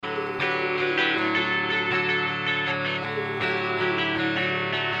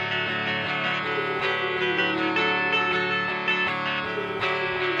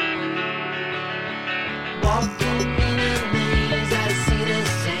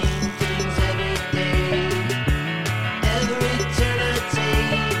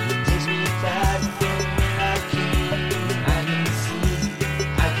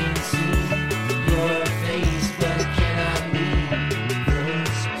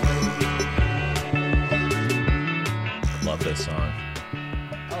this song.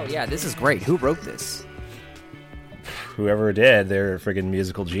 Oh yeah, this is great. Who wrote this? Whoever did, they're friggin'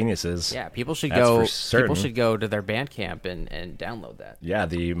 musical geniuses. Yeah, people should That's go. for certain. People should go to their Bandcamp and download that. Yeah,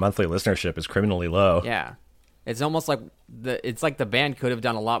 the monthly listenership is criminally low. Yeah, it's almost like the band could have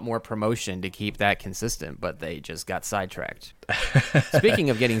done a lot more promotion to keep that consistent, but they just got sidetracked. Speaking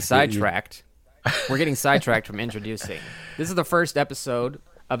of getting sidetracked, we're getting sidetracked from introducing. This is the first episode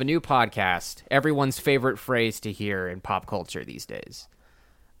of a new podcast. Everyone's favorite phrase to hear in pop culture these days.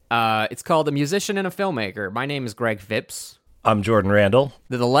 It's called A Musician and a Filmmaker. My name is Greg Phipps. I'm Jordan Randall.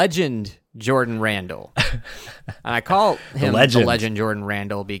 The legend Jordan Randall. And I call him the legend Jordan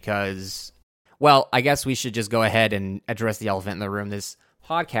Randall because, well, I guess we should just go ahead and address the elephant in the room. This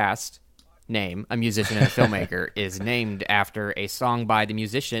podcast name, A Musician and a Filmmaker, is named after a song by the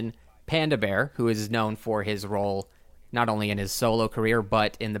musician Panda Bear, who is known for his role not only in his solo career,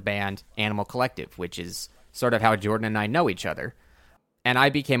 but in the band Animal Collective, which is sort of how Jordan and I know each other. And I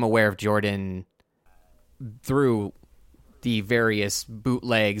became aware of Jordan through the various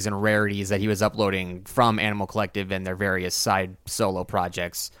bootlegs and rarities that he was uploading from Animal Collective and their various side solo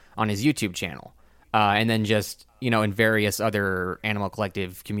projects on his YouTube channel. And then just, in various other Animal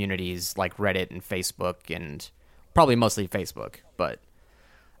Collective communities like Reddit and Facebook, and probably mostly Facebook. But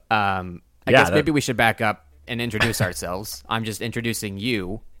I guess maybe we should back up and introduce ourselves. I'm just introducing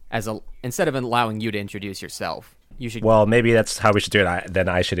you instead of allowing you to introduce yourself. You should. Well, maybe that's how we should do it. Then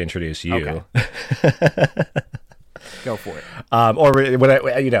I should introduce you. Okay. Go for it. Or when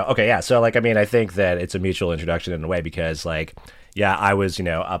okay, yeah. So, I think that it's a mutual introduction in a way because, I was,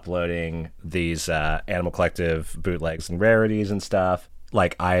 uploading these Animal Collective bootlegs and rarities and stuff.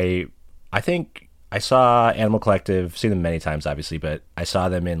 I think I saw Animal Collective, seen them many times, obviously, but I saw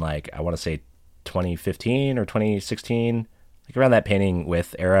them in I want to say 2015 or 2016. Around that painting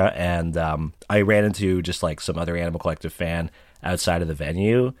with era, and I ran into just some other Animal Collective fan outside of the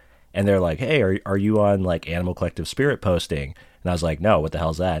venue, and they're like, "Hey, are you on Animal Collective Spirit posting?" And I was like, "No, what the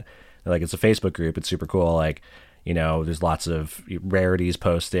hell's that?" They're like, "It's a Facebook group. It's super cool. There's lots of rarities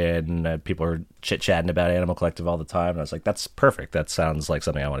posted, and people are chit chatting about Animal Collective all the time." And I was like, "That's perfect. That sounds like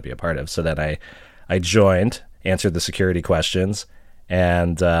something I want to be a part of." So then I joined, answered the security questions,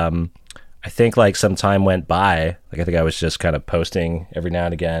 and I think some time went by. I think I was just kind of posting every now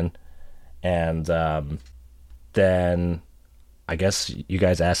and again. And then I guess you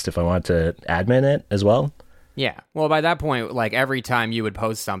guys asked if I wanted to admin it as well. Yeah. Well, by that point, every time you would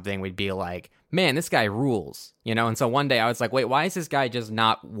post something, we'd be like, man, this guy rules, And so one day I was like, wait, why is this guy just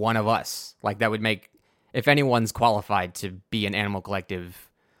not one of us? That would make, if anyone's qualified to be an Animal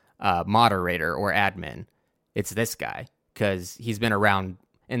Collective moderator or admin, it's this guy, because he's been around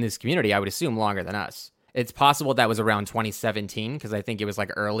in this community, I would assume, longer than us. It's possible that was around 2017, because I think it was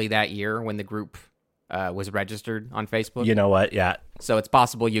early that year when the group was registered on Facebook. You know what? Yeah. So it's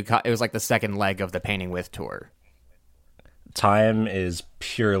possible it was the second leg of the Painting With tour. Time is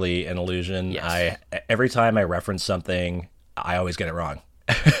purely an illusion. Yes. Every time I reference something, I always get it wrong.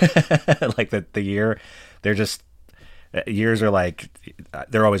 The year, they're just... Years are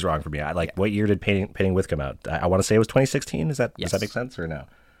they're always wrong for me. What year did Painting With come out? I want to say it was 2016. Does that make sense or no?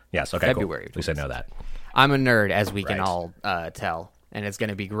 Yes. Okay. February. Cool. At least I know that. I'm a nerd, as we can all tell, and it's going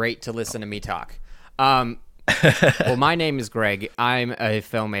to be great to listen to me talk. Well, my name is Greg. I'm a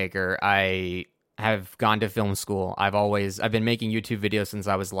filmmaker. I have gone to film school. I've been making YouTube videos since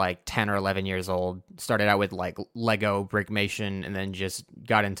I was 10 or 11 years old. Started out with Lego Brickmation, and then just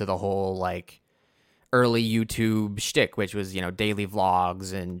got into the whole early YouTube shtick, which was, daily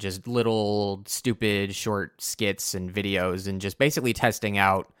vlogs and just little stupid short skits and videos, and just basically testing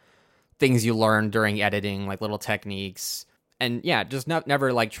out things you learn during editing, little techniques. And yeah, just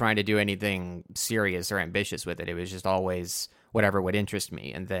never trying to do anything serious or ambitious with it. It was just always whatever would interest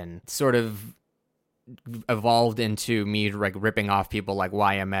me. And then sort of evolved into me ripping off people like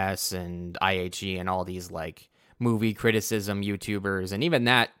YMS and IHE and all these movie criticism YouTubers. And even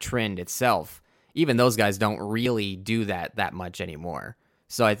that trend itself, even those guys don't really do that much anymore.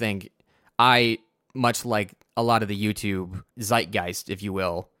 So I think much like a lot of the YouTube zeitgeist, if you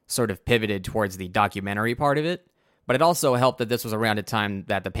will, sort of pivoted towards the documentary part of it. But it also helped that this was around a time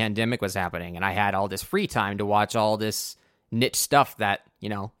that the pandemic was happening, and I had all this free time to watch all this niche stuff that,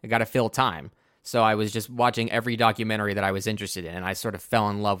 I got to fill time. So I was just watching every documentary that I was interested in, and I sort of fell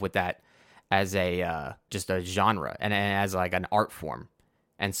in love with that as just a genre and as an art form.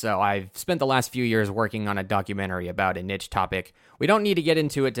 And so I've spent the last few years working on a documentary about a niche topic. We don't need to get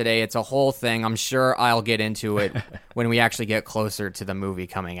into it today. It's a whole thing. I'm sure I'll get into it when we actually get closer to the movie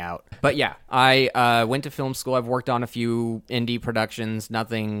coming out. But yeah, I went to film school. I've worked on a few indie productions,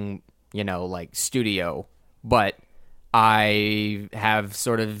 nothing, studio. But I have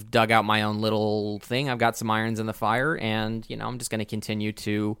sort of dug out my own little thing. I've got some irons in the fire, and, I'm just going to continue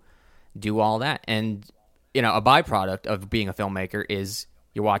to do all that. And, a byproduct of being a filmmaker is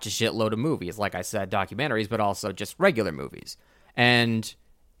you watch a shitload of movies. Like I said, documentaries, but also just regular movies. And,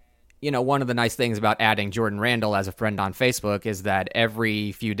 one of the nice things about adding Jordan Randall as a friend on Facebook is that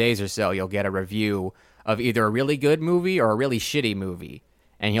every few days or so, you'll get a review of either a really good movie or a really shitty movie.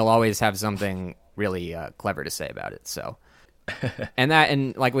 And he'll always have something really clever to say about it. So,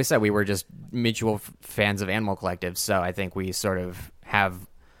 and like we said, we were just mutual fans of Animal Collective. So I think we sort of have,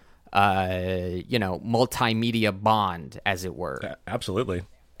 multimedia bond, as it were. Yeah, absolutely.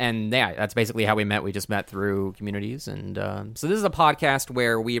 And yeah, that's basically how we met. We just met through communities. And so this is a podcast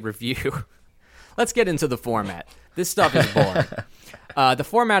where we review. Let's get into the format. This stuff is boring. The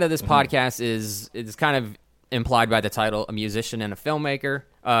format of this podcast is kind of implied by the title, a musician and a filmmaker.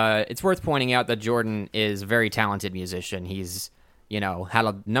 It's worth pointing out that Jordan is a very talented musician. He's, had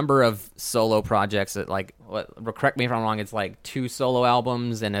a number of solo projects that, correct me if I'm wrong, it's like 2 solo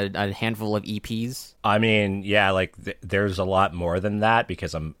albums and a handful of EPs. I mean, yeah, there's a lot more than that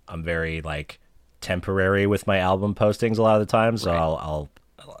because I'm very temporary with my album postings a lot of the time. So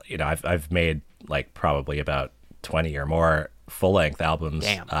right. I've made probably about 20 or more full-length albums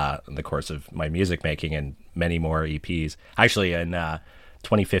in the course of my music making, and many more EPs. Actually, in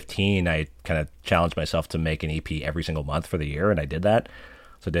 2015, I kind of challenged myself to make an EP every single month for the year, and I did that.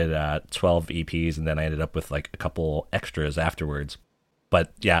 So I did 12 EPs, and then I ended up with a couple extras afterwards.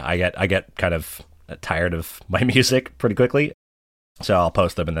 But yeah, I get kind of tired of my music pretty quickly, so I'll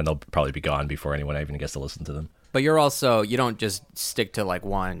post them, and then they'll probably be gone before anyone even gets to listen to them. But you don't just stick to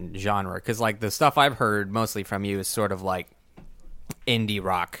one genre, because the stuff I've heard mostly from you is sort of indie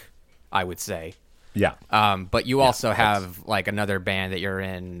rock, I would say. Yeah. But you also have another band that you're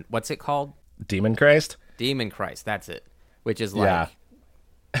in. What's it called? Demon Christ. Demon Christ. That's it. Which is yeah.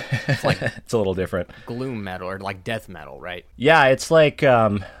 It's it's a little different. Gloom metal or death metal, right? Yeah, it's I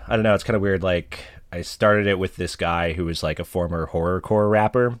don't know. It's kind of weird. I started it with this guy who was a former horrorcore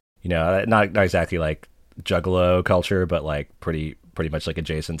rapper. Not exactly Juggalo culture, but pretty much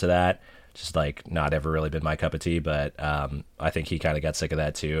adjacent to that. Just not ever really been my cup of tea, but I think he kind of got sick of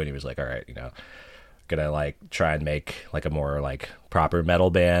that too, and he was all right, gonna try and make a more proper metal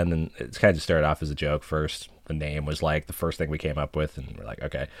band. And it's kind of just started off as a joke first. The name was the first thing we came up with, and we're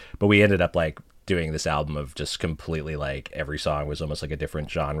okay, but we ended up doing this album of just completely every song was almost a different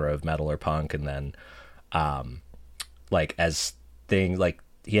genre of metal or punk. And then as things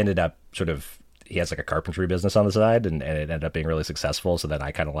he ended up he has a carpentry business on the side, and it ended up being really successful. So then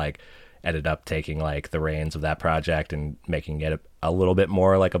I kind of ended up taking the reins of that project and making it a little bit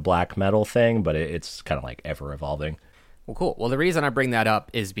more a black metal thing, but it's kind of ever evolving. Well, cool. Well, the reason I bring that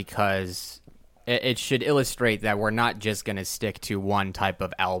up is because it should illustrate that we're not just going to stick to one type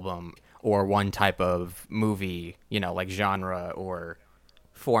of album or one type of movie, genre or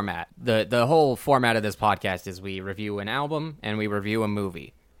format. The whole format of this podcast is we review an album and we review a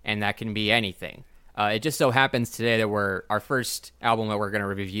movie, and that can be anything. It just so happens today that our first album that we're going to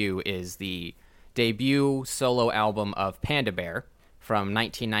review is the debut solo album of Panda Bear from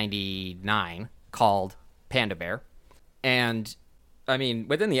 1999 called Panda Bear. And, I mean,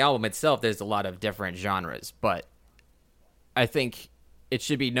 within the album itself, there's a lot of different genres, but I think it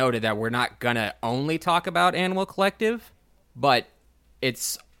should be noted that we're not going to only talk about Animal Collective, but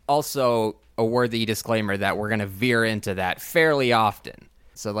it's also a worthy disclaimer that we're going to veer into that fairly often.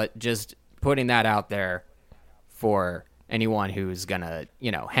 So just putting that out there for anyone who's gonna,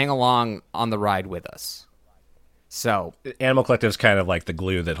 hang along on the ride with us. So Animal Collective is kind of the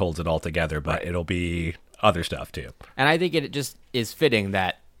glue that holds it all together, but right. It'll be other stuff too. And I think it just is fitting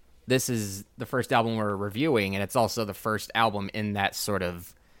that this is the first album we're reviewing, and it's also the first album in that sort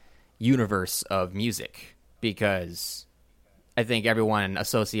of universe of music, because I think everyone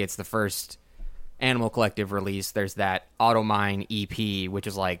associates the first Animal Collective release. There's that Automine EP, which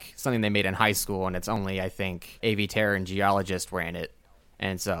is something they made in high school, and it's only, I think, A.V. Terror and Geologist ran it.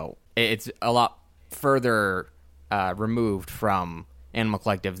 And so it's a lot further removed from Animal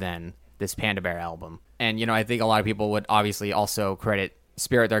Collective than this Panda Bear album. And, I think a lot of people would obviously also credit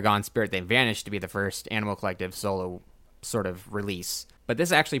Spirit They're Gone, Spirit They Vanished to be the first Animal Collective solo sort of release. But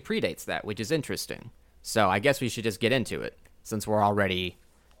this actually predates that, which is interesting. So I guess we should just get into it, since we're already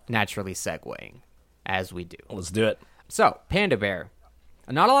naturally segueing, as we do. Let's do it. So, Panda Bear.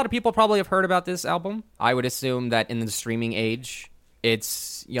 Not a lot of people probably have heard about this album. I would assume that in the streaming age,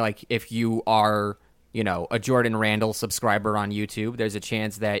 it's if you are, a Jordan Randall subscriber on YouTube, there's a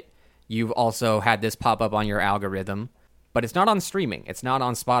chance that you've also had this pop up on your algorithm. but it's not on streaming. It's not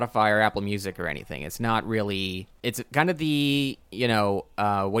on Spotify or Apple Music or anything. It's not really. It's kind of the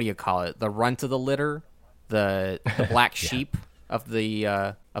what do you call it? The runt of the litter, the black sheep of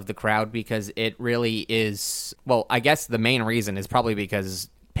the crowd, because it really is. Well, I guess the main reason is probably because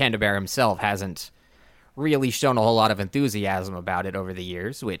Panda Bear himself hasn't really shown a whole lot of enthusiasm about it over the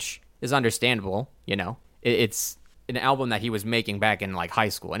years, which is understandable. It's an album that he was making back in like high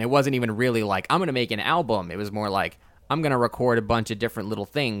school, and it wasn't even really like, I'm gonna make an album. It was more like, I'm gonna record a bunch of different little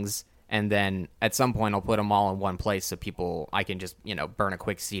things, and then at some point I'll put them all in one place so I can just burn a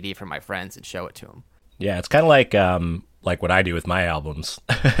quick CD for my friends and show it to them. Yeah, it's kind of like what I do with my albums.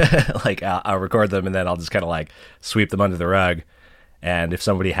 Like I'll record them and then I'll just kind of like sweep them under the rug, and if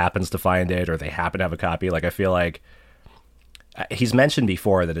somebody happens to find it or they happen to have a copy, like I feel like he's mentioned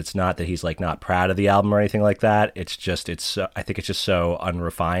before that it's not that he's like not proud of the album or anything like that. I think it's just so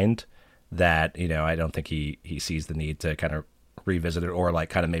unrefined that, I don't think he sees the need to kind of revisit it or like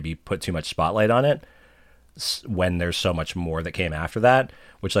kind of maybe put too much spotlight on it when there's so much more that came after that,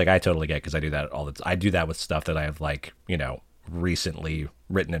 which like I totally get, because I do that I do that with stuff that I have like, recently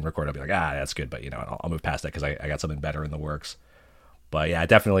written and recorded. I'll be like, that's good, but I'll move past that because I got something better in the works. But yeah, it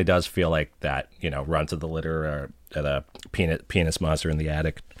definitely does feel like that, run to the litter or the penis monster in the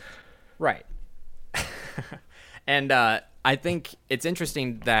attic. Right. And I think it's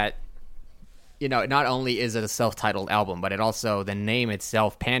interesting that, not only is it a self-titled album, but it also, the name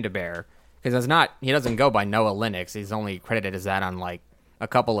itself, Panda Bear, because he doesn't go by Noah Linux. He's only credited as that on like a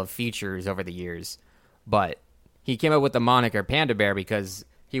couple of features over the years. But he came up with the moniker Panda Bear because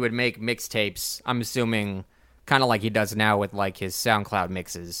he would make mixtapes, I'm assuming, kind of like he does now with like his SoundCloud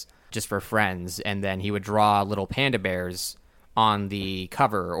mixes, just for friends, and then he would draw little panda bears on the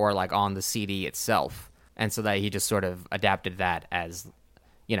cover or like on the CD itself, and so that he just sort of adapted that as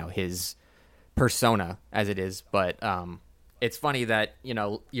his persona as it is. But it's funny that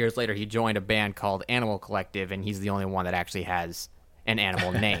years later he joined a band called Animal Collective, and he's the only one that actually has an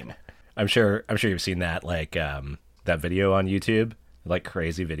animal name. I'm sure you've seen that like that video on YouTube, like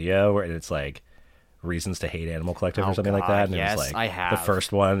crazy video where it's like reasons to hate Animal Collective or something like that, and yes, it was like I have. the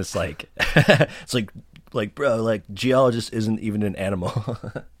first one. It's like it's like bro, like geologist isn't even an animal.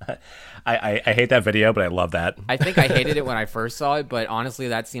 I hate that video, but I love that. I think I hated it when I first saw it, but honestly,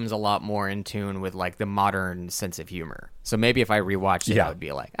 that seems a lot more in tune with like the modern sense of humor. So maybe if I rewatched it, I would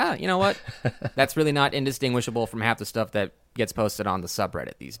be like, you know what? That's really not indistinguishable from half the stuff that gets posted on the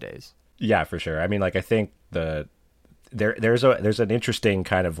subreddit these days. Yeah, for sure. I mean, like I think there's an interesting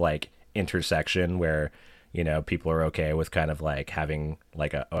kind of like intersection where people are okay with kind of like having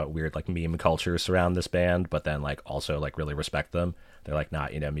like a weird like meme culture surround this band, but then like also like really respect them. They're like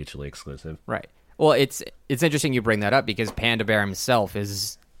not mutually exclusive. Right. Well, it's interesting you bring that up, because Panda Bear himself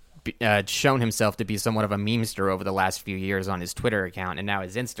has shown himself to be somewhat of a memester over the last few years on his Twitter account and now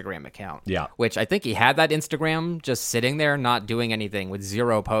his Instagram account. Yeah. Which I think he had that Instagram just sitting there not doing anything with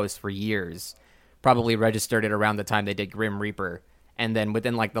 0 posts for years. Probably registered it around the time they did Grim Reaper. And then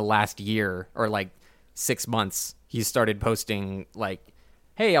within like the last year or like 6 months, he started posting like,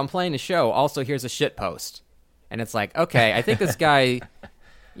 hey, I'm playing a show. Also, here's a shit post. And it's like, okay, I think this guy,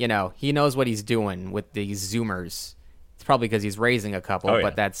 he knows what he's doing with these Zoomers. It's probably because he's raising a couple,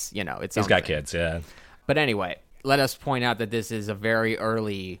 but that's, it's he's got kids, yeah. But anyway, let us point out that this is a very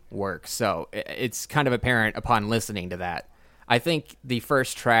early work. So it's kind of apparent upon listening to that. I think the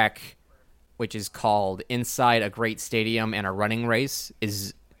first track, which is called Inside a Great Stadium and a Running Race,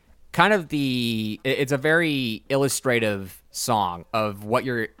 is kind of it's a very illustrative song of what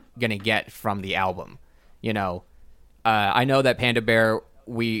you're going to get from the album. I know that Panda Bear,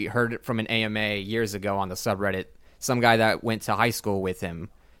 we heard it from an AMA years ago on the subreddit. Some guy that went to high school with him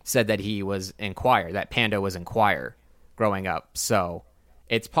said that he was in choir, that Panda was in choir growing up. So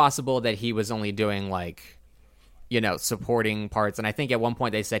it's possible that he was only doing like, supporting parts. And I think at one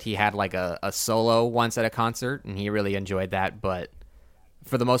point they said he had like a solo once at a concert, and he really enjoyed that. But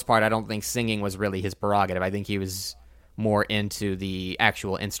for the most part, I don't think singing was really his prerogative. I think he was more into the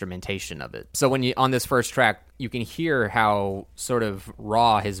actual instrumentation of it. So when on this first track, you can hear how sort of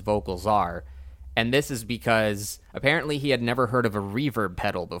raw his vocals are. And this is because apparently he had never heard of a reverb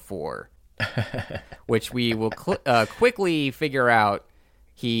pedal before, which we will quickly figure out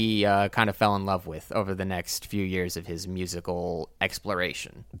he kind of fell in love with over the next few years of his musical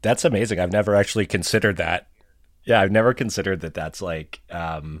exploration. That's amazing. I've never actually considered that. Yeah, I've never considered that that's like,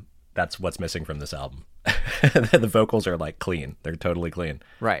 that's what's missing from this album. The vocals are like clean. They're totally clean.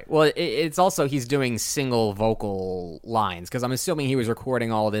 Right. Well, it's also he's doing single vocal lines, because I'm assuming he was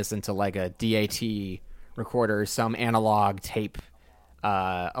recording all this into like a DAT recorder, some analog tape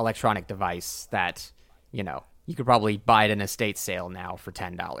electronic device that, you you could probably buy it in a estate sale now for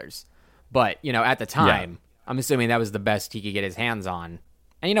 $10. But, at the time, I'm assuming that was the best he could get his hands on.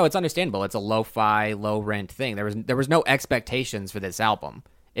 And, it's understandable. It's a lo-fi, low-rent thing. There was no expectations for this album.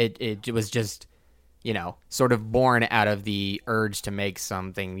 It was just, sort of born out of the urge to make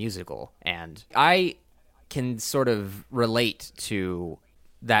something musical. And I can sort of relate to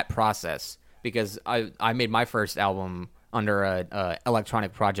that process because I made my first album under a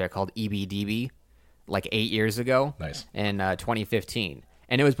electronic project called EBDB like 8 years ago. Nice. In 2015.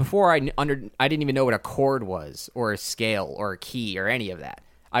 And it was before I didn't even know what a chord was or a scale or a key or any of that.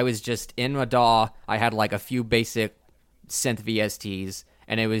 I was just in a DAW. I had like a few basic synth VSTs,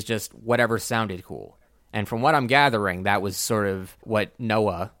 and it was just whatever sounded cool. And from what I'm gathering, that was sort of what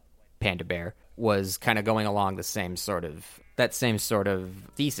Noah, Panda Bear, was kind of going along that same sort of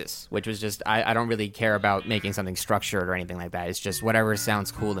thesis, which was just, I don't really care about making something structured or anything like that. It's just whatever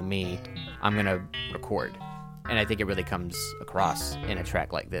sounds cool to me, I'm going to record. And I think it really comes across in a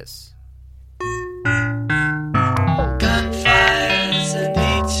track like this. Gunfires and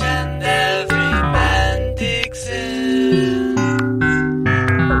each and every man digs in.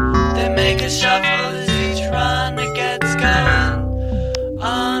 They make a shuffle as each runner gets going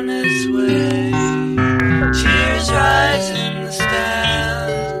on his way. Cheers rise in the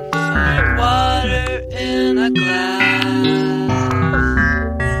stands like water in a glass.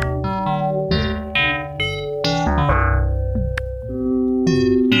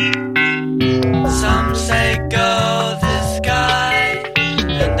 Some say go this guy,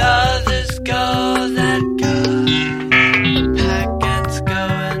 and others go that guy. Pack gets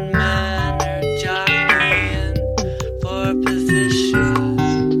going, men are jockeying for position.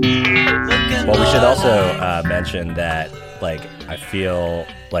 Well, we should also mention that, like, I feel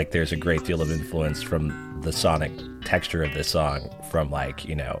like there's a great deal of influence from the sonic texture of this song from, like,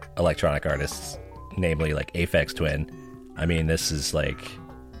 electronic artists, namely, like, Aphex Twin. I mean, this is, like...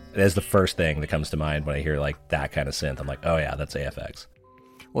 It is the first thing that comes to mind when I hear like that kind of synth. I'm like, oh yeah, that's AFX.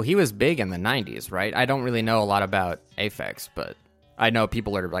 Well, he was big in the 90s, right? I don't really know a lot about Aphex, but I know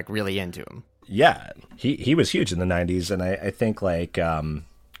people are like really into him. Yeah, he was huge in the 90s, and I think like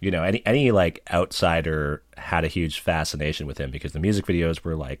any like outsider had a huge fascination with him because the music videos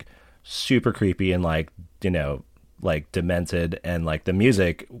were like super creepy and like like demented, and like the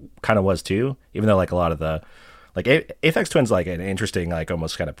music kind of was too, even though like a lot of the like Aphex Twin's like an interesting, like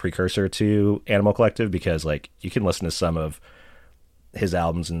almost kind of precursor to Animal Collective because like you can listen to some of his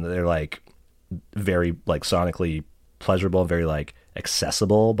albums and they're like very like sonically pleasurable and very like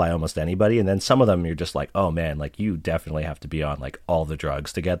accessible by almost anybody. And then some of them you're just like, oh man, like you definitely have to be on like all the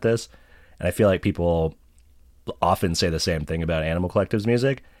drugs to get this. And I feel like people often say the same thing about Animal Collective's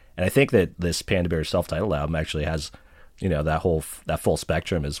music. And I think that this Panda Bear self-titled album actually has that full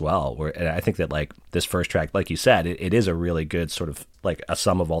spectrum as well. And I think that like this first track, like you said, it is a really good sort of like a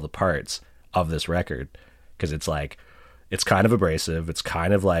sum of all the parts of this record because it's like it's kind of abrasive. It's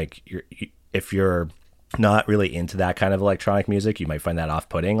kind of like if you're not really into that kind of electronic music, you might find that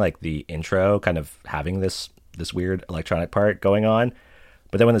off-putting. Like the intro kind of having this weird electronic part going on,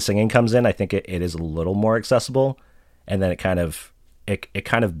 but then when the singing comes in, I think it is a little more accessible, and then it kind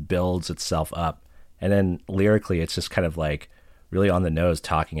of builds itself up. And then lyrically, it's just kind of like really on the nose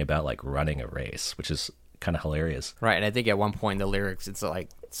talking about like running a race, which is kind of hilarious. Right. And I think at one point in the lyrics, it's like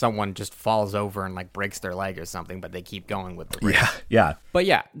someone just falls over and like breaks their leg or something, but they keep going with the race. Yeah. But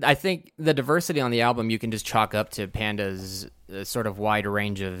yeah, I think the diversity on the album, you can just chalk up to Panda's sort of wide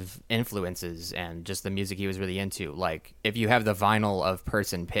range of influences and just the music he was really into. Like if you have the vinyl of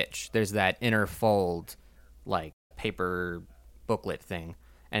Person Pitch, there's that inner fold, like paper booklet thing.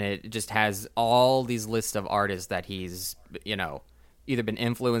 And it just has all these lists of artists that he's, either been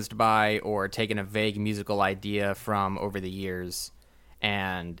influenced by or taken a vague musical idea from over the years.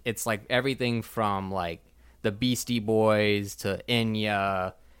 And it's like everything from like the Beastie Boys to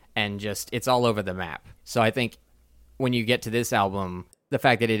Enya, and just it's all over the map. So I think when you get to this album, the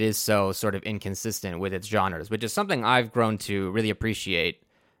fact that it is so sort of inconsistent with its genres, which is something I've grown to really appreciate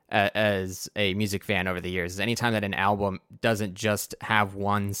as a music fan over the years, is anytime that an album doesn't just have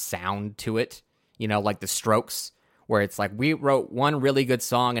one sound to it, like the Strokes, where it's like we wrote one really good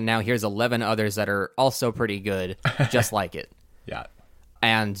song and now here's 11 others that are also pretty good, just like it. Yeah.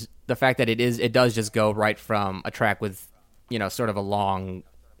 And the fact that it does just go right from a track with, sort of a long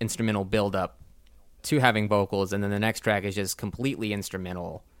instrumental build-up to having vocals, and then the next track is just completely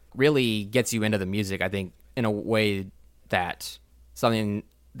instrumental, really gets you into the music, I think, in a way that something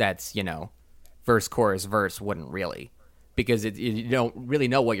that's, verse, chorus, verse wouldn't really, because you don't really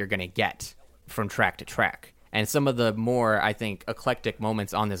know what you're going to get from track to track. And some of the more, I think, eclectic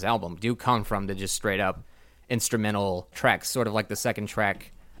moments on this album do come from the just straight up instrumental tracks, sort of like the second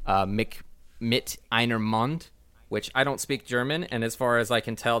track, Mit einer Mond, which I don't speak German, and as far as I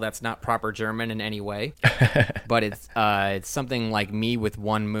can tell, that's not proper German in any way. But it's something like Me with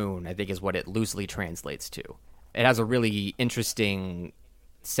One Moon, I think is what it loosely translates to. It has a really interesting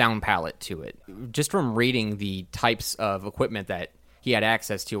sound palette to it. Just from reading the types of equipment that he had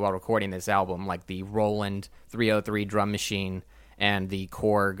access to while recording this album, like the Roland 303 drum machine and the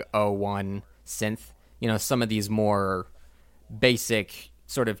Korg 01 synth, some of these more basic,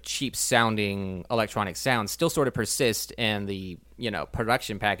 sort of cheap sounding electronic sounds still sort of persist in the,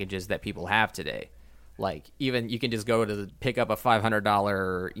 production packages that people have today. Like, even you can just go to pick up a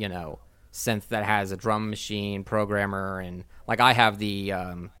 $500, synth that has a drum machine, programmer, and like I have the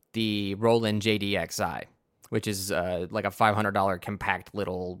Roland JDXI, which is like a $500 compact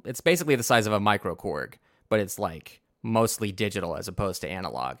little, it's basically the size of a micro Korg, but it's like mostly digital as opposed to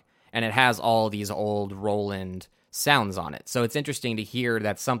analog. And it has all these old Roland sounds on it. So it's interesting to hear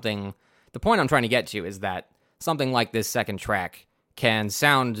that something, the point I'm trying to get to is that something like this second track can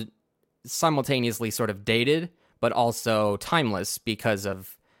sound simultaneously sort of dated, but also timeless because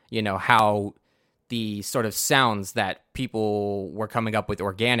of, how the sort of sounds that people were coming up with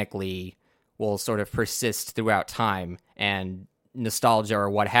organically will sort of persist throughout time, and nostalgia or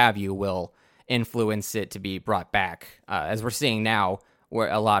what have you will influence it to be brought back. As we're seeing now, where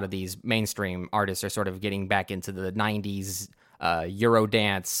a lot of these mainstream artists are sort of getting back into the 90s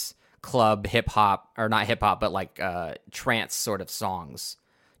Eurodance, club, hip-hop, or not hip-hop, but like trance sort of songs.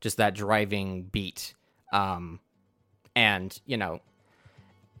 Just that driving beat. And,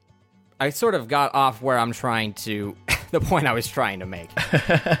 I sort of got off where I'm trying to, the point I was trying to make.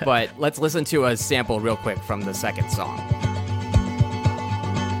 But let's listen to a sample real quick from the second song.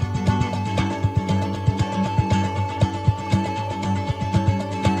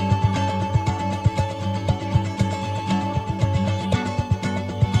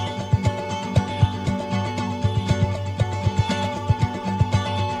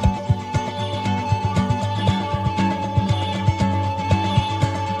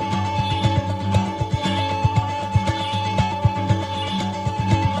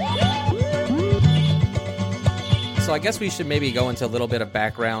 So I guess we should maybe go into a little bit of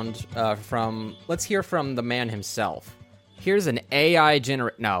background let's hear from the man himself. Here's an AI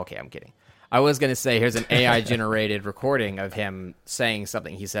no, okay, I'm kidding. I was going to say here's an AI generated recording of him saying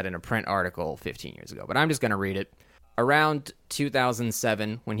something he said in a print article 15 years ago, but I'm just going to read it. Around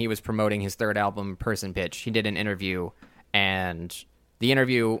 2007, when he was promoting his third album, Person Pitch, he did an interview, and the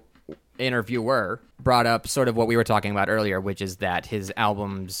interviewer brought up sort of what we were talking about earlier, which is that his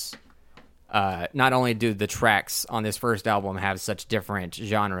albums, not only do the tracks on this first album have such different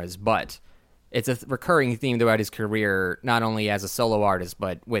genres, but it's a recurring theme throughout his career, not only as a solo artist,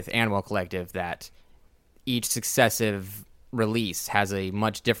 but with Animal Collective, that each successive release has a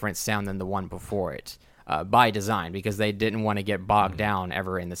much different sound than the one before it, by design, because they didn't want to get bogged down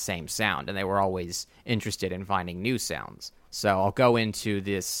ever in the same sound, and they were always interested in finding new sounds. So I'll go into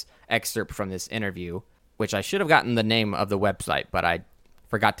this excerpt from this interview, which I should have gotten the name of the website, but I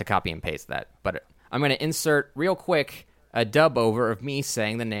forgot to copy and paste that. But I'm going to insert real quick a dub over of me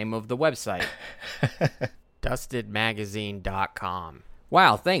saying the name of the website. Dustedmagazine.com.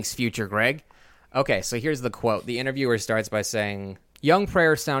 Wow, thanks, future Greg. Okay, so here's the quote. The interviewer starts by saying, Young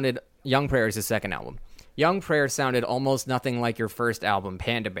Prayer is his second album. Young Prayer sounded almost nothing like your first album,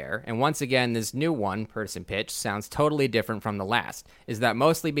 Panda Bear, and once again, this new one, Person Pitch, sounds totally different from the last. Is that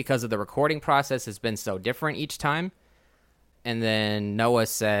mostly because of the recording process has been so different each time? And then Noah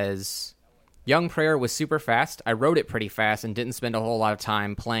says, Young Prayer was super fast. I wrote it pretty fast and didn't spend a whole lot of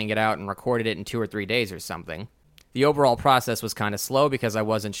time playing it out and recorded it in 2 or 3 days or something. The overall process was kind of slow because I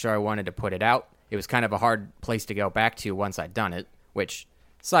wasn't sure I wanted to put it out. It was kind of a hard place to go back to once I'd done it, which,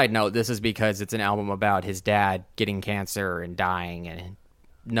 side note, this is because it's an album about his dad getting cancer and dying, and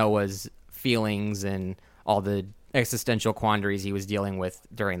Noah's feelings and all the existential quandaries he was dealing with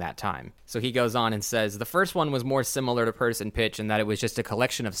during that time. So he goes on and says, the first one was more similar to Person Pitch in that it was just a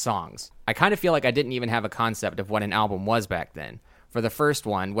collection of songs. I kind of feel like I didn't even have a concept of what an album was back then. For the first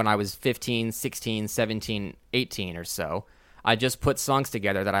one, when I was 15, 16, 17, 18 or so, I just put songs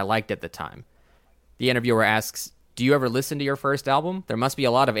together that I liked at the time. The interviewer asks, do you ever listen to your first album? There must be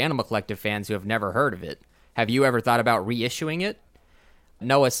a lot of Animal Collective fans who have never heard of it. Have you ever thought about reissuing it?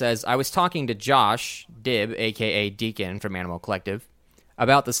 Noah says, I was talking to Josh Dibb, a.k.a. Deacon from Animal Collective,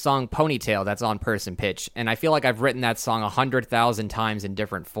 about the song Ponytail that's on Person Pitch, and I feel like I've written that song 100,000 times in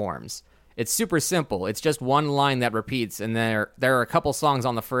different forms. It's super simple. It's just one line that repeats, and there are a couple songs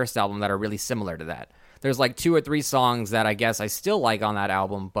on the first album that are really similar to that. There's like 2 or 3 songs that I guess I still like on that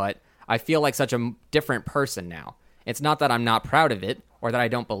album, but I feel like such a different person now. It's not that I'm not proud of it or that I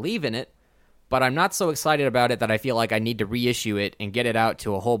don't believe in it, but I'm not so excited about it that I feel like I need to reissue it and get it out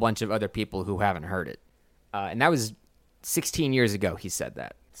to a whole bunch of other people who haven't heard it. And that was 16 years ago he said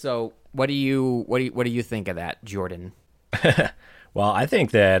that. So what do you think of that, Jordan? Well, I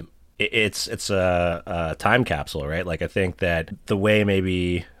think that it's a time capsule, right? Like, I think that the way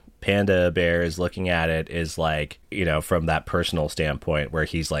maybe Panda Bear is looking at it is like, from that personal standpoint where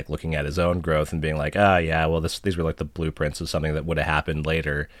he's like looking at his own growth and being like, yeah, well, these were like the blueprints of something that would have happened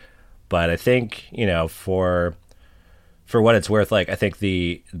later. But I think, for what it's worth, like, I think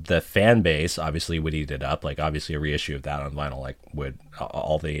the fan base obviously would eat it up. Like, obviously a reissue of that on vinyl, like, would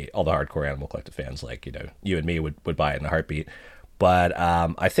all the hardcore Animal Collective fans, like, you and me would buy it in a heartbeat. But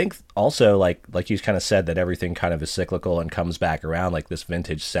I think also, like you kind of said, that everything kind of is cyclical and comes back around. Like, this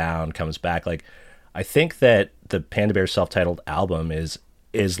vintage sound comes back. Like, I think that the Panda Bear self-titled album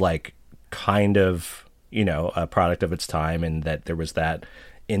is like kind of, a product of its time, and that there was that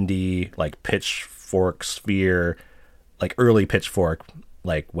indie, like, Pitchfork sphere, like early Pitchfork,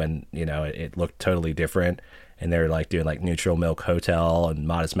 like when, it looked totally different, and they're like doing like Neutral Milk Hotel and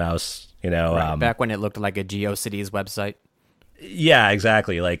Modest Mouse, Right, back when it looked like a GeoCities website. Yeah,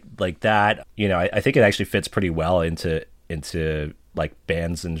 exactly. Like that, I think it actually fits pretty well into like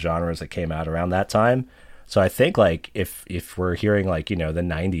bands and genres that came out around that time. So I think like if we're hearing like, the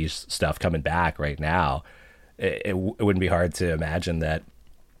 90s stuff coming back right now, it wouldn't be hard to imagine that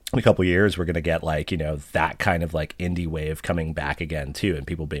in a couple of years we're going to get like, that kind of like indie wave coming back again too, and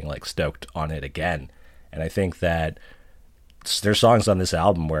people being like stoked on it again. And I think that there's songs on this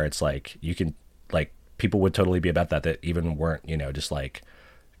album where it's like you can like people would totally be about that even weren't, just like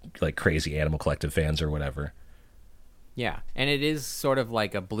crazy Animal Collective fans or whatever. Yeah, and it is sort of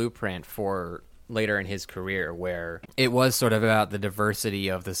like a blueprint for later in his career, where it was sort of about the diversity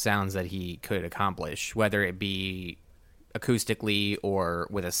of the sounds that he could accomplish, whether it be acoustically or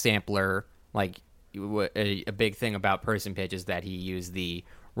with a sampler. Like, a big thing about Person Pitch is that he used the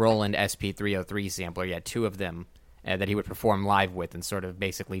Roland SP303 sampler. He had two of them that he would perform live with, and sort of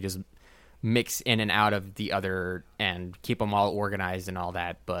basically just mix in and out of the other and keep them all organized and all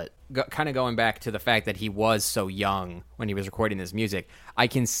that. But kind of going back to the fact that he was so young when he was recording this music, I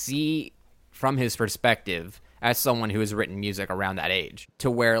can see from his perspective as someone who has written music around that age,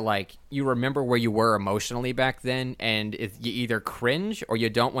 to where like you remember where you were emotionally back then, and you either cringe or you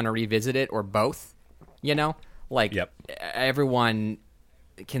don't want to revisit it, or both, like yep. Everyone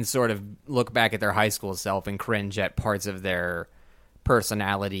can sort of look back at their high school self and cringe at parts of their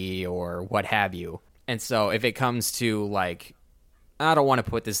personality or what have you. And so if it comes to like, I don't want to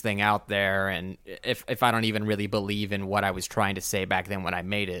put this thing out there, and if I don't even really believe in what I was trying to say back then when I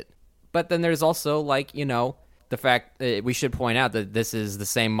made it. But then there's also like, the fact that we should point out that this is the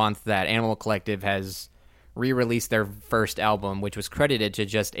same month that Animal Collective has re-released their first album, which was credited to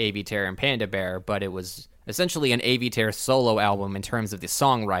just A.V. Terror and Panda Bear, but it was essentially an A.V. Terror solo album in terms of the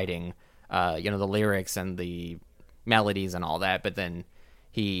songwriting, the lyrics and the melodies and all that. But then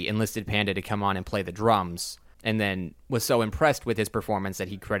he enlisted Panda to come on and play the drums, and then was so impressed with his performance that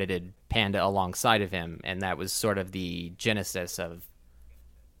he credited Panda alongside of him, and that was sort of the genesis of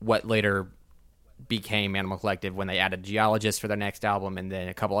what later became Animal Collective when they added Geologist for their next album, and then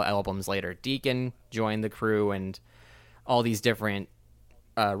a couple of albums later Deacon joined the crew, and all these different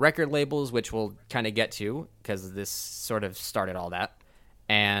record labels, which we'll kind of get to because this sort of started all that.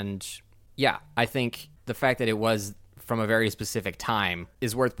 And yeah, I think the fact that it was from a very specific time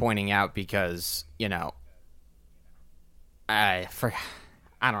is worth pointing out because, I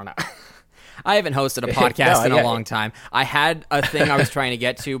don't know. I haven't hosted a podcast in a long time. I had a thing I was trying to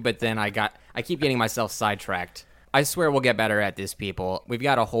get to, but then I keep getting myself sidetracked. I swear we'll get better at this, people. We've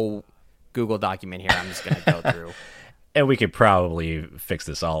got a whole Google document here I'm just going to go through. And we could probably fix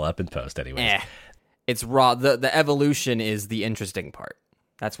this all up in post anyways. It's raw. The evolution is the interesting part.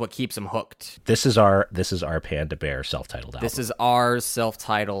 That's what keeps them hooked. This is our Panda Bear self-titled album. This is our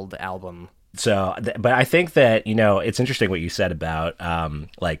self-titled album. So, but I think that, it's interesting what you said about,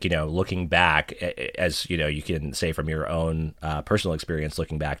 looking back, as, you can say from your own personal experience,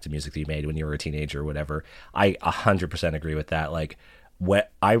 looking back to music that you made when you were a teenager or whatever. I 100% agree with that. Like,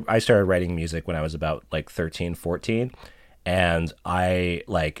 I started writing music when I was about like 13, 14, and I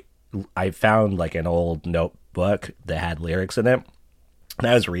found like an old notebook that had lyrics in it. And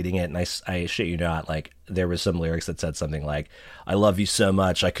I was reading it, and I shit you not, like, there was some lyrics that said something like, "I love you so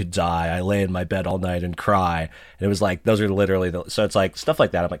much, I could die. I lay in my bed all night and cry." And it was like, those are literally so it's like stuff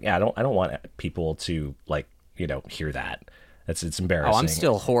like that. I'm like, yeah, I don't want people to like, hear that. It's embarrassing. Oh, I'm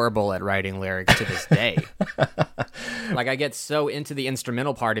still horrible at writing lyrics to this day. Like, I get so into the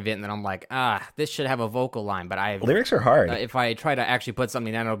instrumental part of it, and then I'm like, this should have a vocal line, but lyrics are hard. If I try to actually put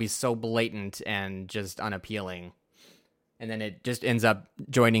something down, it'll be so blatant and just unappealing. And then it just ends up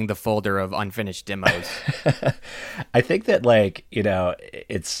joining the folder of unfinished demos. I think that, like, you know,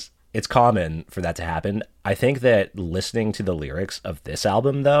 it's common for that to happen. I think that listening to the lyrics of this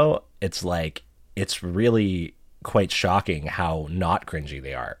album, though, it's like, it's really quite shocking how not cringy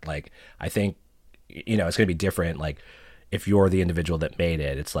they are. Like, I think, you know, it's going to be different. Like, if you're the individual that made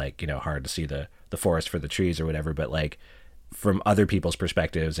it, it's like, you know, hard to see the forest for the trees or whatever. But like, from other people's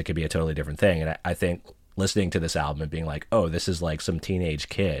perspectives, it could be a totally different thing. And I think listening to this album and being like, oh, this is like some teenage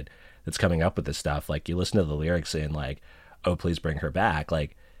kid that's coming up with this stuff. Like, you listen to the lyrics and like, oh, please bring her back.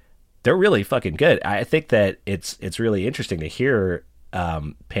 Like, they're really fucking good. I think that it's really interesting to hear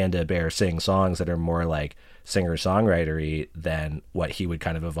Panda Bear sing songs that are more like singer-songwritery than what he would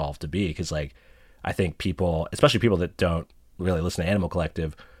kind of evolve to be. Because like, I think people, especially people that don't really listen to Animal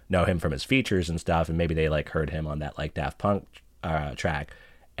Collective, know him from his features and stuff, and maybe they like heard him on that like Daft Punk track,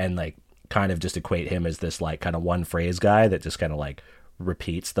 and like kind of just equate him as this like kind of one phrase guy that just kind of like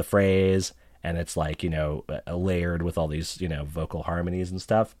repeats the phrase, and it's like, you know, layered with all these, you know, vocal harmonies and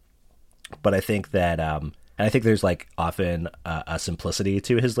stuff. But I think that and I think there's like often a simplicity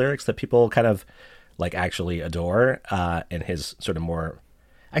to his lyrics that people kind of like actually adore, and his sort of more,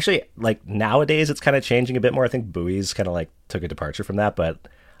 actually, like nowadays it's kind of changing a bit more. I think Bowie's kind of like took a departure from that, but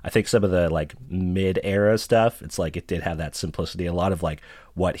I think some of the like mid-era stuff, it's like it did have that simplicity, a lot of like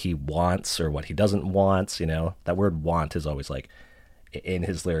what he wants or what he doesn't want, you know, that word want is always like in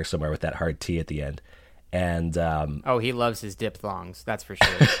his lyrics somewhere with that hard T at the end. And he loves his diphthongs, that's for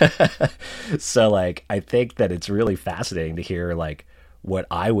sure. So like, I think that it's really fascinating to hear like what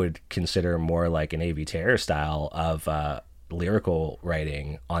I would consider more like an A.V. Terror style of lyrical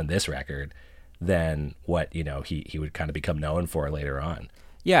writing on this record than what, you know, he would kind of become known for later on.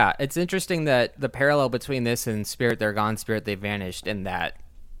 Yeah, it's interesting that the parallel between this and Spirit They're Gone, Spirit They Vanished, and that,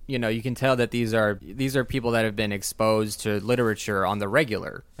 you know, you can tell that these are people that have been exposed to literature on the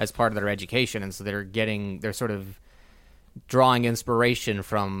regular as part of their education, and so they're sort of drawing inspiration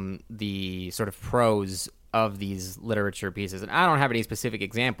from the sort of prose of these literature pieces. And I don't have any specific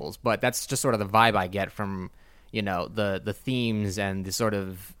examples, but that's just sort of the vibe I get from, you know, the themes and the sort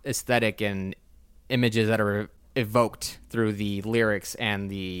of aesthetic and images that are evoked through the lyrics and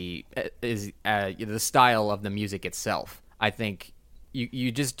the style of the music itself. I think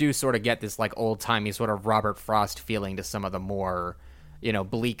you just do sort of get this like old-timey sort of Robert Frost feeling to some of the more, you know,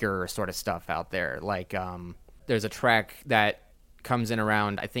 bleaker sort of stuff out there. Like there's a track that comes in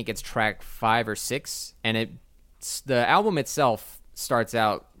around, I think it's track 5 or 6, and the album itself starts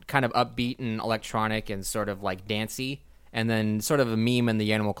out kind of upbeat and electronic and sort of like dancey. And then sort of a meme in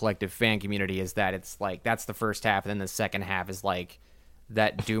the Animal Collective fan community is that it's like, that's the first half, and then the second half is like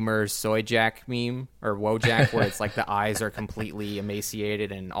that Doomer Soy Jack meme, or Wojak, where it's like the eyes are completely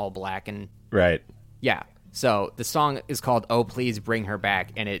emaciated and all black. And right. Yeah. So the song is called Oh Please Bring Her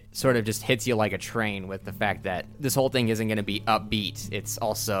Back, and it sort of just hits you like a train with the fact that this whole thing isn't going to be upbeat. It's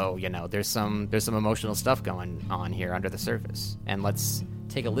also, you know, there's some emotional stuff going on here under the surface. And let's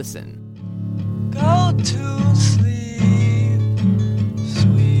take a listen. Go to sleep,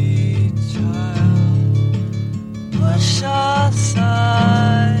 sweet child. Push aside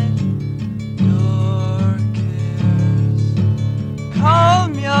your cares.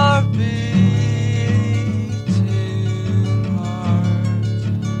 Calm your beating heart.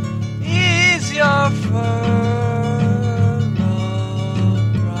 Ease your furrowed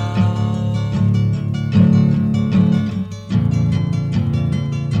brow.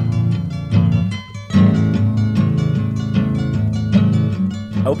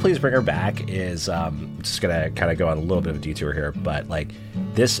 Oh Please Bring Her Back is just gonna kind of go on a little bit of a detour here, but like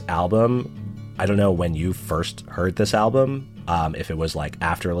this album, I don't know when you first heard this album, if it was like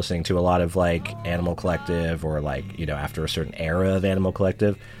after listening to a lot of like Animal Collective, or like, you know, after a certain era of Animal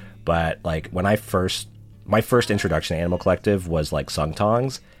Collective, but like when my first introduction to Animal Collective was like Sung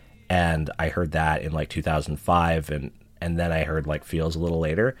Tongs, and I heard that in like 2005, and then I heard like Feels a little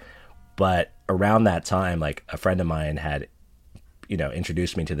later. But around that time, like a friend of mine had, you know,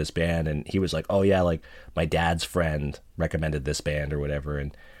 introduced me to this band, and he was like, oh yeah, like my dad's friend recommended this band or whatever,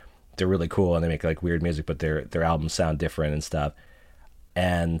 and they're really cool, and they make like weird music, but their albums sound different and stuff.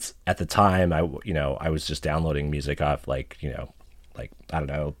 And at the time, I was just downloading music off like, you know, like, I don't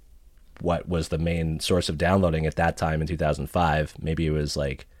know what was the main source of downloading at that time in 2005. Maybe it was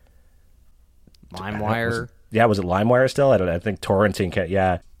like LimeWire. Was it LimeWire still? I think torrenting.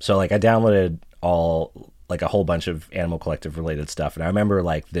 Yeah. So like I downloaded all like a whole bunch of Animal Collective related stuff. And I remember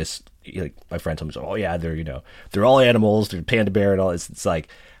like this, like my friend told me, oh yeah, they're all animals, they're Panda Bear and all this. It's like,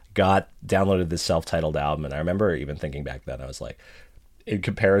 downloaded this self-titled album. And I remember even thinking back then, I was like, in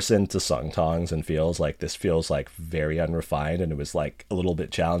comparison to Sung Tongs and Feels, like this feels like very unrefined, and it was like a little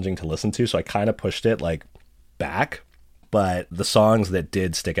bit challenging to listen to. So I kind of pushed it like back. But the songs that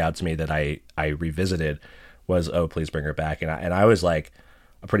did stick out to me that I revisited was Oh Please Bring Her Back. And I was like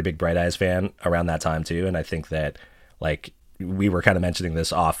a pretty big Bright Eyes fan around that time too. And I think that like we were kind of mentioning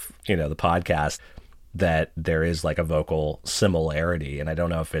this off, the podcast, that there is like a vocal similarity. And I don't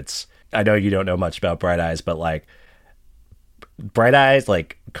know if I know you don't know much about Bright Eyes, but like Bright Eyes,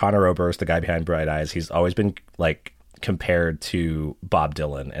 like Conor Oberst, the guy behind Bright Eyes, he's always been like compared to Bob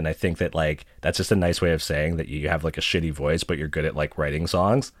Dylan. And I think that like that's just a nice way of saying that you have like a shitty voice, but you're good at like writing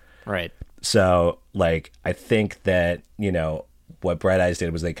songs. Right. So like I think that, what Bright Eyes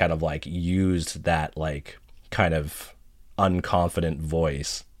did was they kind of like used that like kind of unconfident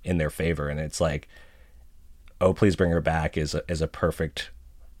voice in their favor. And it's like, Oh Please Bring Her Back is a perfect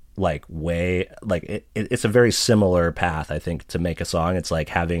like way, like it's a very similar path, I think, to make a song. It's like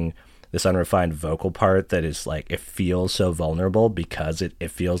having this unrefined vocal part that is like, it feels so vulnerable because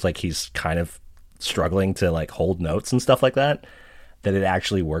it feels like he's kind of struggling to like hold notes and stuff like that it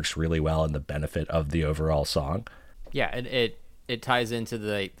actually works really well in the benefit of the overall song. Yeah, and it ties into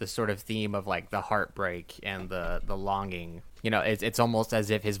the sort of theme of like the heartbreak and the longing. It's almost as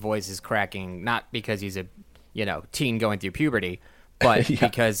if his voice is cracking, not because he's a teen going through puberty, but yeah,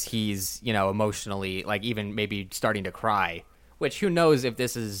 because he's emotionally like even maybe starting to cry. Which who knows if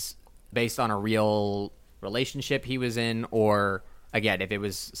this is based on a real relationship he was in, or again if it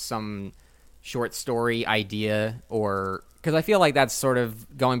was some short story idea, or because I feel like that's sort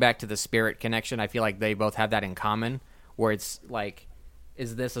of going back to the spirit connection. I feel like they both have that in common, where it's like,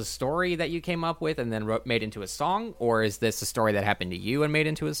 is this a story that you came up with and then made into a song, or is this a story that happened to you and made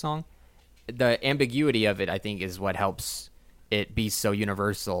into a song? The ambiguity of it, I think, is what helps it be so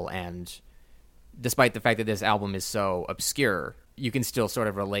universal. And despite the fact that this album is so obscure, you can still sort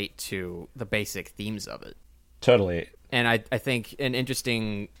of relate to the basic themes of it. Totally. And I think an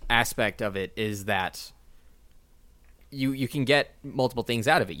interesting aspect of it is that you can get multiple things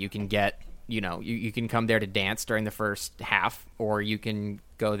out of it. You can get, you can come there to dance during the first half, or you can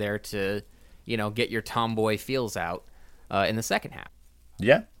go there to, get your tomboy feels out in the second half.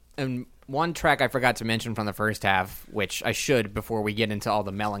 Yeah. And one track I forgot to mention from the first half, which I should before we get into all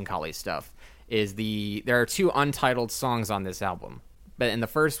the melancholy stuff, is there are 2 untitled songs on this album. But in the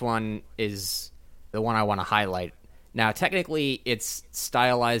first one is the one I want to highlight. Now, technically, it's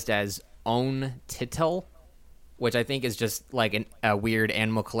stylized as Own Titel, which I think is just like a weird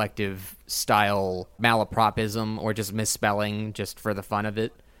Animal Collective style malapropism, or just misspelling just for the fun of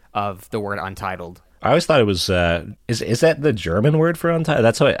it, of the word untitled. I always thought it was, is that the German word for untitled?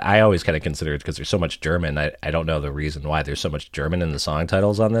 That's what I always kind of consider it, because there's so much German. I don't know the reason why there's so much German in the song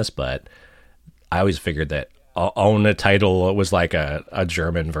titles on this, but I always figured that Own a Title was like a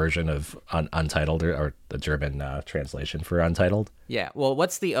German version of untitled, or the German translation for untitled. Yeah, well,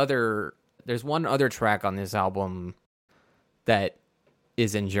 there's one other track on this album that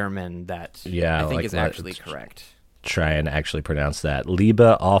is in German that I think is actually correct. Try and actually pronounce that.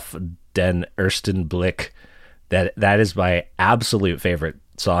 Liebe auf den ersten Blick. That is my absolute favorite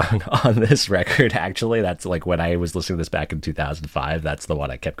song on this record, actually. That's like when I was listening to this back in 2005, that's the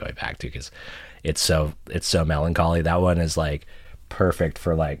one I kept going back to, because it's so melancholy. That one is like perfect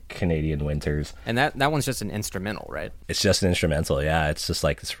for like Canadian winters. And that one's just an instrumental, right? It's just an instrumental, yeah. It's just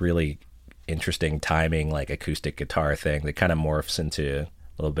like this really interesting timing, like acoustic guitar thing that kind of morphs into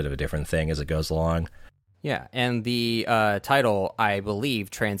a little bit of a different thing as it goes along. Yeah, and the title, I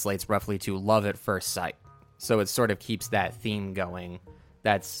believe, translates roughly to Love at First Sight. So it sort of keeps that theme going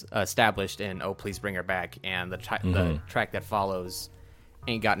that's established in Oh Please Bring Her Back, and the track that follows,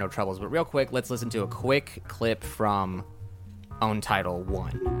 Ain't Got No Troubles. But real quick, let's listen to a quick clip from Own Title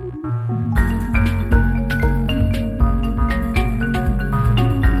 1.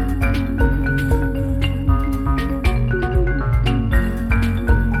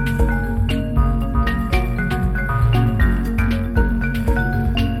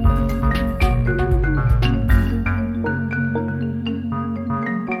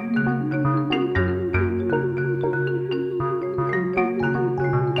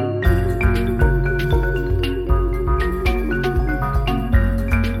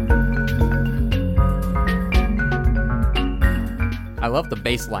 I love the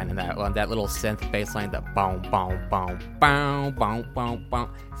bass line in that one, that little synth bass line, that boom, boom, boom, boom, boom, boom, boom.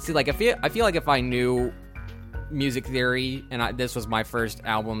 See, like I feel like if I knew music theory and this was my first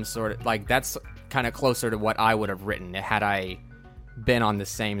album, sort of like that's kind of closer to what I would have written had I been on the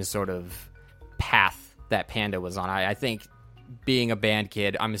same sort of path that Panda was on. I think being a band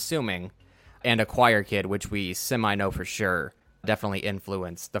kid, I'm assuming, and a choir kid, which we semi-know for sure, definitely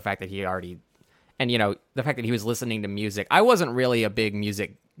influenced the fact that he already... And, the fact that he was listening to music. I wasn't really a big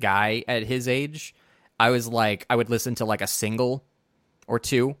music guy at his age. I would listen to like a single or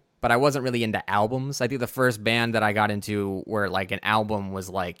two, but I wasn't really into albums. I think the first band that I got into where like an album was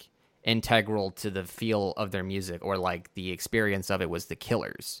like integral to the feel of their music or like the experience of it was The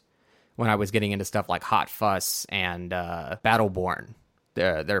Killers. When I was getting into stuff like Hot Fuss and Battleborn,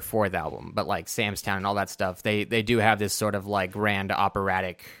 their fourth album, but like Sam's Town and all that stuff, they do have this sort of like grand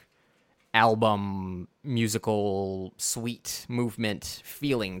operatic album musical suite movement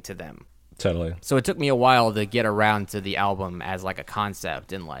feeling to them. Totally. So it took me a while to get around to the album as like a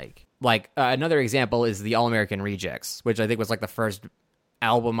concept, and like another example is the All American Rejects, which I think was like the first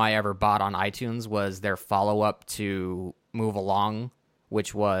album I ever bought on iTunes. Was their follow-up to Move Along,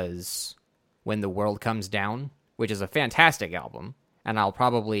 which was When the World Comes Down, which is a fantastic album, and I'll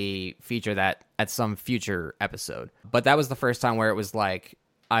probably feature that at some future episode. But that was the first time where it was like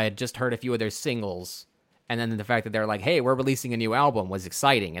I had just heard a few of their singles, and then the fact that they're like, hey, we're releasing a new album was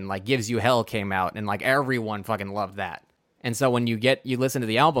exciting, and like Gives You Hell came out, and like everyone fucking loved that. And so when you listen to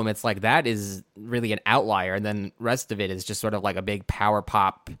the album, it's like that is really an outlier, and then the rest of it is just sort of like a big power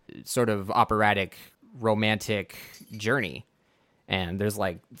pop, sort of operatic, romantic journey. And there's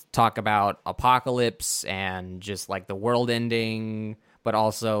like talk about apocalypse and just like the world ending, but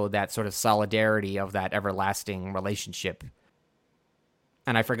also that sort of solidarity of that everlasting relationship.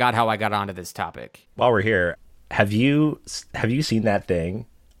 And I forgot how I got onto this topic. While we're here, have you seen that thing?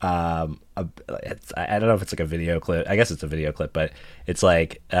 I don't know if it's like a video clip. I guess it's a video clip, but it's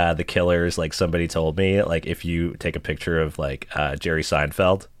like The Killers. Like somebody told me, like if you take a picture of like Jerry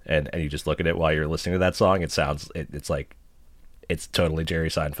Seinfeld and you just look at it while you're listening to that song, it's like it's totally Jerry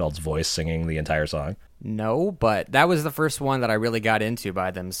Seinfeld's voice singing the entire song. No, but that was the first one that I really got into by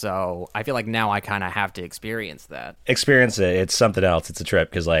them, so I feel like now I kind of have to experience that. Experience it. It's something else. It's a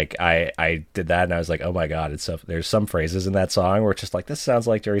trip, because like I did that and I was like, oh my god, there's some phrases in that song where it's just like, this sounds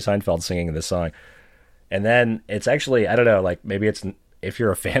like Jerry Seinfeld singing this song. And then it's actually, I don't know, like maybe it's, if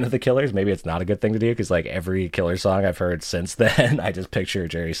you're a fan of the Killers, maybe it's not a good thing to do, because like every Killers song I've heard since then, I just picture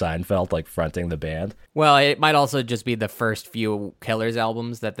Jerry Seinfeld like fronting the band. Well, it might also just be the first few Killers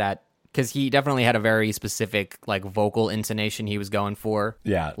albums that because he definitely had a very specific like vocal intonation he was going for.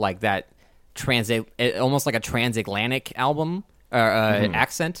 Yeah, like that almost like a transatlantic album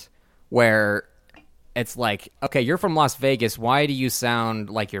accent, where it's like, okay, you're from Las Vegas, why do you sound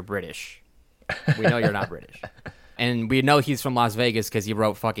like you're British? We know you're not British. And we know he's from Las Vegas because he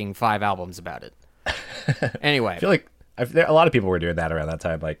wrote fucking 5 albums about it. Anyway. I feel like a lot of people were doing that around that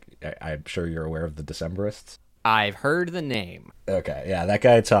time. Like, I'm sure you're aware of the Decemberists. I've heard the name. Okay, yeah, that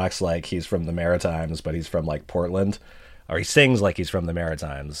guy talks like he's from the Maritimes, but he's from like Portland. Or he sings like he's from the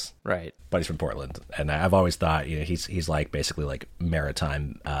Maritimes. Right. But he's from Portland. And I've always thought, he's like basically like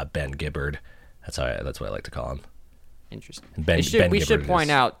Maritime Ben Gibbard. That's what I like to call him. Interesting. We should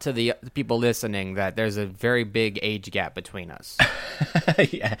point out to the people listening that there's a very big age gap between us.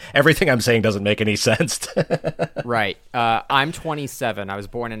 Yeah, everything I'm saying doesn't make any sense. Right. I'm 27. I was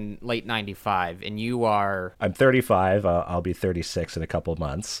born in late 95, and you are... I'm 35. I'll be 36 in a couple of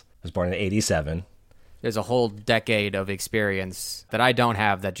months. I was born in 87. There's a whole decade of experience that I don't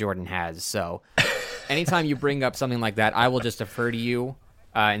have that Jordan has. So anytime you bring up something like that, I will just defer to you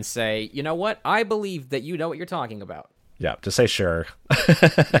and say, you know what? I believe that you know what you're talking about. Yeah, just say sure.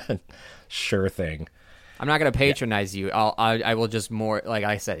 Sure thing. I'm not going to patronize you. I will just more, like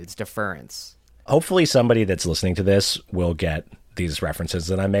I said, it's deference. Hopefully somebody that's listening to this will get these references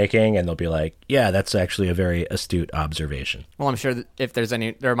that I'm making, and they'll be like, yeah, that's actually a very astute observation. Well, I'm sure that if there's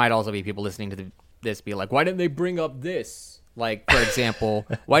there might also be people listening to this be like, why didn't they bring up this? Like, for example,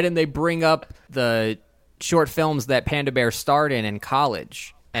 why didn't they bring up the short films that Panda Bear starred in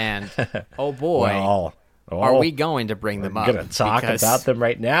college? And, oh boy... Are we going to bring them up? We're going to talk about them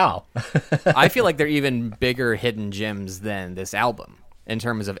right now. I feel like they're even bigger hidden gems than this album in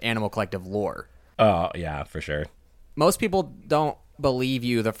terms of Animal Collective lore. Oh, yeah, for sure. Most people don't believe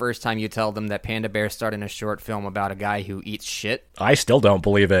you the first time you tell them that Panda Bear starred in a short film about a guy who eats shit. I still don't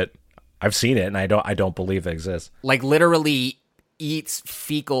believe it. I've seen it, and I don't believe it exists. Like, literally eats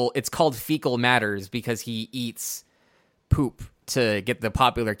fecal... It's called Fecal Matters because he eats poop to get the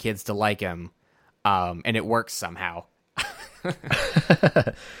popular kids to like him. And it works somehow.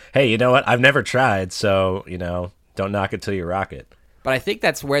 Hey, you know what? I've never tried, so, don't knock it till you rock it. But I think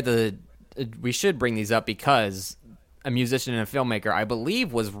that's where we should bring these up, because A Musician and a Filmmaker, I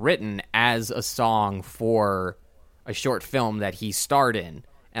believe, was written as a song for a short film that he starred in.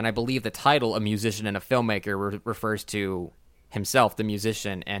 And I believe the title, A Musician and a Filmmaker, refers to himself, the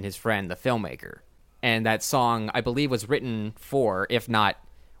musician, and his friend, the filmmaker. And that song, I believe, was written for, if not,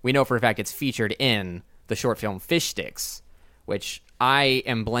 we know for a fact it's featured in the short film Fish Sticks, which I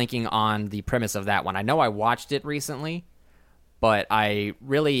am blanking on the premise of that one. I know I watched it recently, but I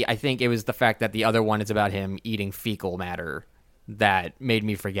think it was the fact that the other one is about him eating fecal matter that made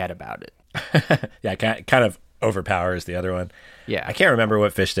me forget about it. Yeah, kind of overpowers the other one. Yeah. I can't remember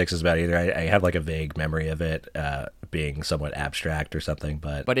what Fish Sticks is about either. I have like a vague memory of it being somewhat abstract or something,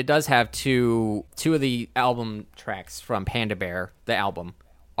 but it does have two of the album tracks from Panda Bear, the album,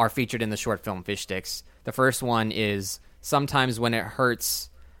 are featured in the short film Fish Sticks. The first one is Sometimes When It Hurts.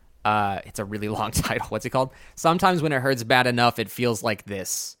 It's a really long title. What's it called? Sometimes When It Hurts Bad Enough, It Feels Like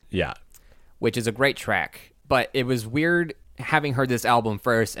This. Yeah. Which is a great track. But it was weird having heard this album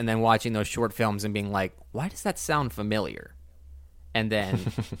first and then watching those short films and being like, why does that sound familiar? And then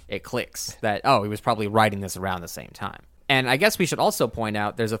it clicks that, he was probably writing this around the same time. And I guess we should also point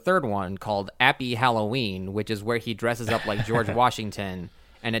out there's a third one called Appy Halloween, which is where he dresses up like George Washington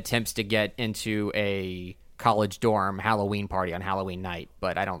and attempts to get into a college dorm Halloween party on Halloween night.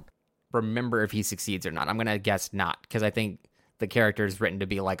 But I don't remember if he succeeds or not. I'm going to guess not, because I think the character is written to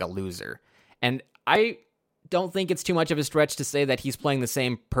be like a loser. And I don't think it's too much of a stretch to say that he's playing the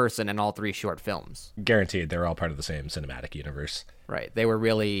same person in all three short films. Guaranteed. They're all part of the same cinematic universe. Right. They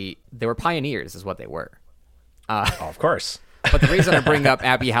were pioneers is what they were. Of course. But the reason I bring up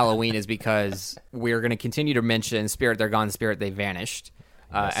Appy Halloween is because we're going to continue to mention Spirit They're Gone, Spirit They Vanished,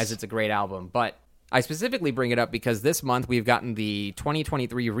 Yes. as it's a great album. But I specifically bring it up because this month we've gotten the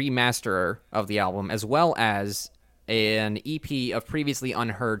 2023 remaster of the album, as well as an EP of previously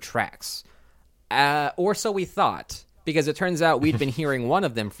unheard tracks. Or so we thought, because it turns out we'd been hearing one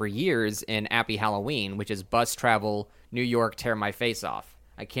of them for years in Appy Halloween, which is Bus Travel, New York, Tear My Face Off.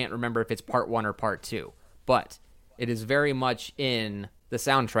 I can't remember if it's part 1 or part 2, but it is very much in the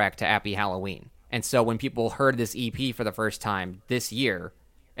soundtrack to Appy Halloween. And so when people heard this EP for the first time this year,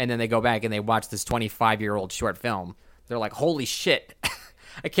 and then they go back and they watch this 25-year-old short film, they're like, holy shit,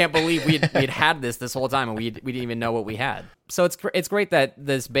 I can't believe we'd had this whole time and we didn't even know what we had. So it's great that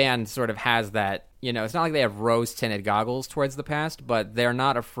this band sort of has that, it's not like they have rose-tinted goggles towards the past, but they're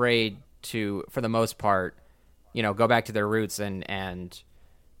not afraid to, for the most part, go back to their roots and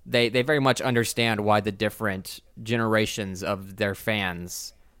they very much understand why the different generations of their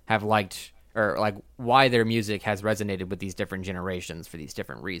fans have liked, or like why their music has resonated with these different generations for these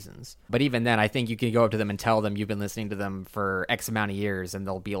different reasons. But even then, I think you can go up to them and tell them you've been listening to them for X amount of years, and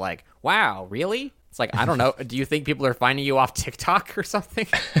they'll be like, wow, really? It's like, I don't know. Do you think people are finding you off TikTok or something?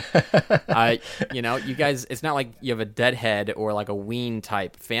 You guys, it's not like you have a Deadhead or like a Ween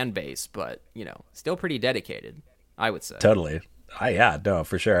type fan base, but, still pretty dedicated, I would say. Totally. Yeah, no,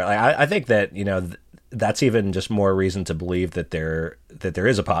 for sure. I think that, that's even just more reason to believe that there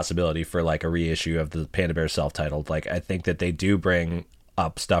is a possibility for like a reissue of the Panda Bear self-titled. Like, I think that they do bring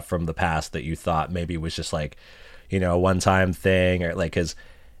up stuff from the past that you thought maybe was just like, a one-time thing, or like, because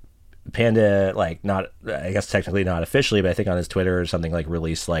Panda, like, not, I guess technically not officially, but I think on his Twitter or something, like,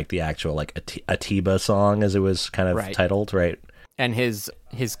 released like the actual like Atiba song, as it was kind of titled, right? And his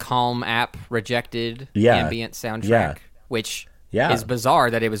Calm app rejected ambient soundtrack, which is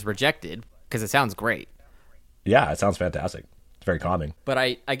bizarre that it was rejected, because it sounds great. Yeah, it sounds fantastic. It's very calming. But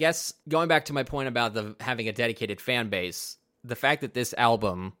I guess going back to my point about having a dedicated fan base, the fact that this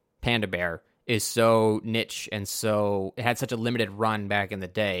album, Panda Bear, is so niche and it had such a limited run back in the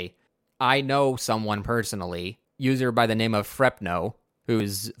day. I know someone personally, user by the name of Frepno,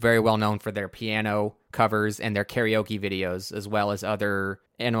 who's very well known for their piano covers and their karaoke videos, as well as other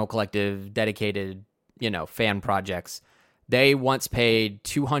Animal Collective dedicated, fan projects. They once paid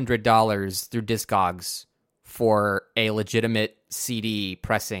 $200 through Discogs for a legitimate CD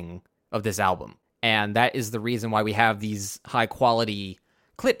pressing of this album. And that is the reason why we have these high-quality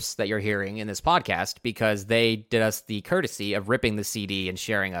clips that you're hearing in this podcast, because they did us the courtesy of ripping the CD and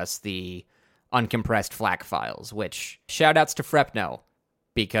sharing us the uncompressed FLAC files, which, shout-outs to Frepno,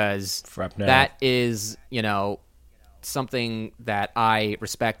 because that is, something that I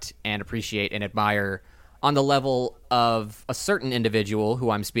respect and appreciate and admire on the level of a certain individual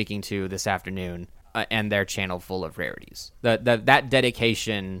who I'm speaking to this afternoon, and their channel full of rarities. That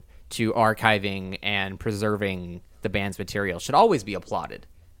dedication to archiving and preserving the band's material should always be applauded,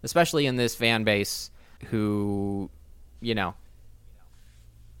 especially in this fan base who,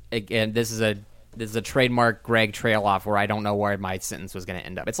 again, this is a trademark Greg trail off where I don't know where my sentence was going to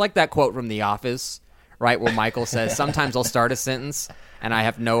end up. It's like that quote from The Office right? Where Michael says, sometimes I'll start a sentence and I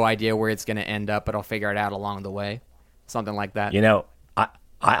have no idea where it's going to end up, but I'll figure it out along the way. Something like that. You know,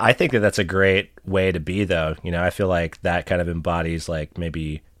 I think that that's a great way to be, though. You know, I feel like that kind of embodies like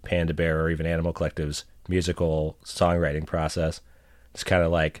maybe Panda Bear or even Animal Collective's musical songwriting process. Just kind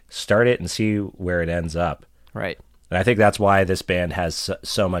of like start it and see where it ends up. Right. And I think that's why this band has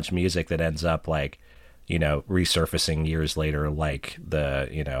so much music that ends up like, you know, resurfacing years later, like the,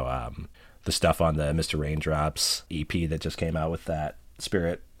 you know, the stuff on the Mr. Raindrops EP that just came out with that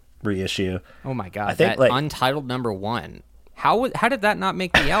Spirit reissue. Oh my God. I think that like untitled #1. How did that not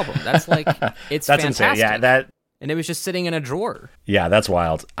make the album? That's like, it's that's fantastic. insane. Yeah, that. And it was just sitting in a drawer. Yeah, that's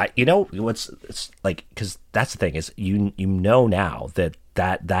wild. You know it's like, because that's the thing is you know now that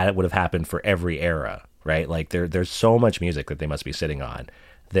would have happened for every era, right? Like there's so much music that they must be sitting on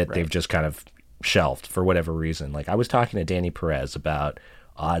that they've just kind of shelved for whatever reason. Like I was talking to Danny Perez about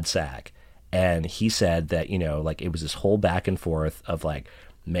Odd Sack, and he said that, you know, like it was this whole back and forth of like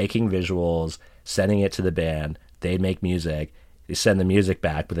making visuals, sending it to the band, they'd make music, they send the music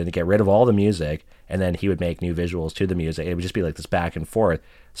back, but then they get rid of all the music, and then he would make new visuals to the music. It would just be like this back and forth.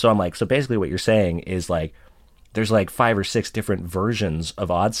 So I'm like, so basically what you're saying is like there's like 5 or 6 different versions of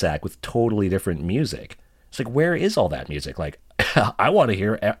Odd Sack with totally different music. It's like, where is all that music? Like, I want to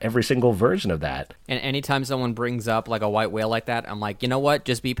hear every single version of that. And anytime someone brings up like a white whale like that, I'm like, you know what?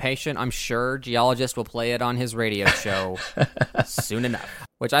 Just be patient. I'm sure Geologist will play it on his radio show soon enough.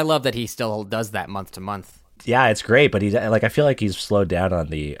 Which I love that he still does that month to month. Yeah, it's great, but he's like, I feel like he's slowed down on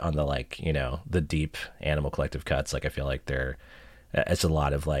the like, you know, the deep Animal Collective cuts. Like I feel like it's a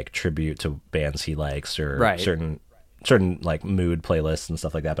lot of like tribute to bands he likes or certain like mood playlists and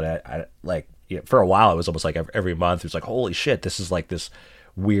stuff like that. But I like, you know, for a while it was almost like every month it was like, holy shit, this is like this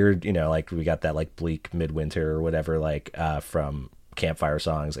weird, you know, like we got that like Bleak Midwinter or whatever, like from Campfire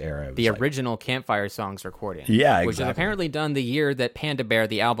Songs era. The original Campfire Songs recording. Yeah, exactly. Which was apparently done the year that Panda Bear,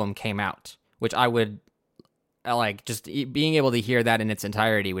 the album, came out, which I would like, just being able to hear that in its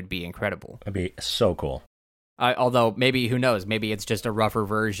entirety would be incredible. That'd be so cool. Although maybe, who knows, maybe it's just a rougher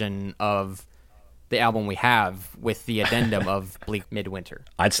version of the album we have with the addendum of Bleak Midwinter.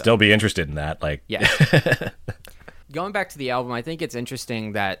 I'd still be interested in that. Like, yeah. Going back to the album, I think it's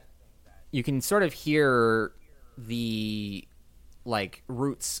interesting that you can sort of hear the like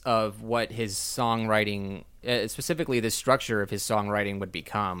roots of what his songwriting, specifically the structure of his songwriting, would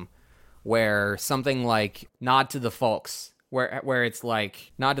become. Where something like Nod to the Folks, where it's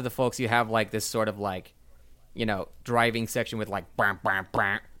like Nod to the Folks, you have like this sort of like, you know, driving section with like bam, bam,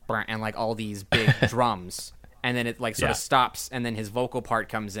 bam, bam, and like all these big drums, and then it like sort of stops, and then his vocal part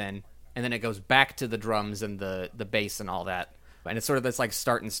comes in, and then it goes back to the drums and the bass and all that, and it's sort of this like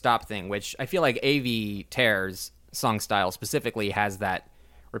start and stop thing, which I feel like A.V. Tear's song style specifically has that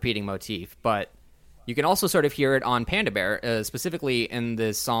repeating motif, but you can also sort of hear it on Panda Bear, specifically in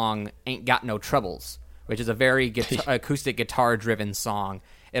the song Ain't Got No Troubles, which is a very acoustic guitar-driven song.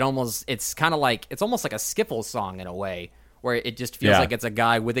 It's almost like a skiffle song in a way, where it just feels like it's a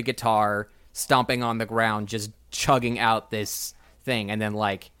guy with a guitar stomping on the ground, just chugging out this thing, and then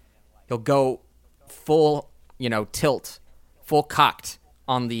like he'll go full, you know, tilt, full cocked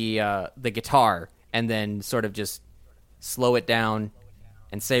on the guitar, and then sort of just slow it down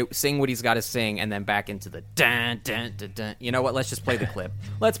and sing what he's got to sing, and then back into the dun, dun, dun, dun. You know what? Let's just play the clip.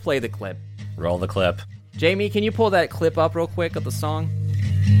 Let's play the clip. Roll the clip. Jamie, can you pull that clip up real quick of the song?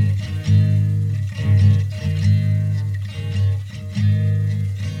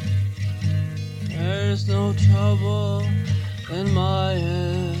 There's no trouble in my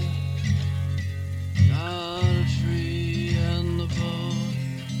head. Got a tree and the boat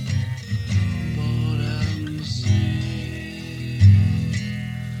and the sea.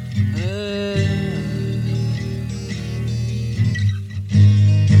 Hey.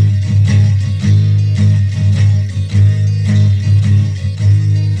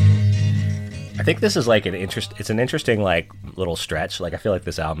 I think this is like it's an interesting like little stretch. Like I feel like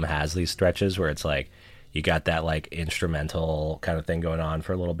this album has these stretches where it's like you got that like instrumental kind of thing going on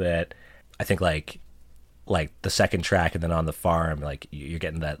for a little bit. I think like the second track and then On the Farm, like you're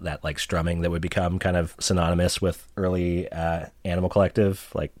getting that like strumming that would become kind of synonymous with early Animal Collective,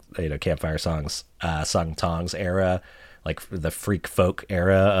 like, you know, Campfire Songs, Sung Tongs era, like the freak folk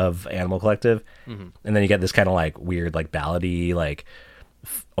era of Animal Collective. Mm-hmm. And then you get this kind of like weird like ballady, like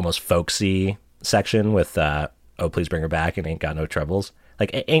almost folksy section with Oh Please Bring Her Back and Ain't Got No Troubles.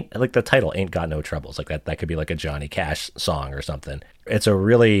 Like ain't like the title Ain't Got No Troubles, like that could be like a Johnny Cash song or something. It's a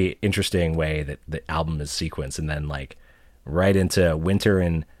really interesting way that the album is sequenced, and then like right into Winter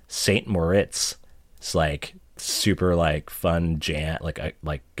in St. Moritz. It's like super like fun jam,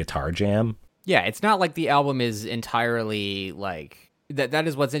 like guitar jam. Yeah, it's not like the album is entirely like that. That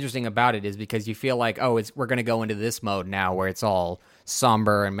is what's interesting about it, is because you feel like, oh, we're going to go into this mode now where it's all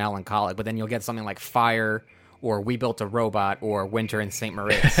somber and melancholic, but then you'll get something like Fire or We Built a Robot or Winter in St.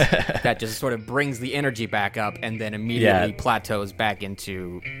 Moritz that just sort of brings the energy back up and then immediately plateaus back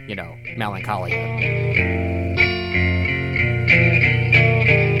into, melancholia.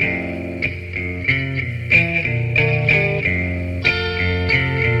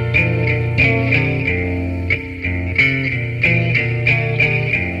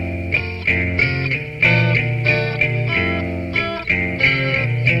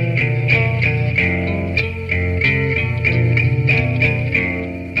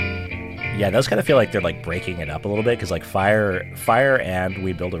 Yeah, those kind of feel like they're like breaking it up a little bit, because like Fire and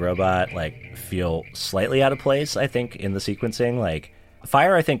We Build a Robot like feel slightly out of place, I think, in the sequencing. Like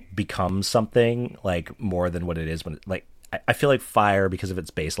Fire, I think, becomes something like more than what it is when like I feel like Fire, because of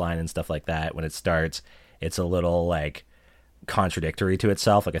its bass line and stuff like that, when it starts, it's a little like contradictory to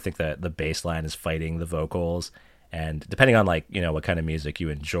itself. Like I think that the bass line is fighting the vocals, and depending on like what kind of music you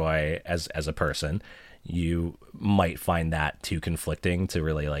enjoy as a person, you might find that too conflicting to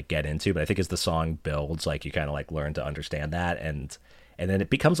really like get into. But I think as the song builds, like you kind of like learn to understand that, and then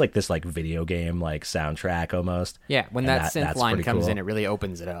it becomes like this like video game like soundtrack almost. Yeah, when that synth line comes in, it really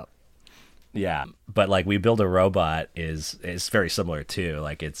opens it up. Yeah, but like We Build a Robot is very similar too.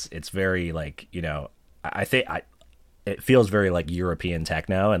 Like it's very like I think it feels very like European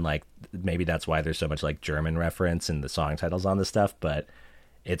techno, and like maybe that's why there's so much like German reference in the song titles on this stuff. But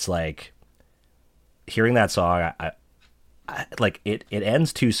it's like hearing that song, I like it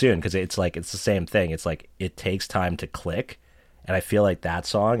ends too soon, because it's like it's the same thing. It's like it takes time to click, and I feel like that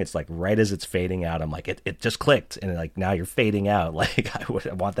song, it's like right as it's fading out, I'm like it just clicked, and like now you're fading out. Like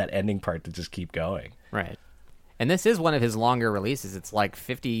I want that ending part to just keep going. Right. And this is one of his longer releases. It's like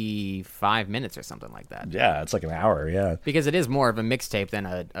 55 minutes or something like that. Yeah, it's like an hour, yeah. Because it is more of a mixtape than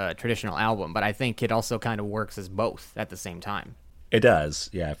a traditional album, but I think it also kind of works as both at the same time. It does,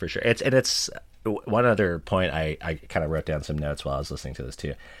 yeah, for sure. It's one other point, I kind of wrote down some notes while I was listening to this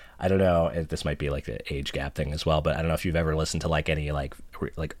too. I don't know if this might be like the age gap thing as well, but I don't know if you've ever listened to like any like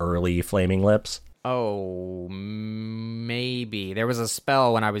early Flaming Lips. Oh, maybe. There was a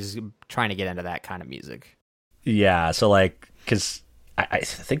spell when I was trying to get into that kind of music. Yeah, so like, because I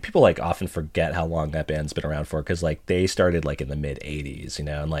think people like often forget how long that band's been around for, because like they started like in the mid 80s,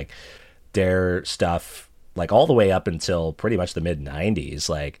 and like their stuff like all the way up until pretty much the mid 90s,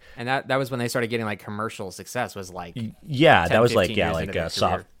 like, and that was when they started getting like commercial success, was like 10, that was like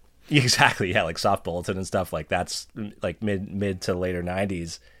soft, exactly, yeah, like Soft Bulletin and stuff. Like that's like mid to later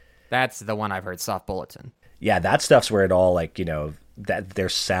 90s. That's the one I've heard, Soft Bulletin. Yeah, that stuff's where it all like that their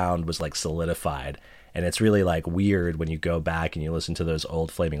sound was like solidified. And it's really like weird when you go back and you listen to those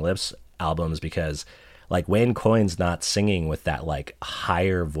old Flaming Lips albums, because like Wayne Coyne's not singing with that like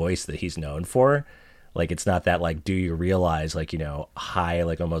higher voice that he's known for. Like it's not that like Do You Realize, like high,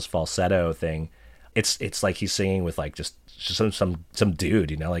 like almost falsetto thing. It's like he's singing with like just some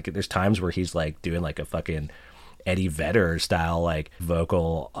dude, like there's times where he's like doing like a fucking Eddie Vedder style like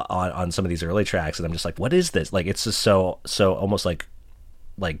vocal on some of these early tracks, and I'm just like, what is this? Like it's just so almost like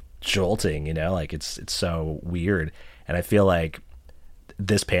jolting, like it's so weird. And I feel like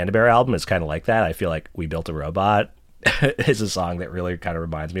this Panda Bear album is kind of like that. I feel like We Built a Robot is a song that really kind of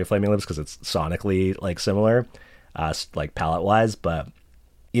reminds me of Flaming Lips, because it's sonically like similar, like palette wise. But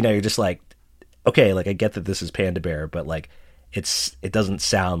you're just like, okay, like I get that this is Panda Bear, but like it doesn't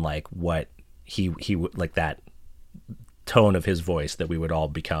sound like what he like that tone of his voice that we would all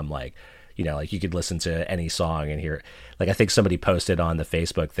become like. Like you could listen to any song and hear, like I think somebody posted on the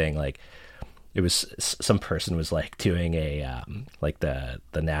Facebook thing, like it was some person was like doing a like the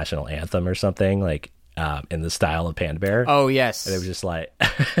national anthem or something, like in the style of Panda Bear. Oh yes, and it was just like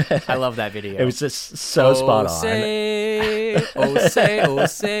I love that video. It was just so spot on. Say, oh say, oh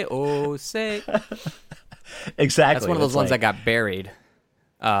say, oh say. Exactly. That's one of those ones that got buried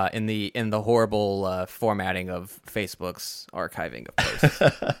in the horrible formatting of Facebook's archiving of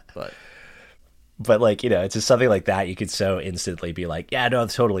posts. But like, it's just something like that. You could so instantly be like, yeah, no,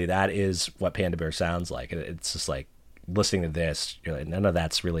 totally. That is what Panda Bear sounds like. And it's just like listening to this, you're like, none of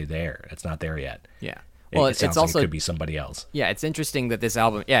that's really there. It's not there yet. Yeah. Well, it sounds also like it could be somebody else. Yeah. It's interesting that this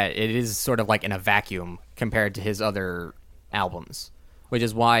album, it is sort of like in a vacuum compared to his other albums, which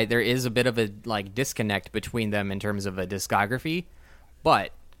is why there is a bit of a like disconnect between them in terms of a discography.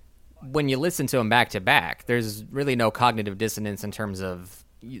 But when you listen to them back to back, there's really no cognitive dissonance in terms of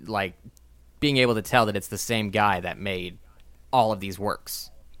like being able to tell that it's the same guy that made all of these works,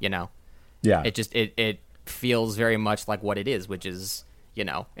 Yeah. It just, it feels very much like what it is, which is,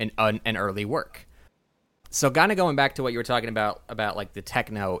 an early work. So kind of going back to what you were talking about like the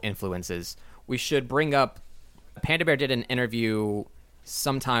techno influences, we should bring up Panda Bear did an interview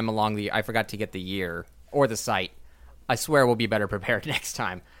sometime along I forgot to get the year or the site. I swear we'll be better prepared next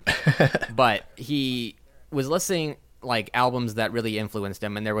time. But he was listing like albums that really influenced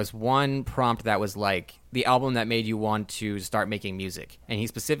him, and there was one prompt that was like the album that made you want to start making music. And he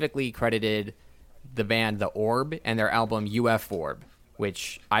specifically credited the band The Orb and their album UF Orb,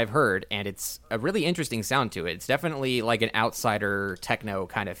 which I've heard, and it's a really interesting sound to it. It's definitely like an outsider techno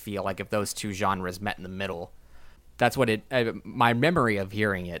kind of feel, like if those two genres met in the middle. That's what my memory of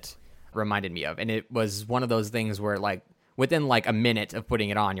hearing it reminded me of. And it was one of those things where like within like a minute of putting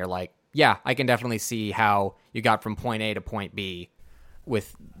it on, you're like, yeah, I can definitely see how you got from point A to point B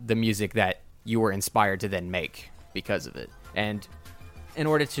with the music that you were inspired to then make because of it. And in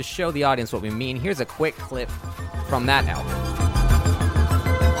order to show the audience what we mean, here's a quick clip from that album.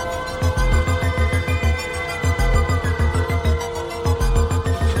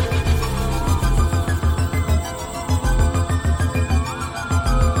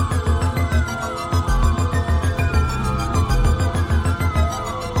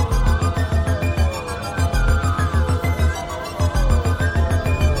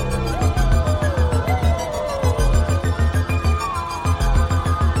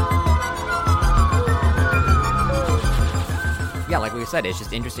 Said, it's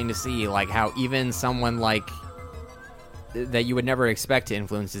just interesting to see like how even someone like that you would never expect to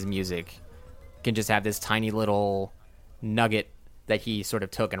influence his music can just have this tiny little nugget that he sort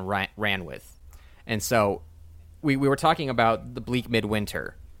of took and ran with. And so we were talking about the Bleak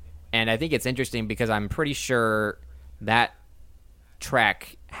Midwinter, and I think it's interesting because I'm pretty sure that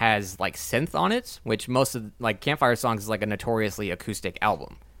track has like synth on it, which most of like Campfire Songs is like a notoriously acoustic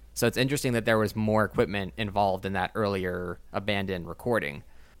album. So it's interesting that there was more equipment involved in that earlier abandoned recording.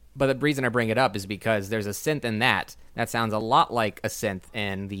 But the reason I bring it up is because there's a synth in that sounds a lot like a synth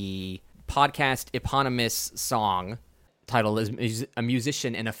in the podcast eponymous song titled is A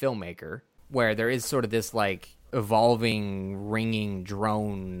Musician and a Filmmaker, where there is sort of this like evolving, ringing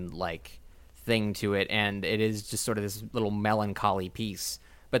drone like thing to it, and it is just sort of this little melancholy piece.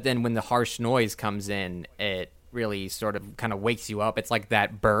 But then when the harsh noise comes in, it really sort of kind of wakes you up. It's like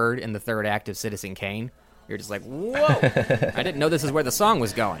that bird in the third act of Citizen Kane. You're just like, whoa, I didn't know this is where the song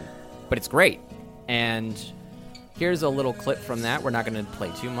was going, but it's great. And here's a little clip from that. We're not going to play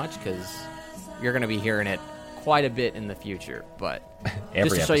too much because you're going to be hearing it quite a bit in the future, but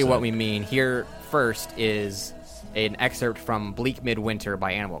just to show you what we mean, here first is an excerpt from Bleak Midwinter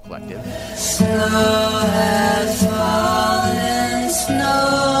by Animal Collective. Snow has fallen,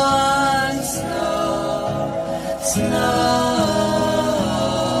 snow, snow.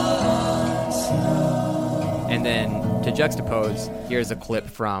 And then to juxtapose, here's a clip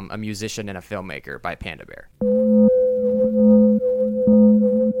from A Musician and a Filmmaker by Panda Bear.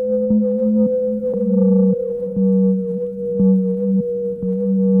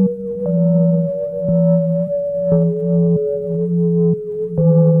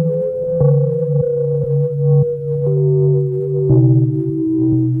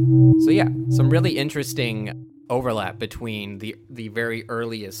 So yeah, some really interesting overlap between the very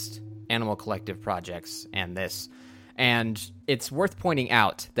earliest Animal Collective projects and this. And it's worth pointing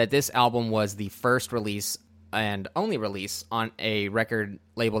out that this album was the first release and only release on a record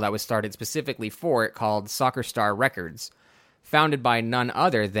label that was started specifically for it, called Soccer Star Records, founded by none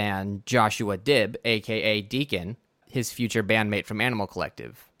other than Joshua Dibb, aka Deacon, his future bandmate from Animal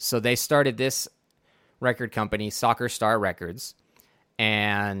Collective. So they started this record company, Soccer Star Records,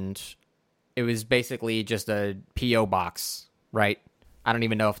 and it was basically just a P.O. box, right? I don't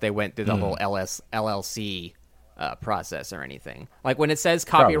even know if they went through the whole LLC process or anything. Like when it says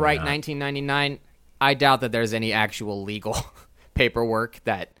copyright 1999, I doubt that there's any actual legal paperwork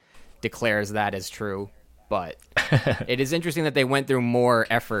that declares that as true. But it is interesting that they went through more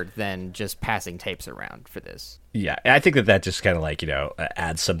effort than just passing tapes around for this. Yeah, I think that just kind of like,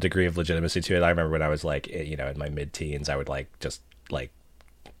 adds some degree of legitimacy to it. I remember when I was like, in my mid-teens, I would just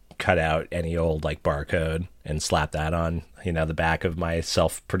cut out any old like barcode and slap that on, the back of my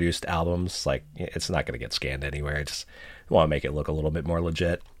self-produced albums. Like, it's not going to get scanned anywhere. I just want to make it look a little bit more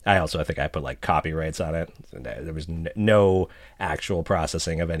legit. I think I put like copyrights on it. There was no actual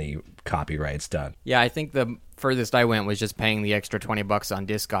processing of any copyrights done. Yeah, I think the furthest I went was just paying the extra $20 on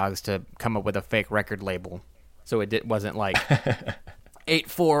Discogs to come up with a fake record label. So it wasn't like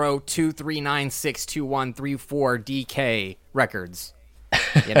 840-239-62134 DK Records.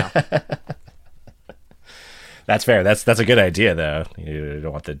 That's fair. That's a good idea, though. You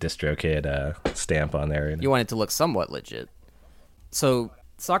don't want the DistroKid stamp on there. You want it to look somewhat legit. So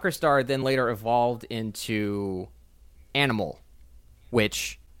Soccer Star then later evolved into Animal,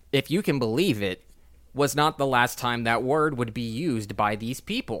 which, if you can believe it, was not the last time that word would be used by these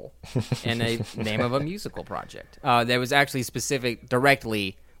people in a name of a musical project. There was actually specific,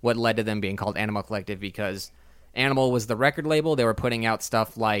 directly, what led to them being called Animal Collective, because Animal was the record label. They were putting out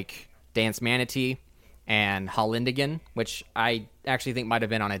stuff like Dance Manatee and Hollindigan, which I actually think might have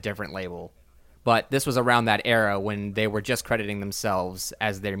been on a different label. But this was around that era when they were just crediting themselves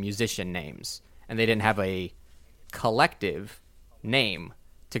as their musician names, and they didn't have a collective name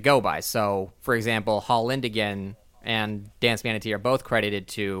to go by. So, for example, Hollindigan and Dance Manatee are both credited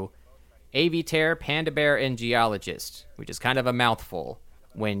to Aviator, Panda Bear, and Geologist, which is kind of a mouthful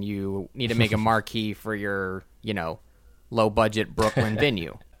when you need to make a marquee for your, low-budget Brooklyn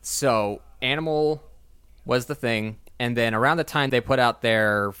venue. So, Animal was the thing, and then around the time they put out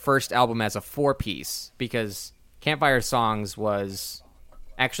their first album as a 4-piece, because Campfire Songs was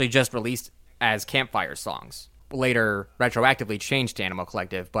actually just released as Campfire Songs, later retroactively changed to Animal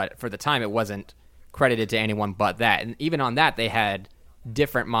Collective, but for the time it wasn't credited to anyone but that. And even on that, they had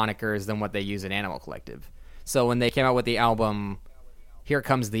different monikers than what they use in Animal Collective. So when they came out with the album Here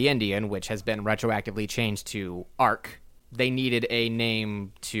Comes the Indian, which has been retroactively changed to Arc, they needed a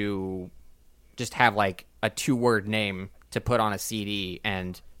name to just have like a 2-word name to put on a CD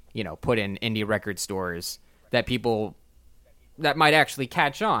and, put in indie record stores that people that might actually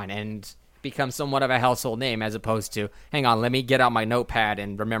catch on and become somewhat of a household name, as opposed to, hang on, let me get out my notepad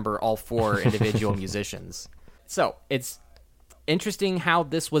and remember all 4 individual musicians. So it's interesting how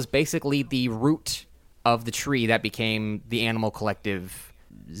this was basically the root of the tree that became the Animal Collective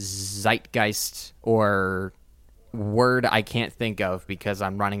zeitgeist, or word I can't think of because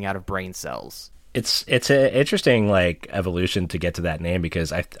I'm running out of brain cells. It's an interesting evolution to get to that name,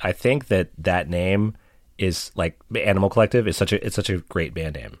 because I think that name is Animal Collective is such a great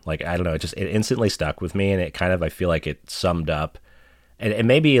band name. I don't know, it instantly stuck with me, and it kind of, I feel like it summed up, and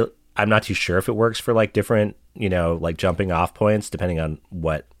maybe I'm not too sure if it works for different, jumping off points depending on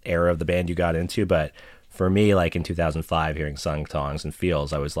what era of the band you got into. But for me, in 2005, hearing Sung Tongs and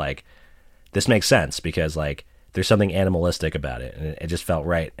Feels, I was like, this makes sense, because there's something animalistic about it, and it just felt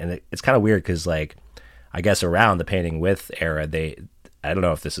right. And it's kind of weird because I guess around the Painting With era, I don't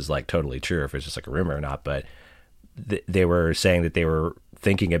know if this is totally true, or if it's just a rumor or not, but they were saying that they were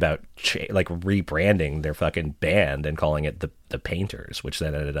thinking about rebranding their fucking band and calling it the Painters, which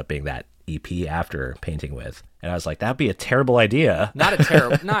then ended up being that EP after Painting With. And I was like, that'd be a terrible idea.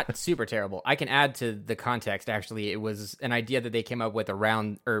 Not super terrible. I can add to the context. Actually, it was an idea that they came up with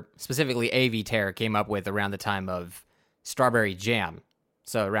around, or specifically Aviator came up with around the time of Strawberry Jam.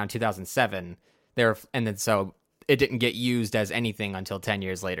 So around 2007, so it didn't get used as anything until 10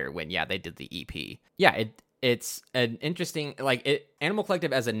 years later when, they did the EP. Yeah, it's an interesting, Animal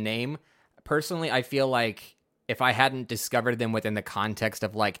Collective as a name, personally, I feel like if I hadn't discovered them within the context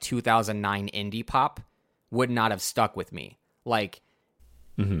of 2009 indie pop, would not have stuck with me.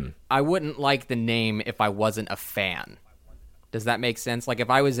 I wouldn't like the name if I wasn't a fan. Does that make sense? If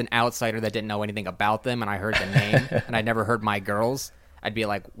I was an outsider that didn't know anything about them and I heard the name and I never heard My Girls, I'd be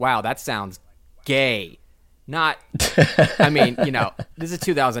like, wow, that sounds gay. Not, I mean, this is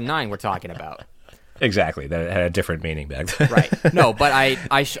 2009 we're talking about. Exactly. That had a different meaning back then. Right. No, but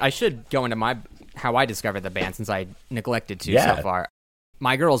I should go into how I discovered the band, since I neglected to so far.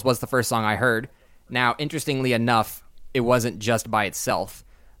 My Girls was the first song I heard. Now, interestingly enough, it wasn't just by itself.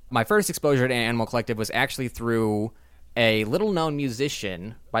 My first exposure to Animal Collective was actually through a little-known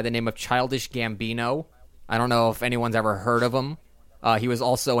musician by the name of Childish Gambino. I don't know if anyone's ever heard of him. He was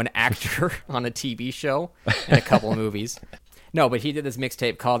also an actor on a TV show and a couple movies. No, but he did this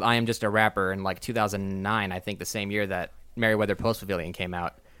mixtape called I Am Just a Rapper in 2009, I think the same year that Merriweather Post Pavilion came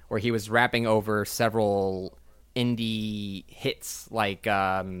out, where he was rapping over several indie hits.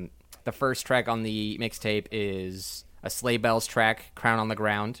 The first track on the mixtape is a Sleigh Bells track, Crown on the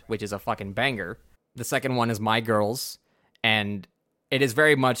Ground, which is a fucking banger. The second one is My Girls, and it is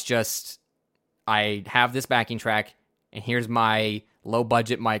very much just, I have this backing track, and here's my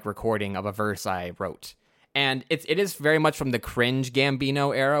low-budget mic recording of a verse I wrote. And it is very much from the cringe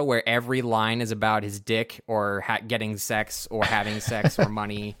Gambino era, where every line is about his dick or getting sex or having sex or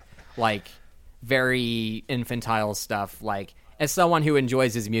money. Very infantile stuff. As someone who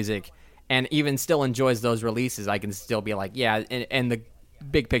enjoys his music and even still enjoys those releases, I can still be like, yeah, and the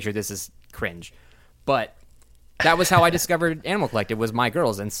big picture, this is cringe. But that was how I discovered Animal Collective, was My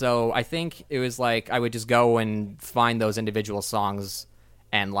Girls. And so I think it was I would just go and find those individual songs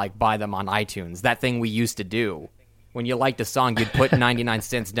and buy them on iTunes. That thing we used to do. When you liked a song, you'd put 99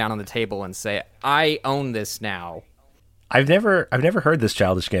 cents down on the table and say, I own this now. I've never heard this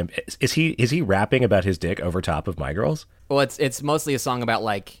Childish Gambino. Is he rapping about his dick over top of My Girls? Well, it's mostly a song about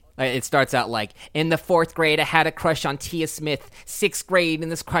like it starts out like in the 4th grade I had a crush on Tia Smith. 6th grade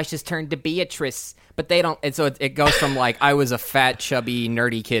and this crush has turned to Beatrice. But they don't. And so it goes from like I was a fat, chubby,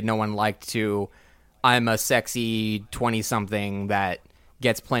 nerdy kid no one liked to I'm a sexy 20-something that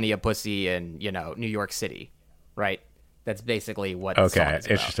gets plenty of pussy in New York City, right? That's basically what the song is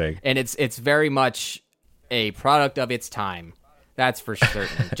about. Interesting. And it's very much a product of its time. That's for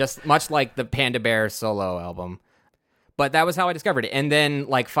certain. Just much like the Panda Bear solo album. But that was how I discovered it. And then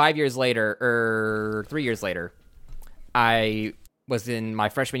like 5 years later, or 3 years later, I was in my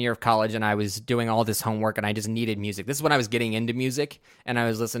freshman year of college and I was doing all this homework and I just needed music. This is when I was getting into music and I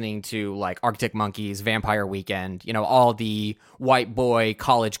was listening to like Arctic Monkeys, Vampire Weekend, all the white boy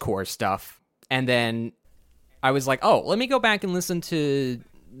college core stuff. And then I was like, oh, let me go back and listen to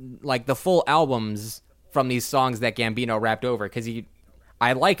like the full albums from these songs that Gambino rapped over, because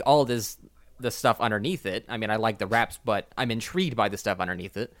I like all the stuff underneath it. I mean, I like the raps, but I'm intrigued by the stuff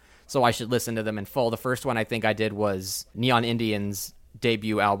underneath it, so I should listen to them in full. The first one I think I did was Neon Indian's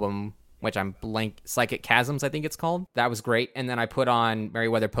debut album, which I'm Psychic Chasms, I think it's called. That was great. And then I put on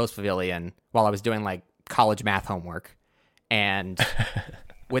Merriweather Post Pavilion while I was doing like college math homework, and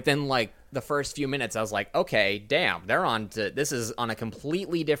within like the first few minutes, I was like, okay, damn, this is on a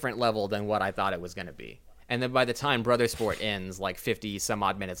completely different level than what I thought it was going to be. And then by the time Brother Sport ends, like 50 some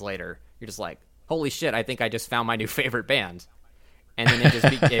odd minutes later, you're just like, holy shit, I think I just found my new favorite band. And then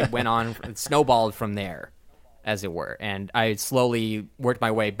it went on, it snowballed from there, as it were. And I slowly worked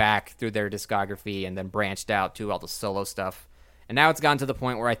my way back through their discography and then branched out to all the solo stuff. And now it's gotten to the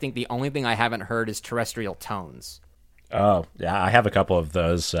point where I think the only thing I haven't heard is Terrestrial Tones. Oh yeah, I have a couple of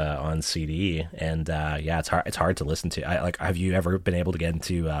those on CD, and yeah, it's hard to listen to. Have you ever been able to get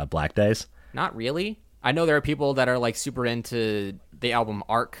into Black Dice? Not really. I know there are people that are like super into the album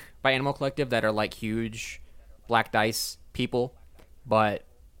Arc by Animal Collective that are like huge Black Dice people, but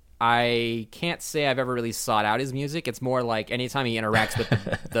I can't say I've ever really sought out his music. It's more like anytime he interacts with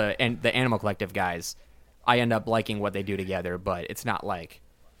the Animal Collective guys, I end up liking what they do together, but it's not like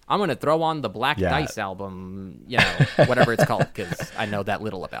I'm going to throw on the Black Dice album, whatever it's called, because I know that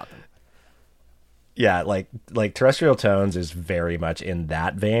little about them. Yeah, like Terrestrial Tones is very much in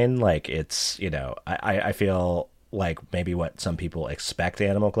that vein. Like it's, I feel like maybe what some people expect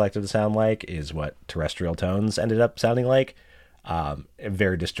Animal Collective to sound like is what Terrestrial Tones ended up sounding like.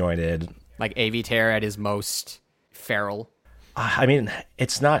 Very disjointed. Like A.V. Terror at his most feral. I mean,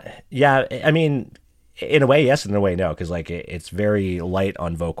 it's not, yeah, I mean, in a way, yes, and in a way, no, because like it's very light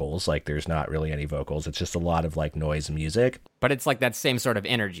on vocals. Like there's not really any vocals. It's just a lot of like noise and music. But it's like that same sort of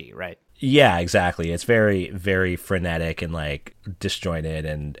energy, right? Yeah, exactly. It's very, very frenetic and like disjointed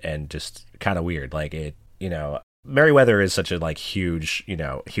and just kind of weird. Like it, Merriweather is such a like huge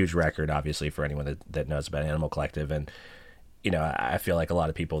record, obviously, for anyone that knows about Animal Collective. And I feel like a lot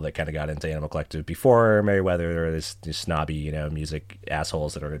of people that kind of got into Animal Collective before Merriweather are these snobby, music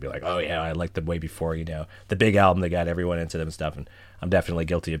assholes that are going to be like, oh, yeah, I liked them way before, the big album that got everyone into them and stuff. And I'm definitely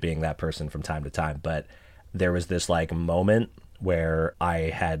guilty of being that person from time to time. But there was this, like, moment where I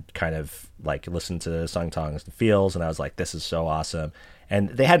had kind of, like, listened to Sung Tongs and Feels, and I was like, this is so awesome. And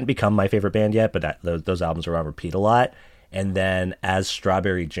they hadn't become my favorite band yet, but those albums were on repeat a lot. And then as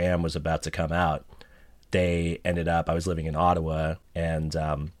Strawberry Jam was about to come out, they ended up, I was living in Ottawa, and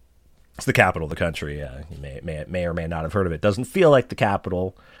it's the capital of the country. You may or may not have heard of it. Doesn't feel like the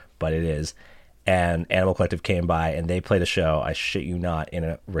capital, but it is. And Animal Collective came by, and they played a show, I shit you not, in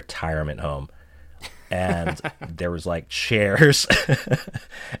a retirement home. And there was, like, chairs,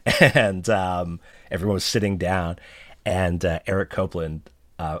 and everyone was sitting down. And Eric Copeland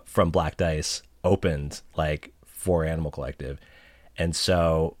from Black Dice opened, like, for Animal Collective. And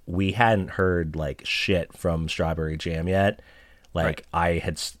so we hadn't heard like shit from Strawberry Jam yet. Like right.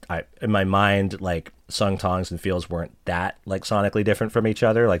 I in my mind, like Sung Tongs and Feels weren't that like sonically different from each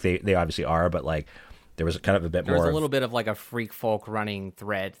other. Like they obviously are, but like there was kind of a bit more. There was a little bit of like a freak folk running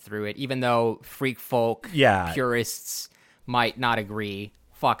thread through it, even though freak folk purists might not agree.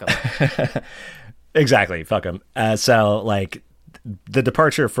 Fuck them. Exactly. Fuck them. So like the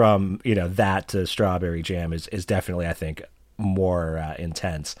departure from, that to Strawberry Jam is definitely, I think, more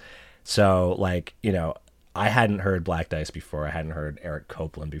intense. So like I hadn't heard Black Dice before. I hadn't heard Eric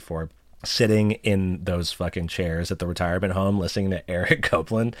Copeland before. Sitting in those fucking chairs at the retirement home listening to Eric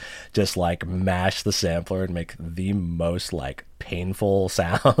Copeland just like mash the sampler and make the most like painful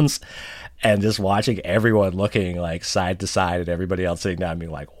sounds, and just watching everyone looking like side to side and everybody else sitting down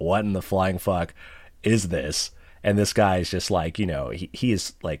being like, what in the flying fuck is this? And this guy is just like, he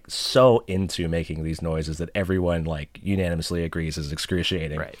is like so into making these noises that everyone like unanimously agrees is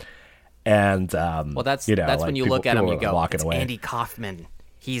excruciating. Right. And well, that's like, when you look at him, you go, "It's away. Andy Kaufman.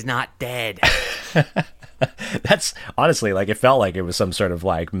 He's not dead." That's honestly like it felt like it was some sort of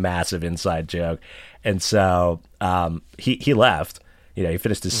like massive inside joke. And so he left. He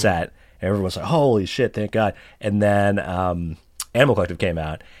finished his set, and everyone was like, "Holy shit, thank God!" And then Animal Collective came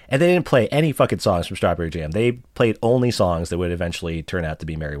out, and they didn't play any fucking songs from Strawberry Jam. They played only songs that would eventually turn out to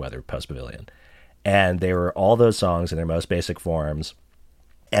be Merryweather Post Pavilion, and they were all those songs in their most basic forms.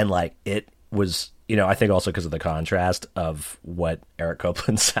 And like it was, I think also because of the contrast of what Eric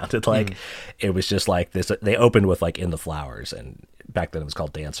Copeland sounded like, it was just like this. They opened with like In the Flowers, and back then it was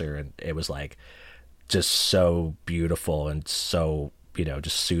called Dancer, and it was like just so beautiful and so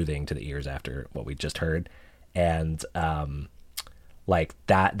just soothing to the ears after what we just heard. And like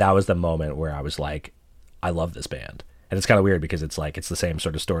that was the moment where I was like, I love this band. And it's kind of weird because it's like it's the same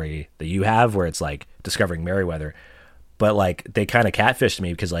sort of story that you have, where it's like discovering Merryweather. But like they kind of catfished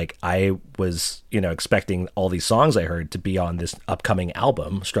me because like I was, expecting all these songs I heard to be on this upcoming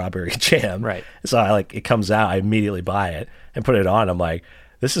album, Strawberry Jam. Right. So it comes out, I immediately buy it and put it on. I'm like,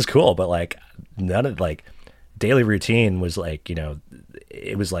 this is cool. But like none of like Daily Routine was like,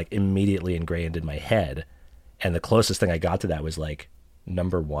 it was like immediately ingrained in my head. And the closest thing I got to that was like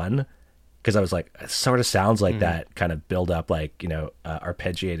number one. Because I was like, it sort of sounds like that kind of build up, like,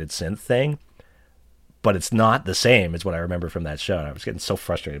 arpeggiated synth thing. But it's not the same as what I remember from that show. And I was getting so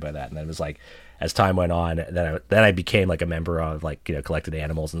frustrated by that. And then it was like, as time went on, then I became like a member of like, Collected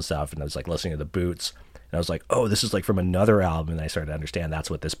Animals and stuff. And I was like listening to the Boots. And I was like, oh, this is like from another album. And I started to understand that's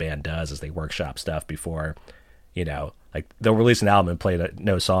what this band does, is they workshop stuff before, like they'll release an album and play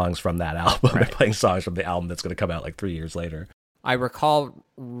no songs from that album. Right. They're playing songs from the album that's going to come out like 3 years later. I recall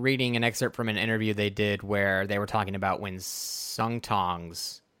reading an excerpt from an interview they did where they were talking about when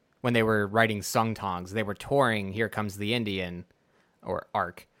they were writing Sung-Tongs, they were touring Here Comes the Indian, or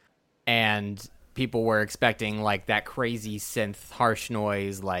Arc, and people were expecting like that crazy synth, harsh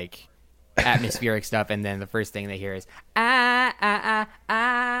noise, like atmospheric stuff, and then the first thing they hear is and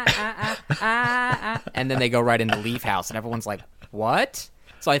then they go right into Leaf House, and everyone's like, what?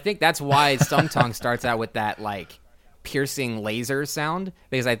 So I think that's why Sung-Tong starts out with that like piercing laser sound,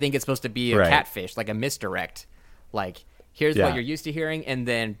 because I think it's supposed to be a catfish, like a misdirect, like here's what you're used to hearing, and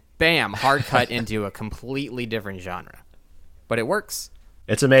then bam, hard cut into a completely different genre. But it works.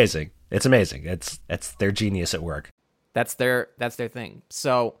 It's amazing. It's their genius at work. That's their thing.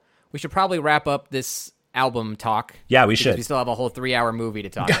 So we should probably wrap up this album talk. Yeah, we should. We still have a whole 3-hour movie to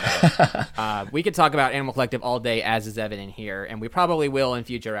talk about. We could talk about Animal Collective all day, as is evident here, and we probably will in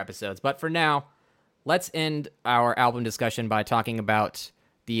future episodes. But for now, let's end our album discussion by talking about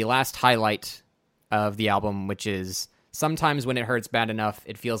the last highlight of the album, which is Sometimes When It Hurts Bad Enough,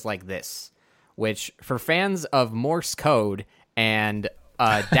 It Feels Like This, which for fans of Morse code and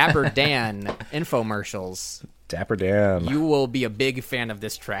Dapper Dan infomercials, Dapper Dan, you will be a big fan of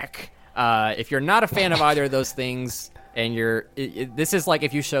this track. If you're not a fan of either of those things, and this is like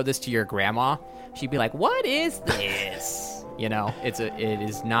if you show this to your grandma, she'd be like, "What is this?" It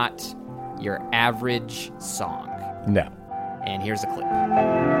is not your average song. No. And here's a clip.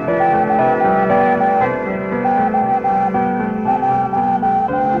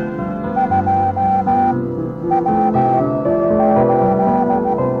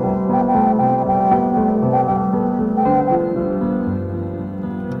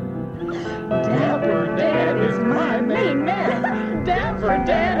 Dapper Dan is my main man. Dapper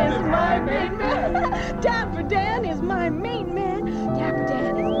Dan is my main man. Dapper Dan is my main man. Dapper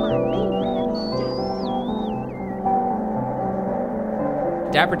Dan is my main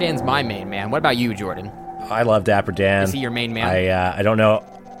man. Dapper Dan's my main man. What about you, Jordan? I love Dapper Dan. Is he your main man? I don't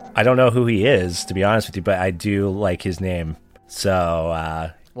know who he is, to be honest with you, but I do like his name.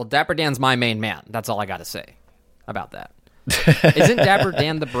 So well, Dapper Dan's my main man. That's all I got to say about that. Isn't Dapper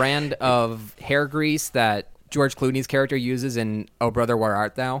Dan the brand of hair grease that George Clooney's character uses in Oh Brother, Where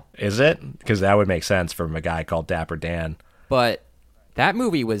Art Thou? Is it? Because that would make sense from a guy called Dapper Dan. But that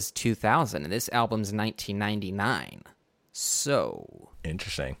movie was 2000, and this album's 1999. So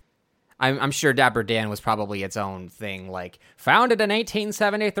interesting. I'm sure Dapper Dan was probably its own thing, like founded in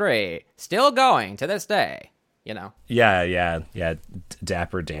 1873, still going to this day. Yeah.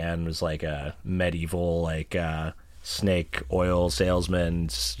 Dapper Dan was like a medieval snake oil salesman,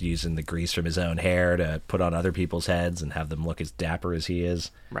 using the grease from his own hair to put on other people's heads and have them look as dapper as he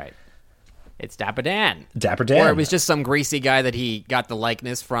is. Right. It's Dapper Dan. Dapper Dan. Or it was just some greasy guy that he got the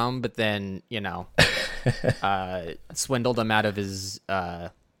likeness from, but then, swindled him out of his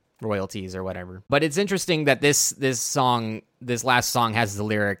royalties or whatever. But it's interesting that this last song has the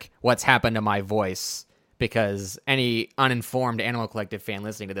lyric, "What's happened to my voice?" Because any uninformed Animal Collective fan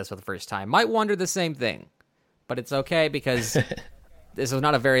listening to this for the first time might wonder the same thing. But it's okay because this was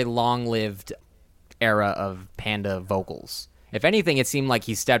not a very long-lived era of Panda vocals. If anything, it seemed like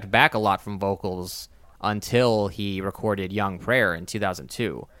he stepped back a lot from vocals until he recorded Young Prayer in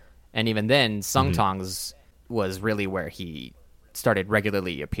 2002. And even then, Sung Tongs was really where he started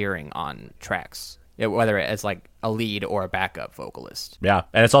regularly appearing on tracks, whether it's like a lead or a backup vocalist. Yeah,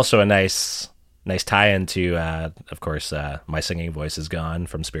 and it's also a nice tie-in to, of course, My Singing Voice Is Gone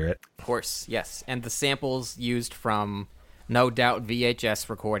from Spirit. Of course, yes. And the samples used from no doubt VHS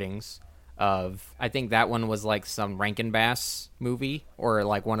recordings of, I think that one was like some Rankin Bass movie or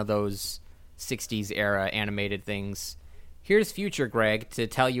like one of those 60s era animated things. Here's future Greg to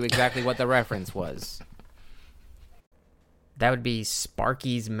tell you exactly what the reference was. That would be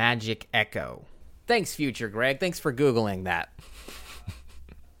Sparky's Magic Echo. Thanks, future Greg. Thanks for Googling that.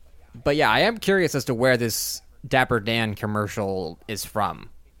 But yeah, I am curious as to where this Dapper Dan commercial is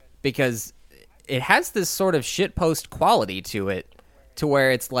from, because it has this sort of shitpost quality to it, to where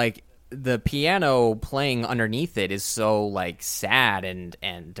it's like the piano playing underneath it is so like sad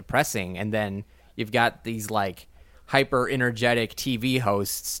and depressing, and then you've got these like hyper energetic TV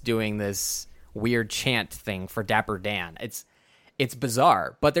hosts doing this weird chant thing for Dapper Dan. It's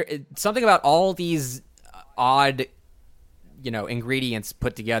bizarre, but something about all these odd, ingredients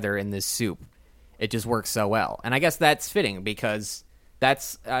put together in this soup. It just works so well. And I guess that's fitting because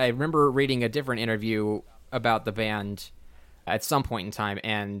I remember reading a different interview about the band at some point in time,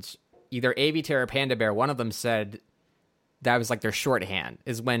 and either ABT or Panda Bear, one of them said that was like their shorthand,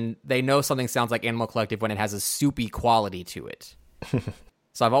 is when they know something sounds like Animal Collective when it has a soupy quality to it.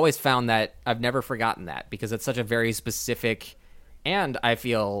 So I've always found that, I've never forgotten that, because it's such a very specific and, I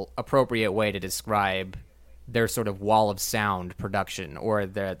feel, appropriate way to describe their sort of wall of sound production, or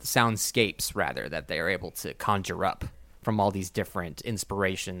the soundscapes, rather, that they are able to conjure up from all these different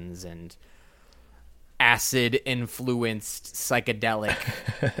inspirations and acid-influenced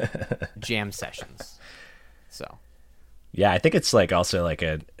psychedelic jam sessions. So... yeah, I think it's like also like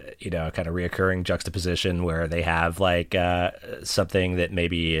a, kind of reoccurring juxtaposition where they have like something that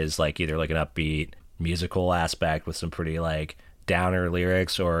maybe is like either like an upbeat musical aspect with some pretty like downer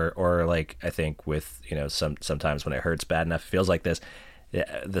lyrics, or like, I think with, sometimes when it hurts bad enough, it feels like this.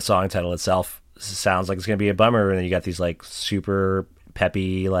 The song title itself sounds like it's going to be a bummer, and then you got these like super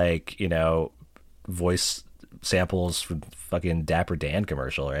peppy, like, voice samples from fucking Dapper Dan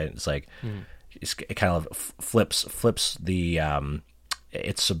commercial, right? It's like... it kind of flips the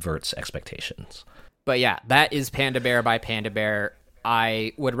it subverts expectations. But yeah, that is Panda Bear by Panda Bear.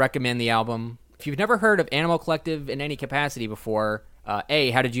 I would recommend the album. If you've never heard of Animal Collective in any capacity before,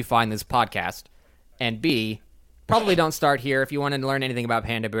 A, how did you find this podcast? And B, probably don't start here. If you want to learn anything about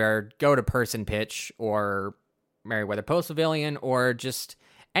Panda Bear, go to Person Pitch or Merriweather Post Pavilion, or just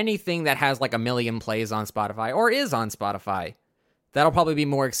anything that has like 1 million plays on Spotify or is on Spotify. That'll probably be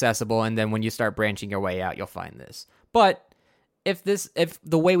more accessible, and then when you start branching your way out, you'll find this. But if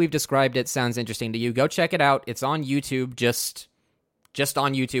the way we've described it sounds interesting to you, go check it out. It's on YouTube, just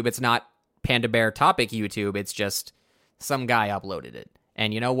on YouTube. It's not Panda Bear topic YouTube. It's just some guy uploaded it.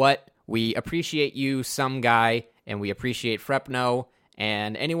 And you know what? We appreciate you, some guy, and we appreciate Frepno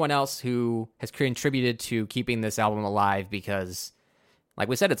and anyone else who has contributed to keeping this album alive, because, like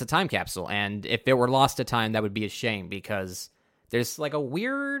we said, it's a time capsule, and if it were lost to time, that would be a shame, because... there's like a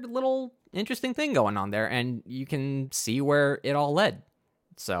weird little interesting thing going on there, and you can see where it all led.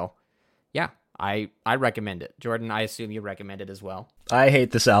 So, yeah, I recommend it. Jordan, I assume you recommend it as well. I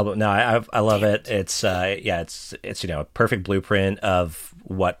hate this album. No, I love it. It's it's a perfect blueprint of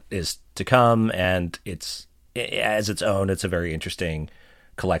what is to come, and as its own. It's a very interesting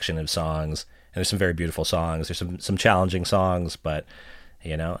collection of songs, and there's some very beautiful songs. There's some challenging songs, but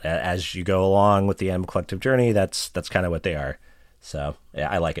as you go along with the Animal Collective journey, that's kind of what they are. So, yeah,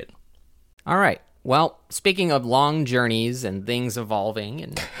 I like it. All right. Well, speaking of long journeys and things evolving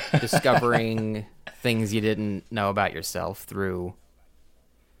and discovering things you didn't know about yourself through...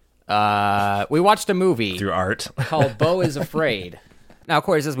 we watched a movie... through art. called Beau is Afraid. Now, of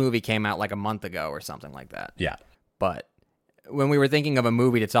course, this movie came out like a month ago or something like that. Yeah. But when we were thinking of a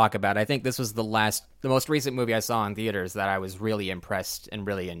movie to talk about, I think this was the most recent movie I saw in theaters that I was really impressed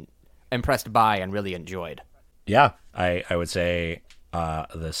by and really enjoyed. Yeah, I would say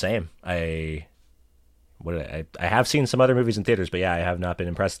the same. I have seen some other movies in theaters, but yeah, I have not been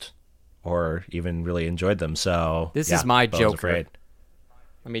impressed or even really enjoyed them. So this is my Joker.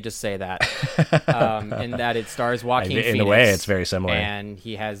 Let me just say that. In that it stars Joaquin Phoenix. In a way, it's very similar. And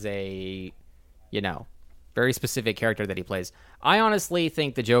he has a, very specific character that he plays. I honestly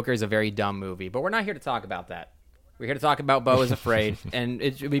think The Joker is a very dumb movie, but we're not here to talk about that. We're here to talk about Beau is Afraid, and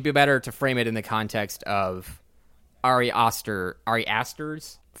it would be better to frame it in the context of Ari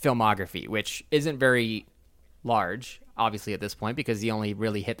Aster's filmography, which isn't very large, obviously, at this point, because he only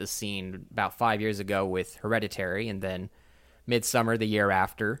really hit the scene about 5 years ago with Hereditary and then Midsummer the year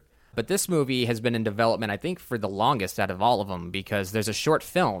after. But this movie has been in development, I think, for the longest out of all of them, because there's a short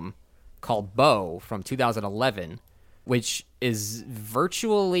film called Beau from 2011, which is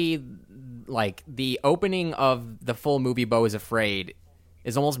virtually like the opening of the full movie Beau is Afraid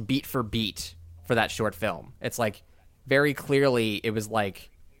is almost beat for beat for that short film. It's like very clearly it was like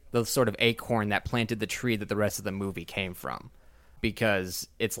the sort of acorn that planted the tree that the rest of the movie came from, because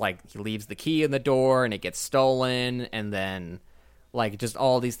it's like he leaves the key in the door and it gets stolen, and then like just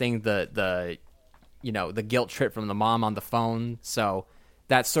all these things, the guilt trip from the mom on the phone. So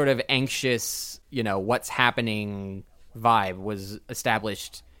that sort of anxious, what's happening vibe was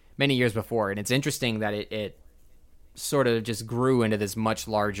established many years before. And it's interesting that it sort of just grew into this much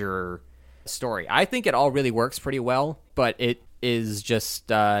larger story. I think it all really works pretty well, but it is just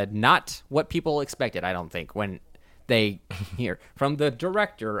not what people expected, I don't think, when they hear from the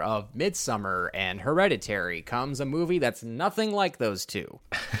director of Midsummer and Hereditary comes a movie that's nothing like those two.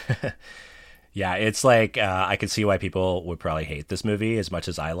 Yeah, it's like I could see why people would probably hate this movie as much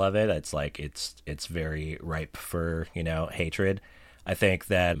as I love it. It's like it's very ripe for hatred. I think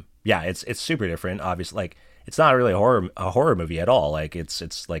that it's super different. Obviously, like it's not really a horror movie at all. Like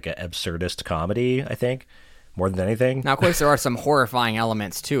it's like an absurdist comedy, I think, more than anything. Now, of course, there are some horrifying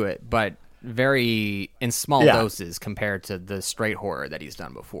elements to it, but very in small doses compared to the straight horror that he's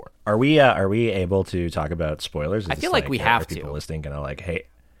done before. Are we able to talk about spoilers? I feel like we have to. People listening gonna like, hey.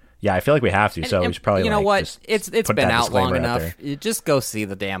 Yeah, I feel like we have to, so we should probably, what? It's been out long enough. You just go see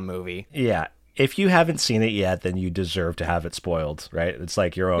the damn movie. Yeah. If you haven't seen it yet, then you deserve to have it spoiled, right? It's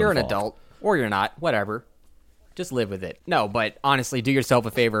like your own You're fault. an adult, or you're not, whatever. Just live with it. No, but honestly, do yourself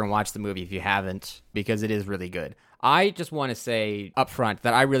a favor and watch the movie if you haven't, because it is really good. I just want to say up front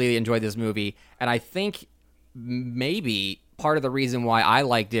that I really enjoyed this movie, and I think maybe part of the reason why I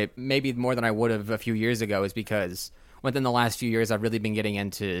liked it, maybe more than I would have a few years ago, is because within the last few years, I've really been getting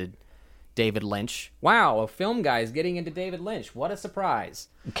into David Lynch. Wow, a film guy is getting into David Lynch. What a surprise.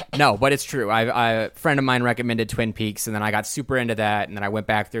 No, but it's true. A friend of mine recommended Twin Peaks, and then I got super into that, and then I went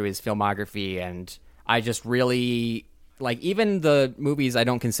back through his filmography, and I just really, like, even the movies I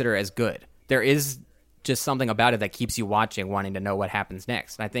don't consider as good, there is just something about it that keeps you watching, wanting to know what happens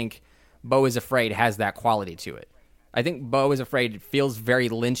next. And I think Beau is Afraid has that quality to it. I think Beau is Afraid feels very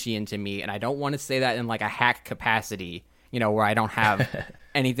Lynchian to me, and I don't want to say that in like a hack capacity, where I don't have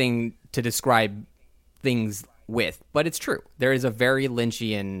anything to describe things with, but it's true. There is a very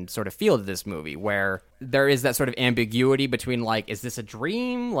Lynchian sort of feel to this movie, where there is that sort of ambiguity between like, is this a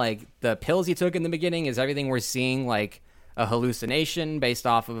dream? Like the pills he took in the beginning, is everything we're seeing like a hallucination based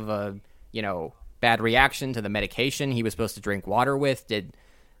off of a, bad reaction to the medication he was supposed to drink water with? Did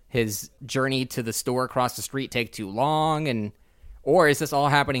his journey to the store across the street take too long? Or is this all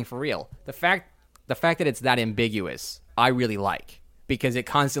happening for real? The fact that it's that ambiguous, I really like, because it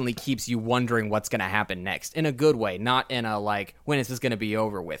constantly keeps you wondering what's going to happen next in a good way, not in a like, when is this going to be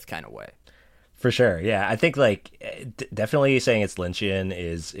over with kind of way. For sure. Yeah. I think like definitely saying it's Lynchian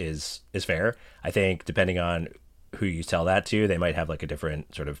is fair. I think depending on who you tell that to, they might have like a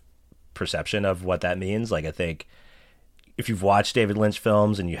different sort of perception of what that means. Like I think if you've watched David Lynch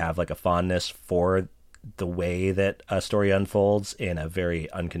films and you have like a fondness for the way that a story unfolds in a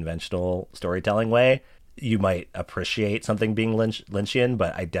very unconventional storytelling way, you might appreciate something being Lynchian.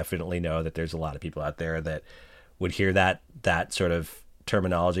 But I definitely know that there's a lot of people out there that would hear that sort of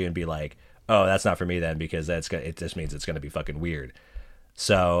terminology and be like, oh, that's not for me then, because it just means it's going to be fucking weird.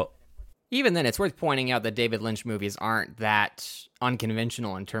 So even then, it's worth pointing out that David Lynch movies aren't that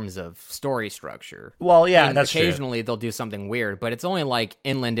unconventional in terms of story structure. Well, yeah, that's occasionally true. They'll do something weird, but it's only like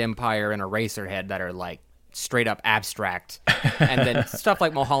Inland Empire and Eraserhead that are like straight up abstract. And then stuff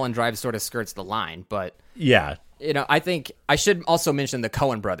like Mulholland Drive sort of skirts the line. But yeah, I think I should also mention the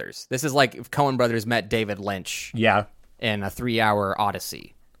Coen brothers. This is like if Coen brothers met David Lynch. Yeah. In a 3-hour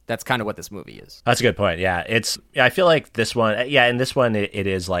odyssey. That's kind of what this movie is. That's a good point. Yeah, I feel like this one, in this one, it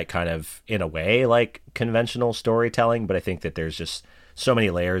is like kind of in a way like conventional storytelling, but I think that there's just so many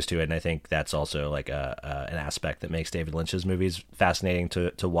layers to it, and I think that's also like an aspect that makes David Lynch's movies fascinating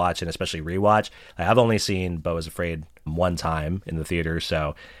to watch and especially rewatch. I've only seen Beau is Afraid one time in the theater,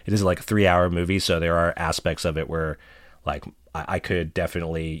 so it is like a 3-hour movie. So there are aspects of it where like I could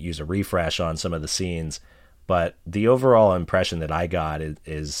definitely use a refresh on some of the scenes. But the overall impression that I got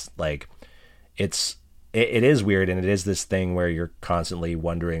is like, it is weird, and it is this thing where you're constantly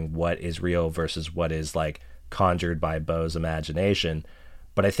wondering what is real versus what is like conjured by Beau's imagination.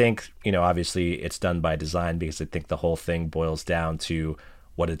 But I think, obviously it's done by design, because I think the whole thing boils down to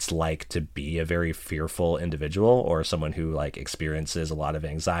what it's like to be a very fearful individual, or someone who like experiences a lot of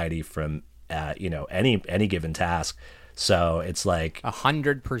anxiety from any given task. So it's like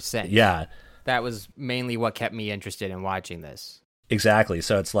 100%. Yeah. That was mainly what kept me interested in watching this. Exactly.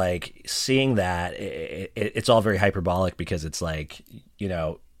 So it's like seeing that it's all very hyperbolic, because it's like,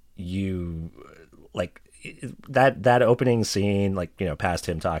 you like that opening scene, like, past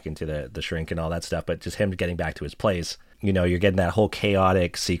him talking to the shrink and all that stuff, but just him getting back to his place, you're getting that whole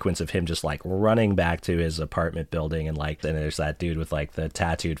chaotic sequence of him just like running back to his apartment building, and like then there's that dude with like the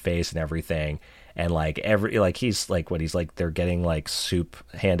tattooed face and everything, and like he's like they're getting like soup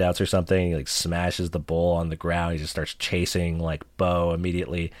handouts or something. He like smashes the bowl on the ground. He just starts chasing like Beau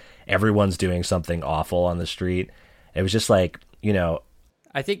immediately. Everyone's doing something awful on the street. It was just like,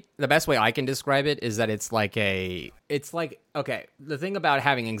 I think the best way I can describe it is that okay, the thing about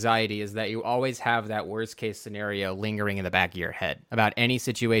having anxiety is that you always have that worst case scenario lingering in the back of your head about any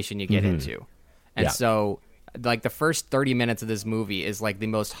situation you get into. And so like the first 30 minutes of this movie is like the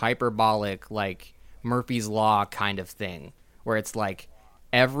most hyperbolic, like Murphy's Law kind of thing, where it's like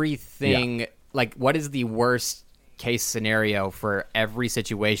everything, like what is the worst case scenario for every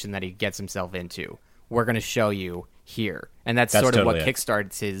situation that he gets himself into? We're going to show you here. And that's sort of what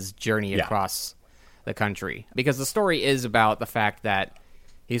kickstarts his journey across the country. Because the story is about the fact that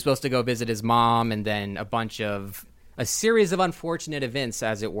he's supposed to go visit his mom, and then a series of unfortunate events,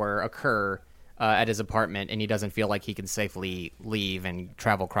 as it were, occur at his apartment, and he doesn't feel like he can safely leave and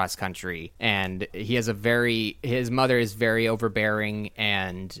travel cross country. And his mother is very overbearing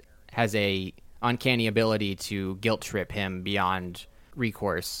and has a uncanny ability to guilt trip him beyond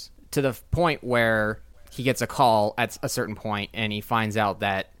recourse, to the point where he gets a call at a certain point, and he finds out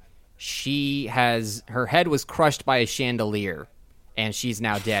that her head was crushed by a chandelier, and she's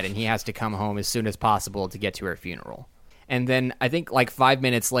now dead, and he has to come home as soon as possible to get to her funeral. And then I think like 5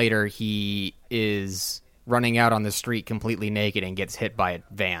 minutes later, he is running out on the street completely naked and gets hit by a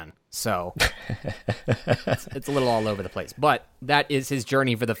van. So it's a little all over the place. But that is his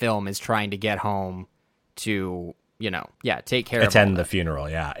journey for the film, is trying to get home to, take care of attend the funeral.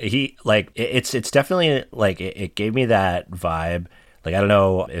 Yeah. He like, it's definitely like, it gave me that vibe. Like, I don't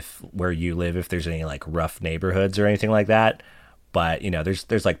know if where you live, if there's any like rough neighborhoods or anything like that. But,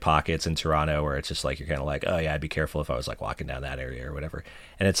 there's like pockets in Toronto where it's just like, you're kind of like, oh yeah, I'd be careful if I was like walking down that area or whatever.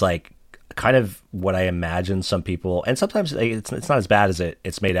 And it's like kind of what I imagine some people, and sometimes it's not as bad as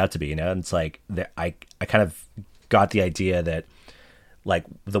it's made out to be, And it's like, I kind of got the idea that like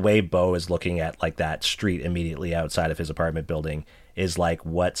the way Beau is looking at like that street immediately outside of his apartment building is like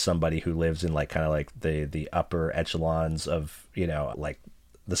what somebody who lives in like kind of like the upper echelons of, like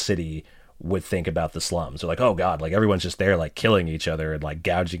the city would think about the slums. They're like, oh God, like everyone's just there like killing each other and like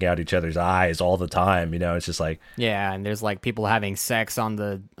gouging out each other's eyes all the time. It's just like, yeah. And there's like people having sex on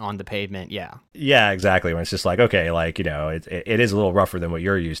the pavement. Yeah. Yeah, exactly. When it's just like, okay, like, it is a little rougher than what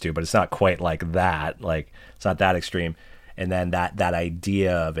you're used to, but it's not quite like that. Like it's not that extreme. And then that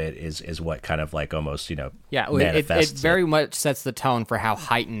idea of it is what kind of like almost, it very much sets the tone for how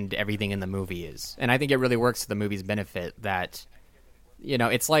heightened everything in the movie is. And I think it really works to the movie's benefit that,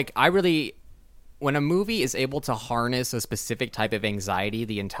 it's like when a movie is able to harness a specific type of anxiety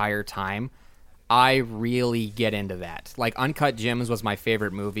the entire time, I really get into that. Like Uncut Gems was my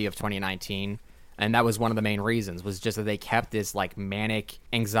favorite movie of 2019. And that was one of the main reasons, was just that they kept this like manic,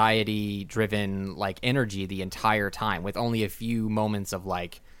 anxiety-driven like energy the entire time, with only a few moments of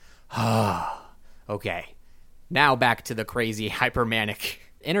like, okay, now back to the crazy hypermanic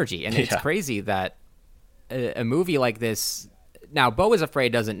energy. And it's crazy that a movie like this, now Beau is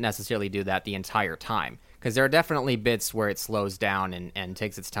Afraid doesn't necessarily do that the entire time, because there are definitely bits where it slows down and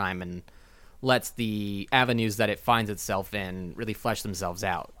takes its time and lets the avenues that it finds itself in really flesh themselves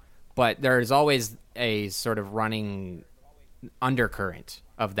out. But there's always a sort of running undercurrent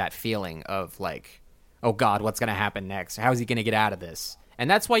of that feeling of like, oh God, what's going to happen next? How is he going to get out of this? And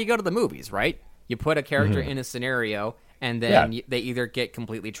that's why you go to the movies, right? You put a character in a scenario, and then they either get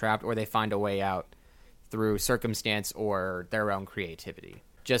completely trapped or they find a way out through circumstance or their own creativity.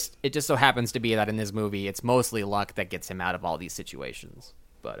 It just so happens to be that in this movie, it's mostly luck that gets him out of all these situations.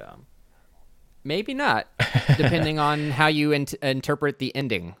 But maybe not, depending on how you interpret the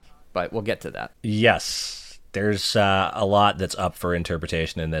ending. But we'll get to that. Yes. There's a lot that's up for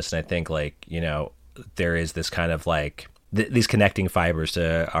interpretation in this. And I think like, there is this kind of like these connecting fibers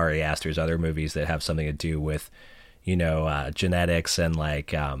to Ari Aster's other movies that have something to do with, genetics and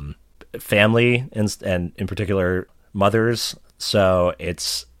like family and in particular mothers. So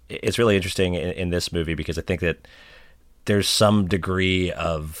it's really interesting in this movie because I think that there's some degree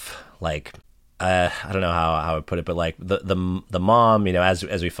of like, I don't know how I would put it, but like the mom,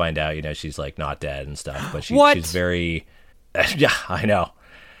 as we find out, she's like not dead and stuff, but she's very, yeah, I know.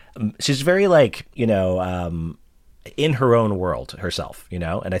 She's very like, in her own world herself,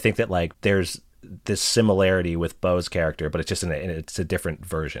 and I think that like there's this similarity with Beau's character, but it's just it's a different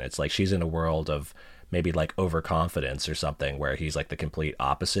version. It's like she's in a world of maybe like overconfidence or something where he's like the complete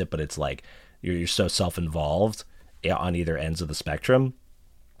opposite, but it's like you're so self-involved on either ends of the spectrum.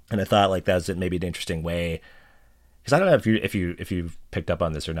 And I thought like that's maybe an interesting way, because I don't know if you picked up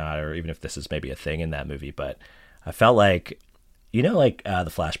on this or not, or even if this is maybe a thing in that movie, but I felt like, the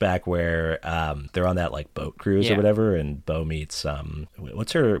flashback where they're on that like boat cruise or whatever, and Beau meets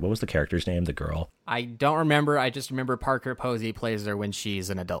what was the character's name, the girl? I don't remember. I just remember Parker Posey plays her when she's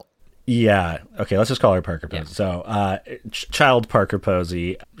an adult. Yeah. Okay. Let's just call her Parker Posey. Yeah. So, child Parker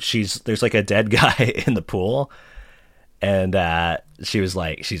Posey. There's like a dead guy in the pool. And she was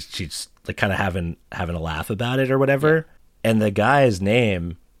like, she's like kind of having a laugh about it or whatever. And the guy's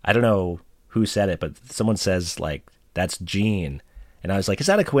name, I don't know who said it, but someone says like, that's Gene. And I was like, is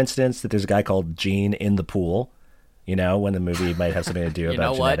that a coincidence that there's a guy called Gene in the pool? When the movie might have something to do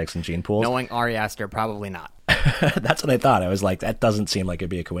about genetics and gene pools. Knowing Ari Aster, probably not. That's what I thought. I was like, that doesn't seem like it'd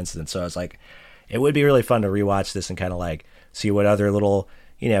be a coincidence. So I was like, it would be really fun to rewatch this and kind of like see what other little,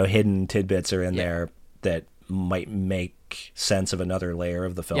 hidden tidbits are in there that might make sense of another layer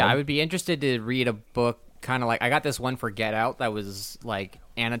of the film. Yeah, I would be interested to read a book kind of like, I got this one for Get Out that was like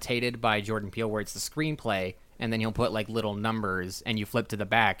annotated by Jordan Peele where it's the screenplay, and then he'll put like little numbers and you flip to the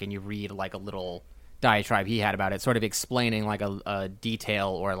back and you read like a little diatribe he had about it, sort of explaining like a detail,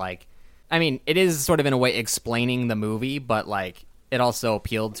 or like, I mean, it is sort of in a way explaining the movie, but like it also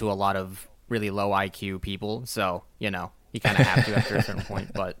appealed to a lot of really low IQ people. So, you kind of have to after a certain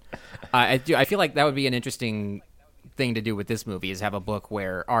point. But I feel like that would be an interesting thing to do with this movie, is have a book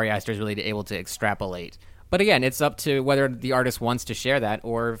where Ari Aster is really able to extrapolate. But again, it's up to whether the artist wants to share that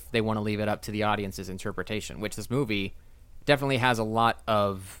or if they want to leave it up to the audience's interpretation, which this movie definitely has a lot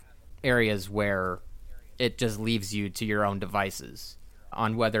of areas where it just leaves you to your own devices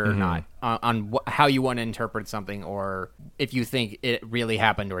on whether or not, how you want to interpret something, or if you think it really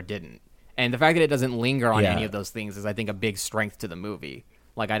happened or didn't. And the fact that it doesn't linger on any of those things is, I think, a big strength to the movie.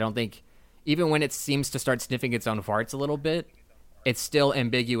 Like, I don't think, even when it seems to start sniffing its own farts a little bit, it's still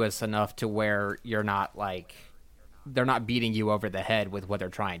ambiguous enough to where you're not, like, they're not beating you over the head with what they're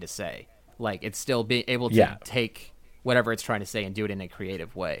trying to say. Like, it's still being able to take whatever it's trying to say and do it in a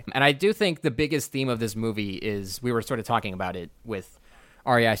creative way. And I do think the biggest theme of this movie is, we were sort of talking about it with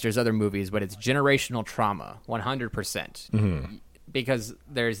Ari Aster's other movies, but it's generational trauma, 100%. Because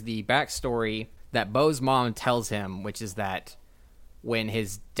there's the backstory that Beau's mom tells him, which is that when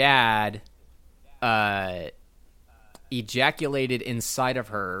his dad ejaculated inside of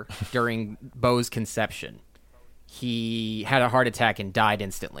her during Beau's conception, he had a heart attack and died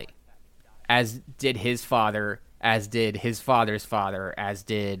instantly, as did his father, as did his father's father, as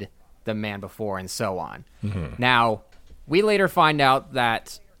did the man before, and so on. Now, we later find out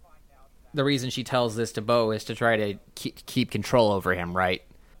that the reason she tells this to Beau is to try to keep control over him, right?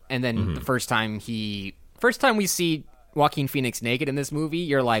 And then the first time we see Joaquin Phoenix naked in this movie,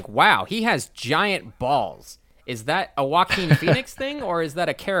 you're like, wow, he has giant balls. Is that a Joaquin Phoenix thing, or is that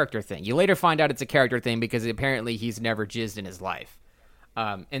a character thing? You later find out it's a character thing because apparently he's never jizzed in his life.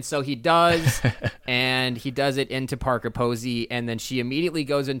 And so he does, and he does it into Parker Posey, and then she immediately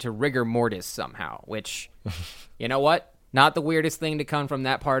goes into rigor mortis somehow, which, you know what? Not the weirdest thing to come from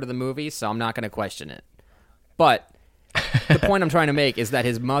that part of the movie, so I'm not going to question it. But the point I'm trying to make is that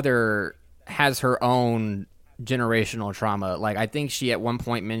his mother has her own generational trauma. Like, I think she at one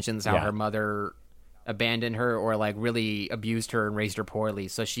point mentions how her mother abandoned her or like really abused her and raised her poorly.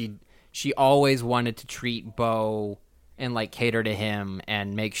 So she always wanted to treat Beau and like cater to him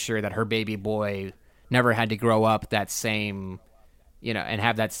and make sure that her baby boy never had to grow up that same, and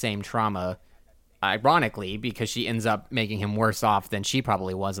have that same trauma. Ironically, because she ends up making him worse off than she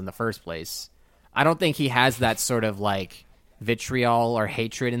probably was in the first place. I don't think he has that sort of like vitriol or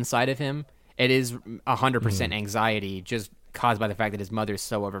hatred inside of him. It is 100% anxiety just caused by the fact that his mother's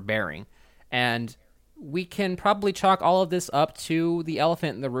so overbearing. And we can probably chalk all of this up to the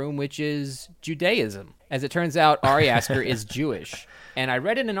elephant in the room, which is Judaism. As it turns out, Ari Aster is Jewish. And I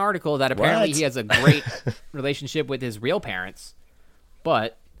read in an article that apparently he has a great relationship with his real parents,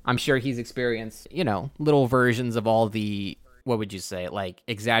 but I'm sure he's experienced, little versions of all the, what would you say, like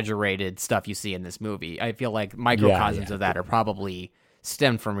exaggerated stuff you see in this movie. I feel like microcosms of that are probably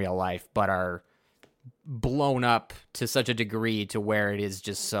stemmed from real life, but are blown up to such a degree to where it is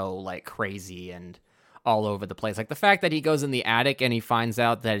just so like crazy and all over the place. Like the fact that he goes in the attic and he finds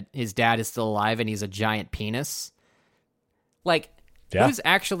out that his dad is still alive and he's a giant penis. Like, who's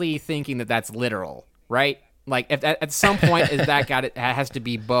actually thinking that that's literal, right? Like, if at some point is that it has to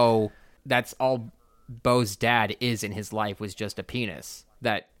be Beau. That's all Beau's dad is in his life, was just a penis.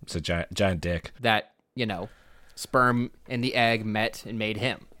 That it's a giant dick. That, sperm and the egg met and made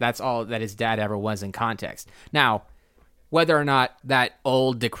him. That's all that his dad ever was in context. Now, whether or not that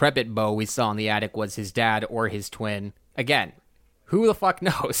old decrepit Beau we saw in the attic was his dad or his twin, again, who the fuck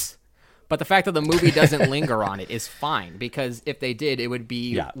knows? But the fact that the movie doesn't linger on it is fine, because if they did, it would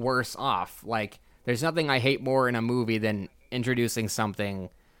be worse off. Like, there's nothing I hate more in a movie than introducing something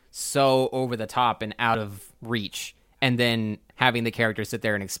so over the top and out of reach, and then having the character sit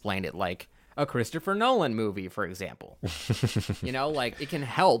there and explain it, like a Christopher Nolan movie, for example. Like, it can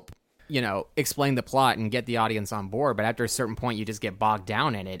help, explain the plot and get the audience on board, but after a certain point, you just get bogged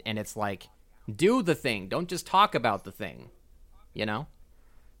down in it, and it's like, do the thing. Don't just talk about the thing,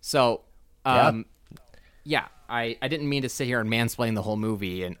 So, I didn't mean to sit here and mansplain the whole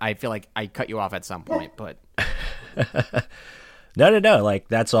movie, and I feel like I cut you off at some point, but... No. Like,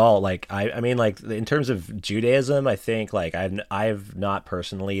 that's all. Like, I mean, like, in terms of Judaism, I think, like, I've not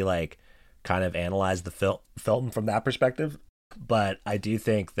personally, like, kind of analyzed the film from that perspective, but I do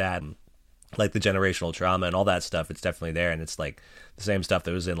think that, like, the generational trauma and all that stuff, it's definitely there, and it's, like, the same stuff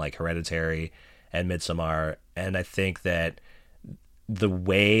that was in, like, Hereditary and Midsommar, and I think that the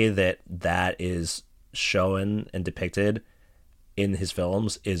way that is shown and depicted in his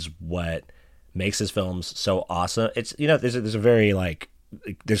films is what makes his films so awesome. It's, there's a very, like,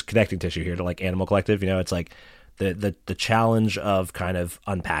 there's connecting tissue here to, like, Animal Collective. It's like the challenge of kind of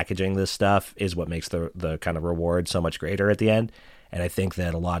unpackaging this stuff is what makes the kind of reward so much greater at the end. And I think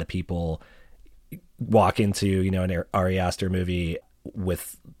that a lot of people walk into, an Ari Aster movie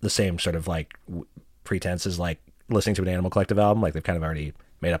with the same sort of, like, pretense as, like, listening to an Animal Collective album. Like, they've kind of already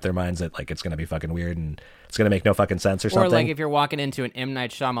made up their minds that, like, it's going to be fucking weird and it's going to make no fucking sense or something. Or, like, if you're walking into an M. Night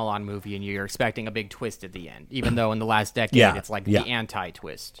Shyamalan movie and you're expecting a big twist at the end, even though in the last decade it's, like, the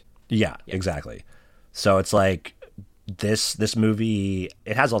anti-twist. Yeah, exactly. So it's like this movie,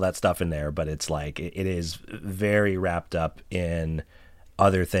 it has all that stuff in there, but it's like it is very wrapped up in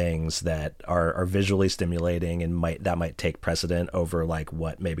other things that are visually stimulating and might take precedent over, like,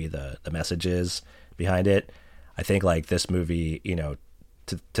 what maybe the message is behind it. I think, like, this movie,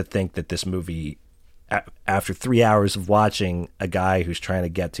 to think that this movie, after 3 hours of watching a guy who's trying to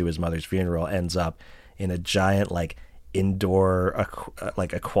get to his mother's funeral, ends up in a giant, like, indoor,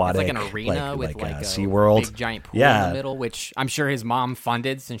 like, aquatic, it's like an arena with like a SeaWorld, big giant pool in the middle, which I'm sure his mom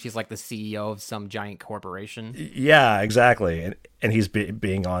funded since she's, like, the CEO of some giant corporation. Yeah, exactly. And he's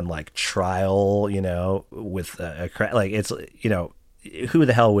being on, like, trial, with like, it's, who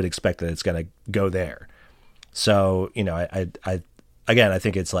the hell would expect that it's going to go there? So, I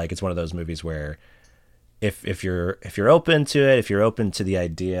think it's like, it's one of those movies where if you're open to it, if you're open to the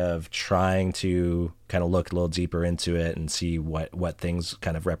idea of trying to kind of look a little deeper into it and see what things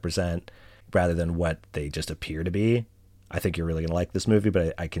kind of represent rather than what they just appear to be, I think you're really going to like this movie.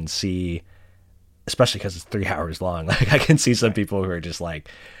 But I can see, especially because it's 3 hours long, like, I can see some people who are just like,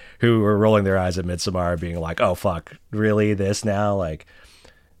 who are rolling their eyes at Midsommar being like, oh, fuck, really, this now? Like,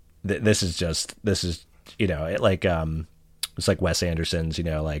 this is, like, it's like Wes Anderson's,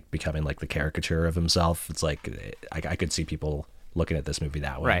 like, becoming, like, the caricature of himself. It's like, I could see people looking at this movie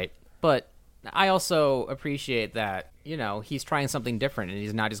that way. Right. But I also appreciate that, he's trying something different and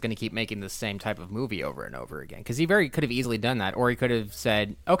he's not just going to keep making the same type of movie over and over again. Because he could have easily done that. Or he could have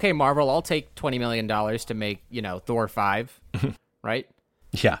said, okay, Marvel, I'll take $20 million to make, Thor 5. Right?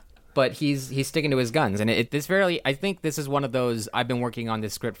 Yeah. But he's sticking to his guns. And I think this is one of those, I've been working on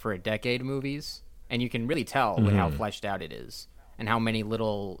this script for a decade movies. And you can really tell with how fleshed out it is and how many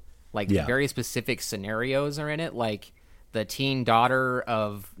little, like, very specific scenarios are in it. Like, the teen daughter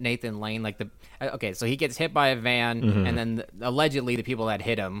of Nathan Lane, like, so he gets hit by a van, and then allegedly the people that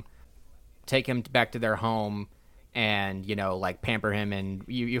hit him take him back to their home and, like, pamper him. And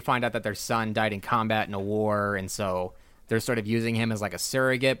you find out that their son died in combat in a war. And so they're sort of using him as, like, a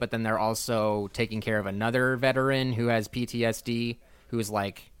surrogate, but then they're also taking care of another veteran who has PTSD, who's,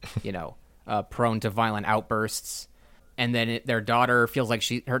 like, prone to violent outbursts. And then their daughter feels like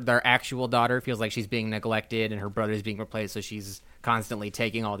their actual daughter feels like she's being neglected and her brother's being replaced. So she's constantly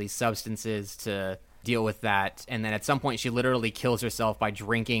taking all these substances to deal with that. And then at some point, she literally kills herself by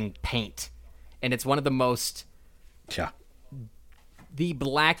drinking paint. And it's one of the most... Yeah. The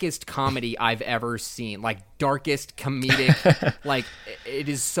blackest comedy I've ever seen. Like, darkest comedic. Like, it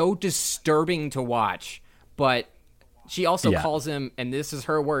is so disturbing to watch. But she also calls him, and this is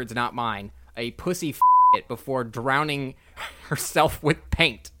her words, not mine, a pussy before drowning herself with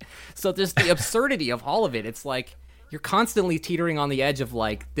paint. So just the absurdity of all of it. It's like you're constantly teetering on the edge of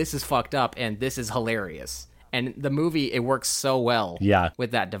like, this is fucked up and this is hilarious. And the movie, it works so well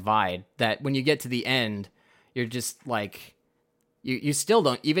with that divide that when you get to the end, you're just like, you still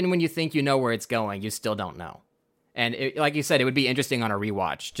don't, even when you think you know where it's going, you still don't know. And like you said, it would be interesting on a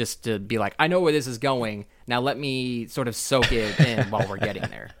rewatch just to be like, I know where this is going. Now let me sort of soak it in while we're getting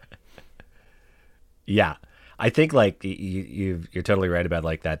there. Yeah. I think like you're totally right about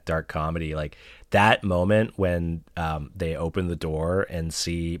like that dark comedy, like that moment when they open the door and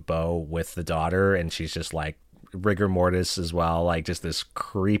see Beau with the daughter and she's just like rigor mortis as well, like just this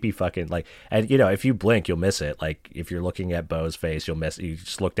creepy fucking like, and you know, if you blink you'll miss it. Like if you're looking at Beau's face, you'll miss, you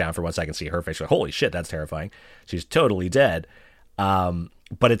just look down for 1 second, see her face, you're like, holy shit, that's terrifying. She's totally dead.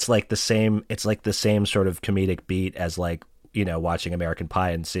 But it's like the same sort of comedic beat as like, you know, watching American Pie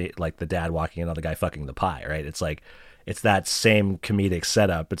and see like the dad walking in on the guy fucking the pie, right? It's like, it's that same comedic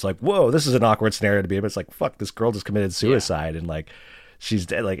setup. It's like, whoa, this is an awkward scenario to be in, but it's like, fuck, this girl just committed suicide and like she's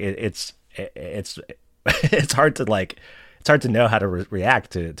dead. Like it's it's hard to like, it's hard to know how to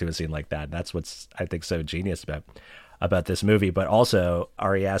react to a scene like that. And that's what's, I think, so genius about this movie. But also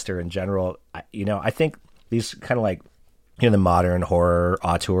Ari Aster in general, you know, I think these kind of like, you know, the modern horror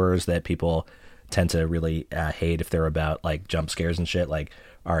auteurs that people tend to really hate if they're about like jump scares and shit, like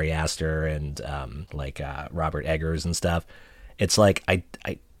Ari Aster and Robert Eggers and stuff. It's like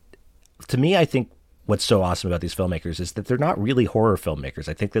to me, I think what's so awesome about these filmmakers is that they're not really horror filmmakers.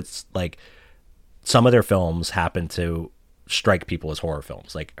 I think that's like some of their films happen to strike people as horror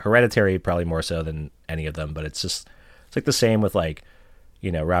films, like Hereditary probably more so than any of them, but it's like the same with like,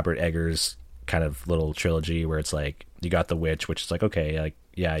 you know, Robert Eggers' kind of little trilogy where it's like you got The Witch, which is like, okay, like,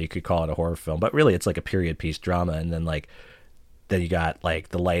 yeah, you could call it a horror film, but really it's like a period piece drama. And then you got like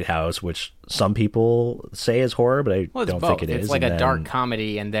The Lighthouse, which some people say is horror, but I don't think it is. It's like a dark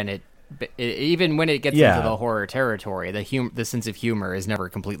comedy, and then it even when it gets into the horror territory, the sense of humor is never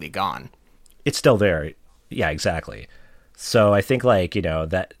completely gone. It's still there. Yeah, exactly. So I think like, you know,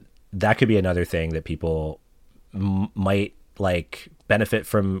 that could be another thing that people might like benefit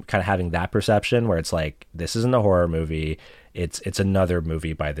from, kind of having that perception where it's like, this isn't a horror movie. It's another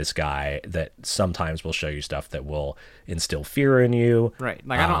movie by this guy that sometimes will show you stuff that will instill fear in you. Right.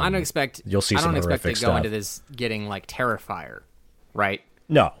 Like I don't expect you'll see some horrific stuff. I don't expect to go into this getting like Terrifier, right?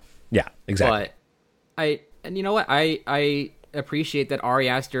 No. Yeah, exactly. And you know what? I appreciate that Ari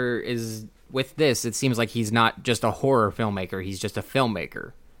Aster is with this. It seems like he's not just a horror filmmaker, he's just a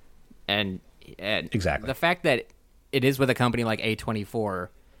filmmaker. And exactly. The fact that it is with a company like A24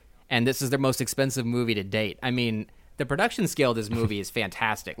 and this is their most expensive movie to date. I mean, the production scale of this movie is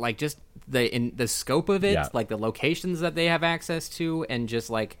fantastic. Like just the scope of it, like the locations that they have access to, and just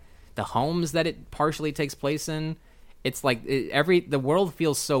like the homes that it partially takes place in. It's like the world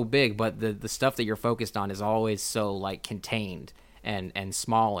feels so big, but the stuff that you're focused on is always so like contained and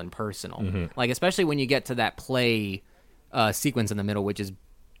small and personal. Mm-hmm. Like especially when you get to that play sequence in the middle, which is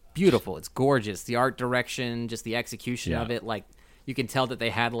beautiful. It's gorgeous. The art direction, just the execution of it. Like you can tell that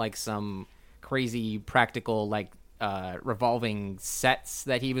they had like some crazy practical like revolving sets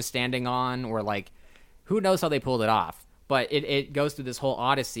that he was standing on, or like who knows how they pulled it off. But it goes through this whole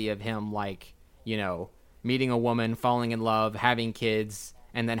odyssey of him, like, you know, meeting a woman, falling in love, having kids,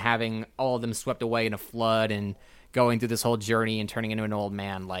 and then having all of them swept away in a flood and going through this whole journey and turning into an old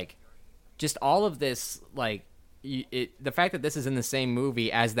man. Like just all of this, like the fact that this is in the same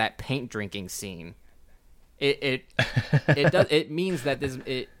movie as that paint drinking scene, it means that this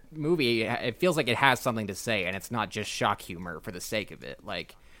movie, it feels like it has something to say, and it's not just shock humor for the sake of it.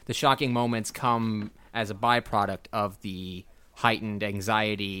 Like the shocking moments come as a byproduct of the heightened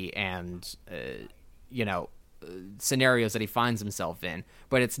anxiety and scenarios that he finds himself in,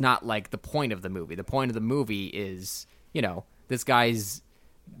 but it's not like the point of the movie. The point of the movie is, you know, this guy's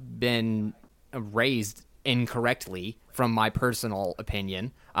been raised incorrectly, from my personal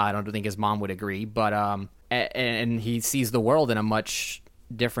opinion. I don't think his mom would agree, but and he sees the world in a much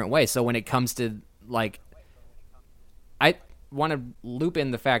different way. So when it comes to like, I want to loop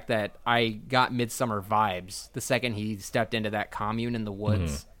in the fact that I got Midsummer vibes the second he stepped into that commune in the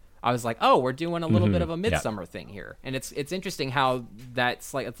woods. Mm-hmm. I was like, oh, we're doing a little bit of a Midsummer thing here. And it's interesting how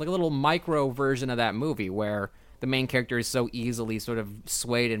it's like a little micro version of that movie where the main character is so easily sort of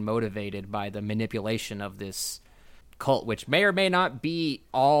swayed and motivated by the manipulation of this cult, which may or may not be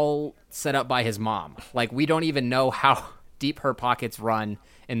all set up by his mom. Like, we don't even know how deep her pockets run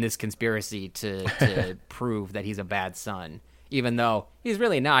in this conspiracy to prove that he's a bad son, even though he's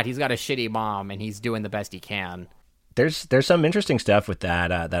really not. He's got a shitty mom, and he's doing the best he can. There's some interesting stuff with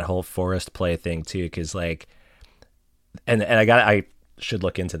that whole forest play thing too, because like, and I should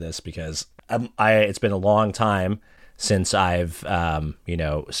look into this because it's been a long time since I've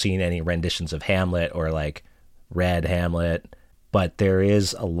seen any renditions of Hamlet or like read Hamlet, but there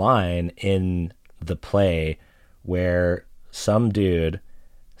is a line in the play where some dude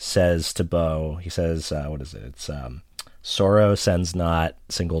says to Beau, he says, what is it? It's sorrow sends not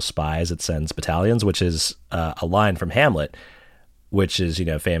single spies, it sends battalions, which is a line from Hamlet, which is,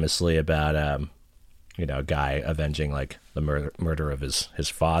 famously about, a guy avenging like the murder of his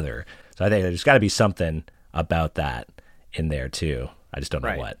father. So I think there's got to be something about that in there too. I just don't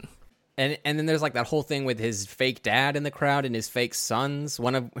know what. And then there's like that whole thing with his fake dad in the crowd and his fake sons,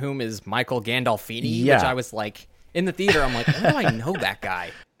 one of whom is Michael Gandolfini, which I was like, in the theater, I'm like, how do I know that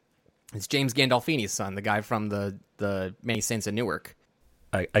guy? It's James Gandolfini's son, the guy from the Many Saints of Newark.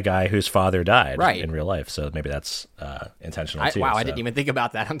 A guy whose father died in real life, so maybe that's intentional too. I didn't even think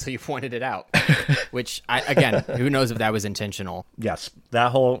about that until you pointed it out. Which, again, who knows if that was intentional? Yes,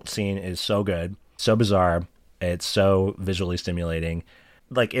 that whole scene is so good, so bizarre. It's so visually stimulating.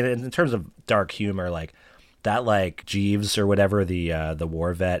 Like in terms of dark humor, like that, like Jeeves or whatever, the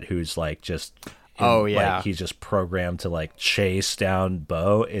war vet who's like just. Like he's just programmed to like chase down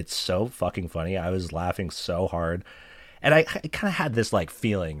Beau. It's so fucking funny. I was laughing so hard, and I kind of had this like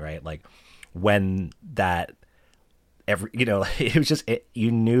feeling, right? Like when that it was just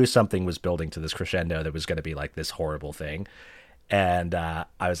you knew something was building to this crescendo that was going to be like this horrible thing, and I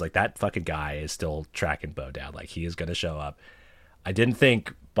was like, that fucking guy is still tracking Beau down. Like he is going to show up. I didn't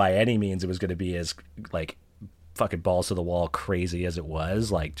think by any means it was going to be as like fucking balls to the wall crazy as it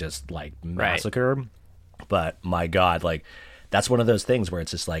was, like just like massacre. But my God, like that's one of those things where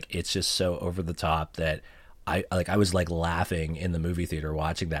it's just like, it's just so over the top that I was like laughing in the movie theater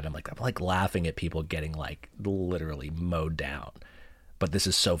watching that. I'm like laughing at people getting like literally mowed down, but this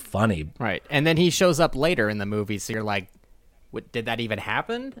is so funny. Right. And then he shows up later in the movie. So you're like, what, did that even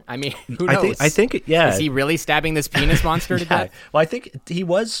happen? I mean, who knows? I think yeah. Is he really stabbing this penis monster to death? Well, I think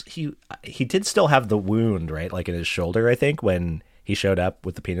he did still have the wound, right? Like in his shoulder, I think, when he showed up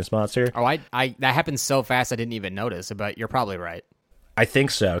with the penis monster. Oh, I that happened so fast I didn't even notice, but you're probably right. I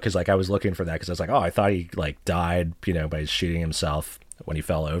think so, because like I was looking for that because I was like, oh, I thought he like died, by shooting himself when he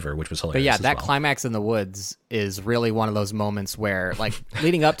fell over, which was hilarious. But yeah, that climax in the woods is really one of those moments where, like,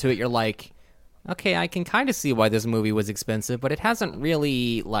 leading up to it, you're like, okay, I can kind of see why this movie was expensive, but it hasn't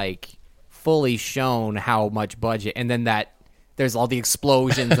really, like, fully shown how much budget. And then there's all the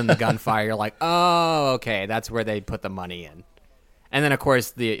explosions and the gunfire. You're like, oh, okay, that's where they put the money in. And then, of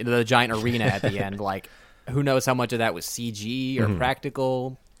course, the giant arena at the end, like, who knows how much of that was CG or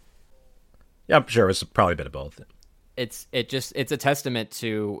practical. Yeah, I'm sure it was probably a bit of both. It's a testament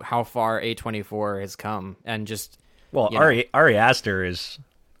to how far A24 has come, and just Ari Aster is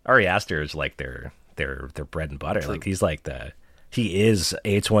like their bread and butter. True. Like he is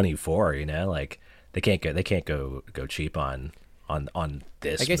A24. Like they can't go cheap on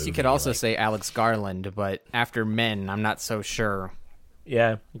this. I guess movie. You could also say Alex Garland, but after Men, I'm not so sure.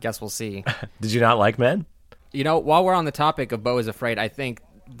 Yeah, I guess we'll see. Did you not like Men? While we're on the topic of Beau is Afraid, I think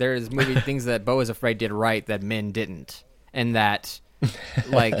there's maybe things that Beau is Afraid did right that Men didn't. And that,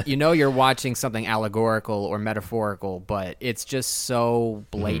 like, you're watching something allegorical or metaphorical, but it's just so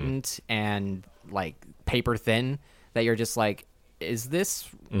blatant and, like, paper thin that you're just like, is this,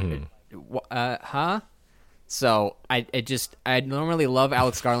 huh? So I normally love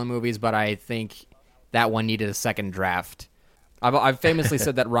Alex Garland movies, but I think that one needed a second draft. I've famously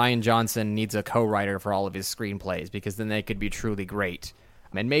said that Rian Johnson needs a co-writer for all of his screenplays because then they could be truly great.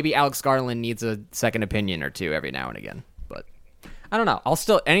 And maybe Alex Garland needs a second opinion or two every now and again. But I don't know. I'll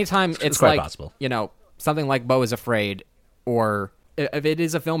still, anytime it's quite like, possible. Something like Beau is Afraid, or if it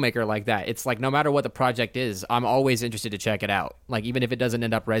is a filmmaker like that, it's like no matter what the project is, I'm always interested to check it out. Like even if it doesn't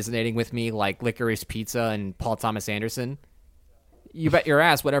end up resonating with me, like Licorice Pizza and Paul Thomas Anderson, you bet your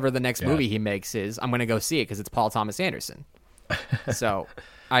ass whatever the next movie he makes is, I'm going to go see it because it's Paul Thomas Anderson. So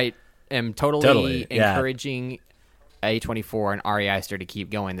I am totally encouraging A24 and Ari Aster to keep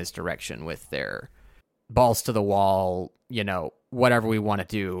going this direction with their balls to the wall, whatever we want to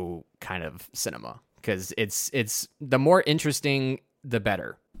do kind of cinema, because it's the more interesting, the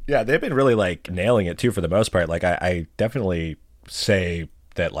better. Yeah, they've been really like nailing it too for the most part. Like I definitely say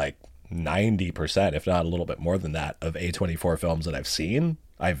that like 90%, if not a little bit more than that, of A24 films that I've seen,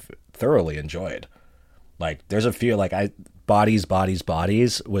 I've thoroughly enjoyed. Like, there's a few, like, Bodies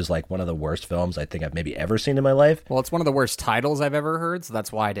was like one of the worst films I think I've maybe ever seen in my life. Well, it's one of the worst titles I've ever heard, so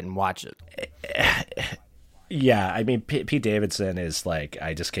that's why I didn't watch it. Yeah, I mean, Pete Davidson is like,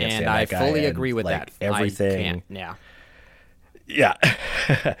 I just can't stand that guy. And I fully agree with like, that. Everything. Yeah.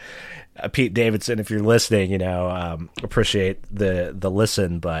 Pete Davidson, if you're listening, appreciate the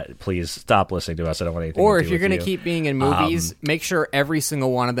listen, but please stop listening to us. I don't want anything or to do if you're going to keep being in movies, make sure every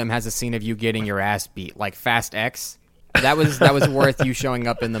single one of them has a scene of you getting your ass beat, like Fast X. That was worth you showing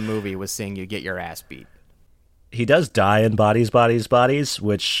up in the movie, was seeing you get your ass beat. He does die in Bodies,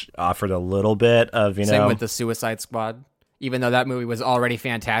 which offered a little bit of, Same with the Suicide Squad. Even though that movie was already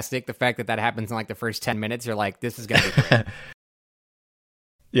fantastic, the fact that happens in like the first 10 minutes, you're like, this is going to be great.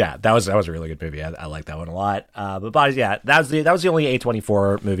 Yeah, that was a really good movie. I like that one a lot. But Bodies, yeah, that was the only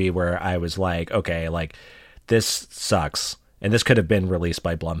A24 movie where I was like, okay, like, this sucks. And this could have been released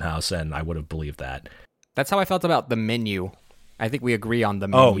by Blumhouse, and I would have believed that. That's how I felt about The Menu. I think we agree on The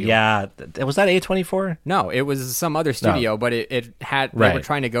Menu. Oh, yeah. Was that A24? No, it was some other studio, but it had, they were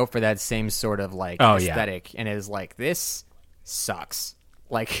trying to go for that same sort of, like, aesthetic. Yeah. And it was like, this sucks.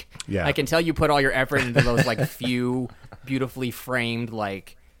 Like, I can tell you put all your effort into those, like, few beautifully framed,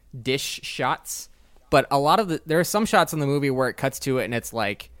 like, dish shots, but a lot of there are some shots in the movie where it cuts to it and it's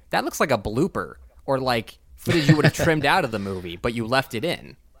like, that looks like a blooper or like footage you would have trimmed out of the movie, but you left it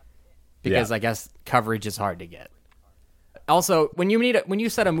in because I guess coverage is hard to get. Also, when you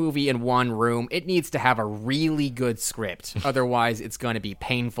set a movie in one room, it needs to have a really good script. Otherwise, it's going to be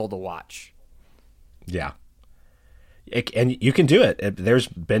painful to watch. Yeah. And you can do it. There's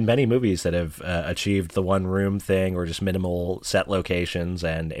been many movies that have achieved the one room thing or just minimal set locations,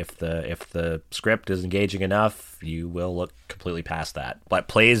 and if the script is engaging enough, you will look completely past that. But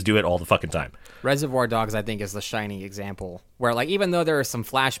plays do it all the fucking time. Reservoir Dogs, I think, is the shining example where, like, even though there are some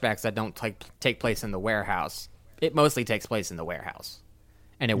flashbacks that don't take place in the warehouse, it mostly takes place in the warehouse,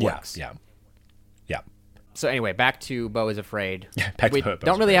 and it works. Yeah. So anyway, back to Beau is Afraid. We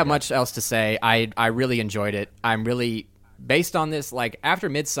don't really have much else to say. I really enjoyed it. I'm really, based on this, like, after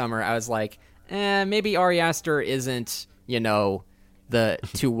Midsummer, I was like, maybe Ari Aster isn't, the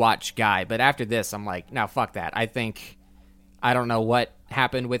to-watch guy. But after this, I'm like, no, fuck that. I don't know what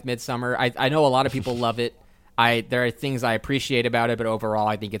happened with Midsummer. I know a lot of people love it. There are things I appreciate about it, but overall,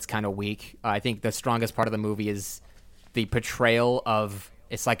 I think it's kind of weak. I think the strongest part of the movie is the portrayal of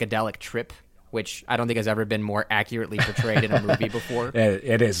a psychedelic trip, which I don't think has ever been more accurately portrayed in a movie before.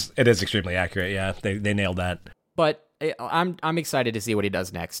 It is extremely accurate. Yeah, they nailed that. But I'm excited to see what he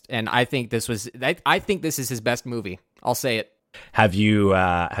does next, and I think this is his best movie. I'll say it. Have you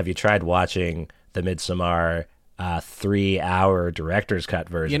tried watching the Midsommar 3-hour director's cut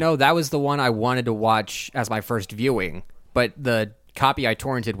version? That was the one I wanted to watch as my first viewing, but the copy I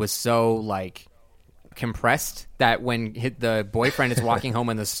torrented was so like compressed that when the boyfriend is walking home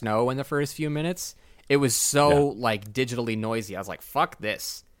in the snow in the first few minutes, it was so like digitally noisy. I was like, fuck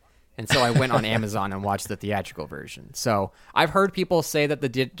this. And so I went on Amazon and watched the theatrical version. So I've heard people say that the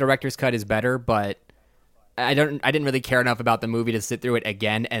director's cut is better, but I didn't really care enough about the movie to sit through it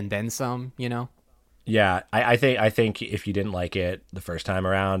again and then some, Yeah, I think if you didn't like it the first time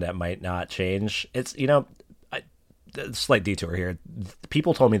around, that might not change. It's, a slight detour here.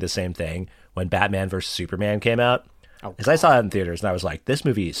 People told me the same thing when Batman vs. Superman came out. Because I saw it in theaters and I was like, this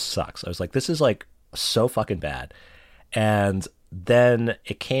movie sucks. I was like, this is like so fucking bad. And then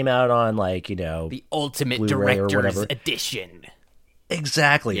it came out on like, the Ultimate Blu-ray Director's Edition.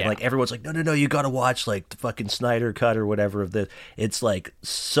 Exactly. Yeah. Like everyone's like, no, you got to watch like the fucking Snyder cut or whatever of this. It's like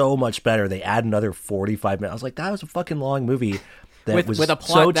so much better. They add another 45 minutes. I was like, that was a fucking long movie that was with a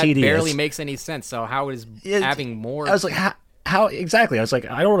plot so that tedious. barely makes any sense. So how is having more? I was like, how exactly? I was like,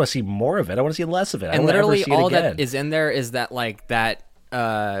 I don't want to see more of it. I want to see less of it. And literally all that is in there is that like that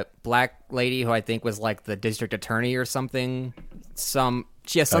black lady who I think was like the district attorney or something.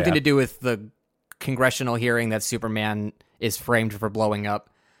 She has something to do with the congressional hearing that Superman is framed for blowing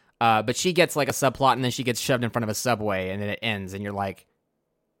up. But she gets like a subplot and then she gets shoved in front of a subway and then it ends and you're like,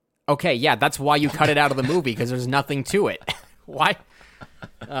 okay, yeah, that's why you cut it out of the movie because there's nothing to it. Why?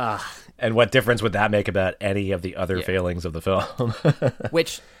 And what difference would that make about any of the other failings of the film?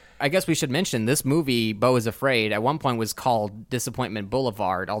 Which I guess we should mention, this movie, Beau is Afraid, at one point was called Disappointment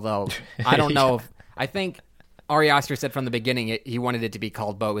Boulevard, although I don't know if... I think Ari Aster said from the beginning he wanted it to be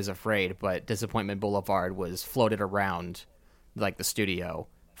called Beau is Afraid, but Disappointment Boulevard was floated around like the studio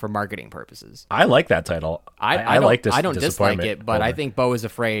for marketing purposes. I like that title. I like I don't dislike Disappointment it, but over. I think Beau is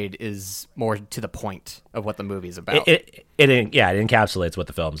Afraid is more to the point of what the movie's about. It encapsulates what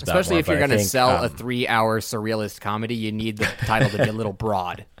the film's about. Especially more, if you're but I going to think, sell a 3-hour surrealist comedy, you need the title to be a little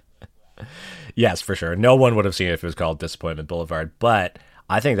broad. Yes, for sure. No one would have seen it if it was called Disappointment Boulevard, but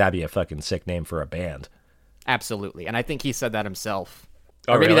I think that'd be a fucking sick name for a band. Absolutely. And I think he said that himself.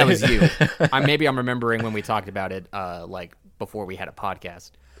 Oh, or maybe really? that was you. Maybe I'm remembering when we talked about it, like before we had a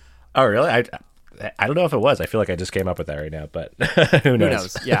podcast. Oh, really? I don't know if it was. I feel like I just came up with that right now, but who knows? Who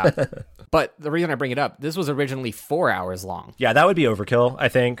knows? Yeah. But the reason I bring it up, this was originally 4 hours long. Yeah, that would be overkill, I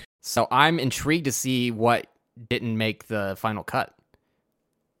think. So I'm intrigued to see what didn't make the final cut.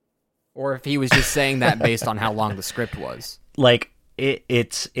 Or if he was just saying that based on how long the script was. Like,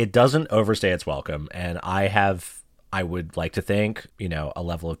 it doesn't overstay its welcome, and I would like to think, a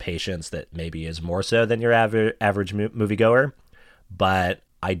level of patience that maybe is more so than your average moviegoer, but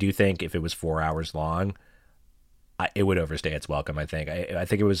I do think if it was 4 hours long, it would overstay its welcome, I think. I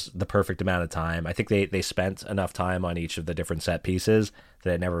think it was the perfect amount of time. I think they spent enough time on each of the different set pieces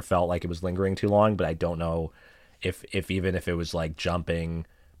that it never felt like it was lingering too long, but I don't know if even if it was like jumping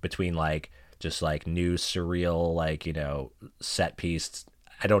between like just like new surreal set piece,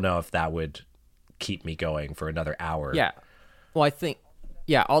 I don't know if that would keep me going for another hour. Yeah. Well, I think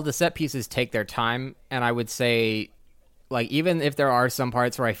all the set pieces take their time, and I would say like even if there are some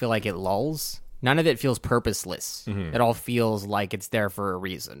parts where I feel like it lulls, none of it feels purposeless. Mm-hmm. It all feels like it's there for a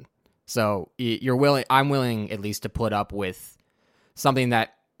reason. So I'm willing at least to put up with something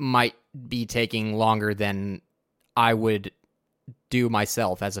that might be taking longer than I would do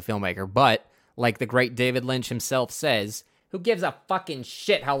myself as a filmmaker. But like the great David Lynch himself says, who gives a fucking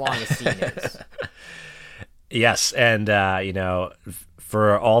shit how long a scene is? Yes, and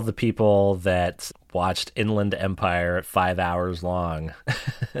for all the people that watched Inland Empire at 5 hours long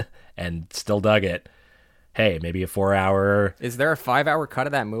and still dug it, hey, maybe a 4 hour. Is there a 5-hour cut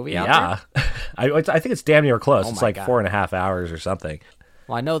of that movie out there? I think it's damn near close. It's like God. 4.5 hours or something.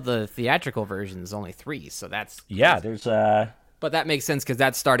 Well, I know the theatrical version is only 3, so that's... Yeah, there's... But that makes sense because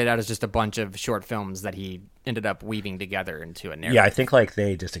that started out as just a bunch of short films that he ended up weaving together into a narrative. Yeah, I think like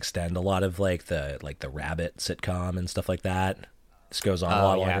they just extend a lot of like the Rabbit sitcom and stuff like that. This goes on a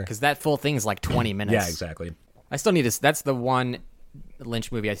lot longer. Because that full thing's like 20 minutes. Yeah, exactly. I still need to... That's the one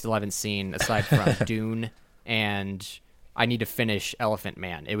Lynch movie I still haven't seen aside from Dune, and I need to finish Elephant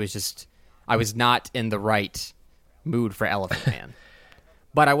Man. It was just... I was not in the right mood for Elephant Man.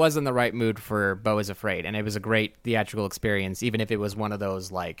 But I was in the right mood for Beau is Afraid, and it was a great theatrical experience, even if it was one of those,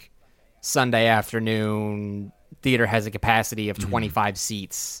 like, Sunday afternoon, theater has a capacity of 25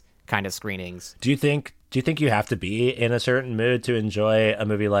 seats kind of screenings. Do you think you have to be in a certain mood to enjoy a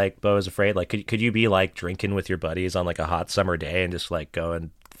movie like Beau is Afraid? Like, could you be, like, drinking with your buddies on, like, a hot summer day and just, like, go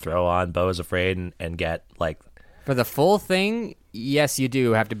and throw on Beau is Afraid and get, like... For the full thing, yes, you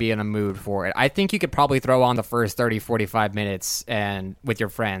do have to be in a mood for it. I think you could probably throw on the first 30, 45 minutes and with your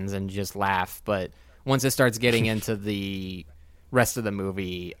friends and just laugh. But once it starts getting into the rest of the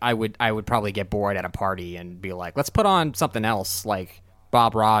movie, I would probably get bored at a party and be like, let's put on something else like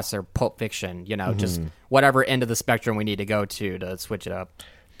Bob Ross or Pulp Fiction, just whatever end of the spectrum we need to go to switch it up.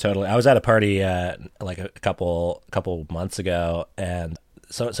 Totally. I was at a party like a couple months ago, and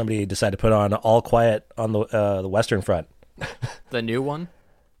so somebody decided to put on All Quiet on the Western Front. The new one?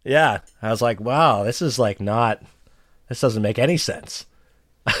 Yeah. I was like, wow, this is like this doesn't make any sense.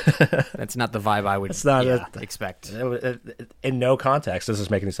 That's not the vibe I would expect. In no context does this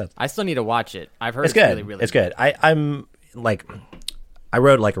make any sense. I still need to watch it. I've heard it's good. really, really it's good. I'm like, I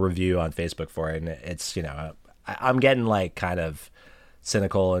wrote like a review on Facebook for it, and it's, I'm getting like kind of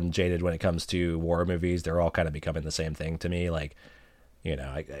cynical and jaded when it comes to war movies. They're all kind of becoming the same thing to me. Like,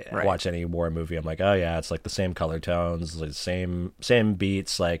 I watch any war movie, I'm like, oh yeah, it's like the same color tones, like same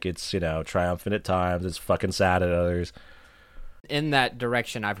beats, like it's, triumphant at times, it's fucking sad at others. In that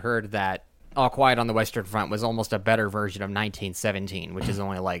direction, I've heard that All Quiet on the Western Front was almost a better version of 1917, which is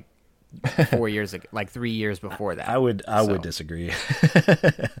only like 4 years ago, like 3 years before that. I would disagree.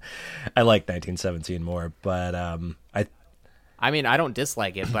 I like 1917 more, but I mean, I don't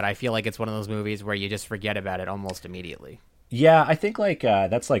dislike it, but I feel like it's one of those movies where you just forget about it almost immediately. Yeah, I think like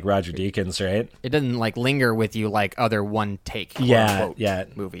that's like Roger Deakins, right? It doesn't like linger with you like other one take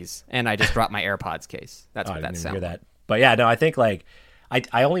movies. And I just dropped my AirPods case. That's what that sounds like. But yeah, no, I think like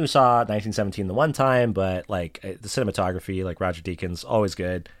I only saw 1917 the one time, but like the cinematography, like Roger Deakins, always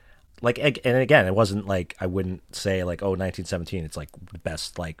good. Like, and again, it wasn't like I wouldn't say like, oh, 1917, it's like the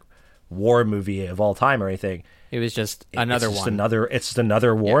best like war movie of all time or anything. It was just another it's just one. It's just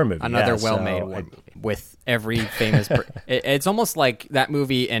another war movie. Another yeah, well-made war movie with every famous... it's almost like that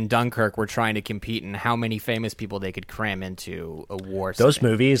movie and Dunkirk were trying to compete in how many famous people they could cram into a war Those setting.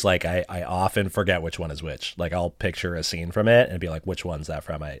 movies, like, I often forget which one is which. Like, I'll picture a scene from it and be like, which one's that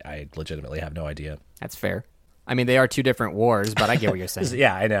from? I legitimately have no idea. That's fair. I mean, they are two different wars, but I get what you're saying.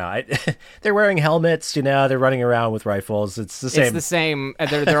 Yeah, I know. They're wearing helmets, they're running around with rifles. It's the same. It's the same.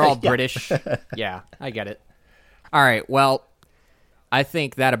 They're all British. Yeah, I get it. All right, well, I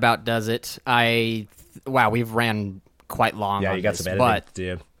think that about does it. Wow, we've ran quite long. Yeah, on you got this, some editing but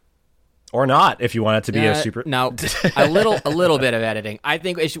to do, or not if you want it to be a super. No, a little bit of editing. I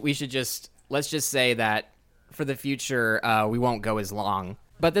think we should let's just say that for the future we won't go as long.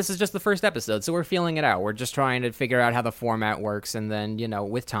 But this is just the first episode, so we're feeling it out. We're just trying to figure out how the format works, and then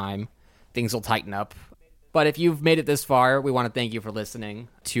with time, things will tighten up. But if you've made it this far, we want to thank you for listening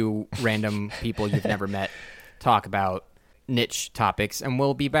to random people you've never met talk about niche topics, and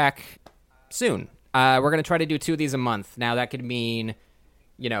we'll be back soon. We're going to try to do 2 of these a month. Now, that could mean,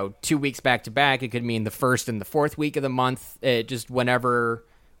 2 weeks back to back. It could mean the first and the fourth week of the month. Just whenever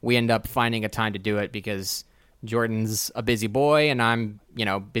we end up finding a time to do it, because Jordan's a busy boy, and I'm,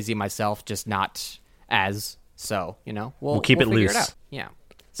 busy myself, just not as so, we'll keep it figure loose. It out. Yeah.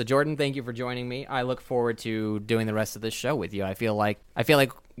 So Jordan, thank you for joining me. I look forward to doing the rest of this show with you. I feel like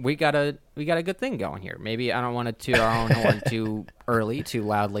we got a good thing going here. Maybe I don't want to toot our own horn too early, too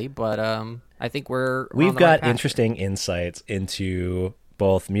loudly, but I think we've got interesting insights into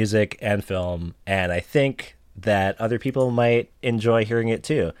both music and film, and I think that other people might enjoy hearing it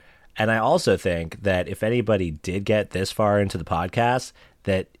too. And I also think that if anybody did get this far into the podcast,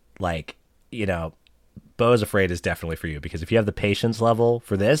 that Beau's Afraid is definitely for you, because if you have the patience level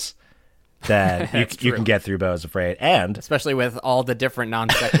for this, then you can get through Beau's Afraid, and especially with all the different non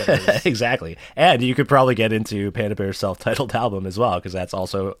sequiturs. Exactly, and you could probably get into Panda Bear's self-titled album as well, because that's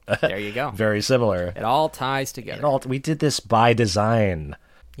also there you go, very similar. It all ties together. We did this by design.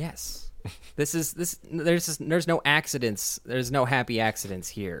 Yes, there's no accidents. There's no happy accidents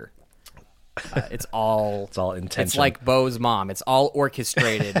here. It's all intention. It's like Beau's mom. It's all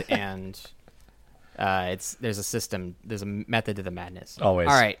orchestrated and. There's a system, there's a method to the madness. Always.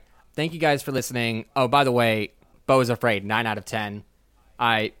 All right. Thank you guys for listening. Oh, by the way, Beau's Afraid, 9 out of 10.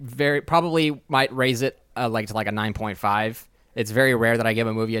 I probably might raise it to like a 9.5. It's very rare that I give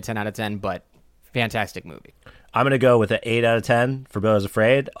a movie a 10 out of 10, but fantastic movie. I'm going to go with an 8 out of 10 for Beau's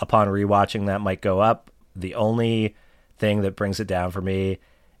Afraid. Upon rewatching, that might go up. The only thing that brings it down for me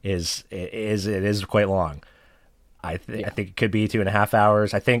is it is quite long. I think it could be 2.5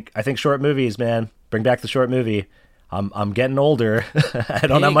 hours. I think short movies, man. Bring back the short movie. I'm getting older. I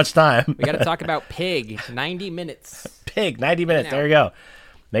don't have much time. We got to talk about Pig. 90 minutes. Pig. 90 minutes. There you go.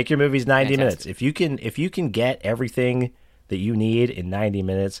 Make your movies 90 minutes. If you can get everything that you need in 90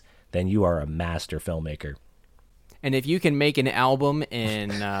 minutes, then you are a master filmmaker. And if you can make an album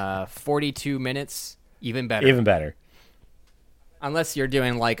in 42 minutes, even better. Even better. Unless you're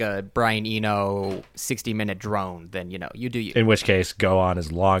doing like a Brian Eno 60-minute drone, then, you do you. In which case, go on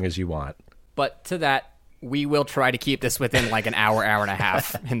as long as you want. But to that, we will try to keep this within like an hour and a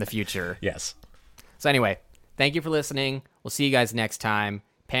half in the future. Yes. So anyway, thank you for listening. We'll see you guys next time.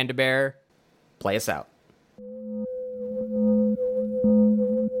 Panda Bear, play us out.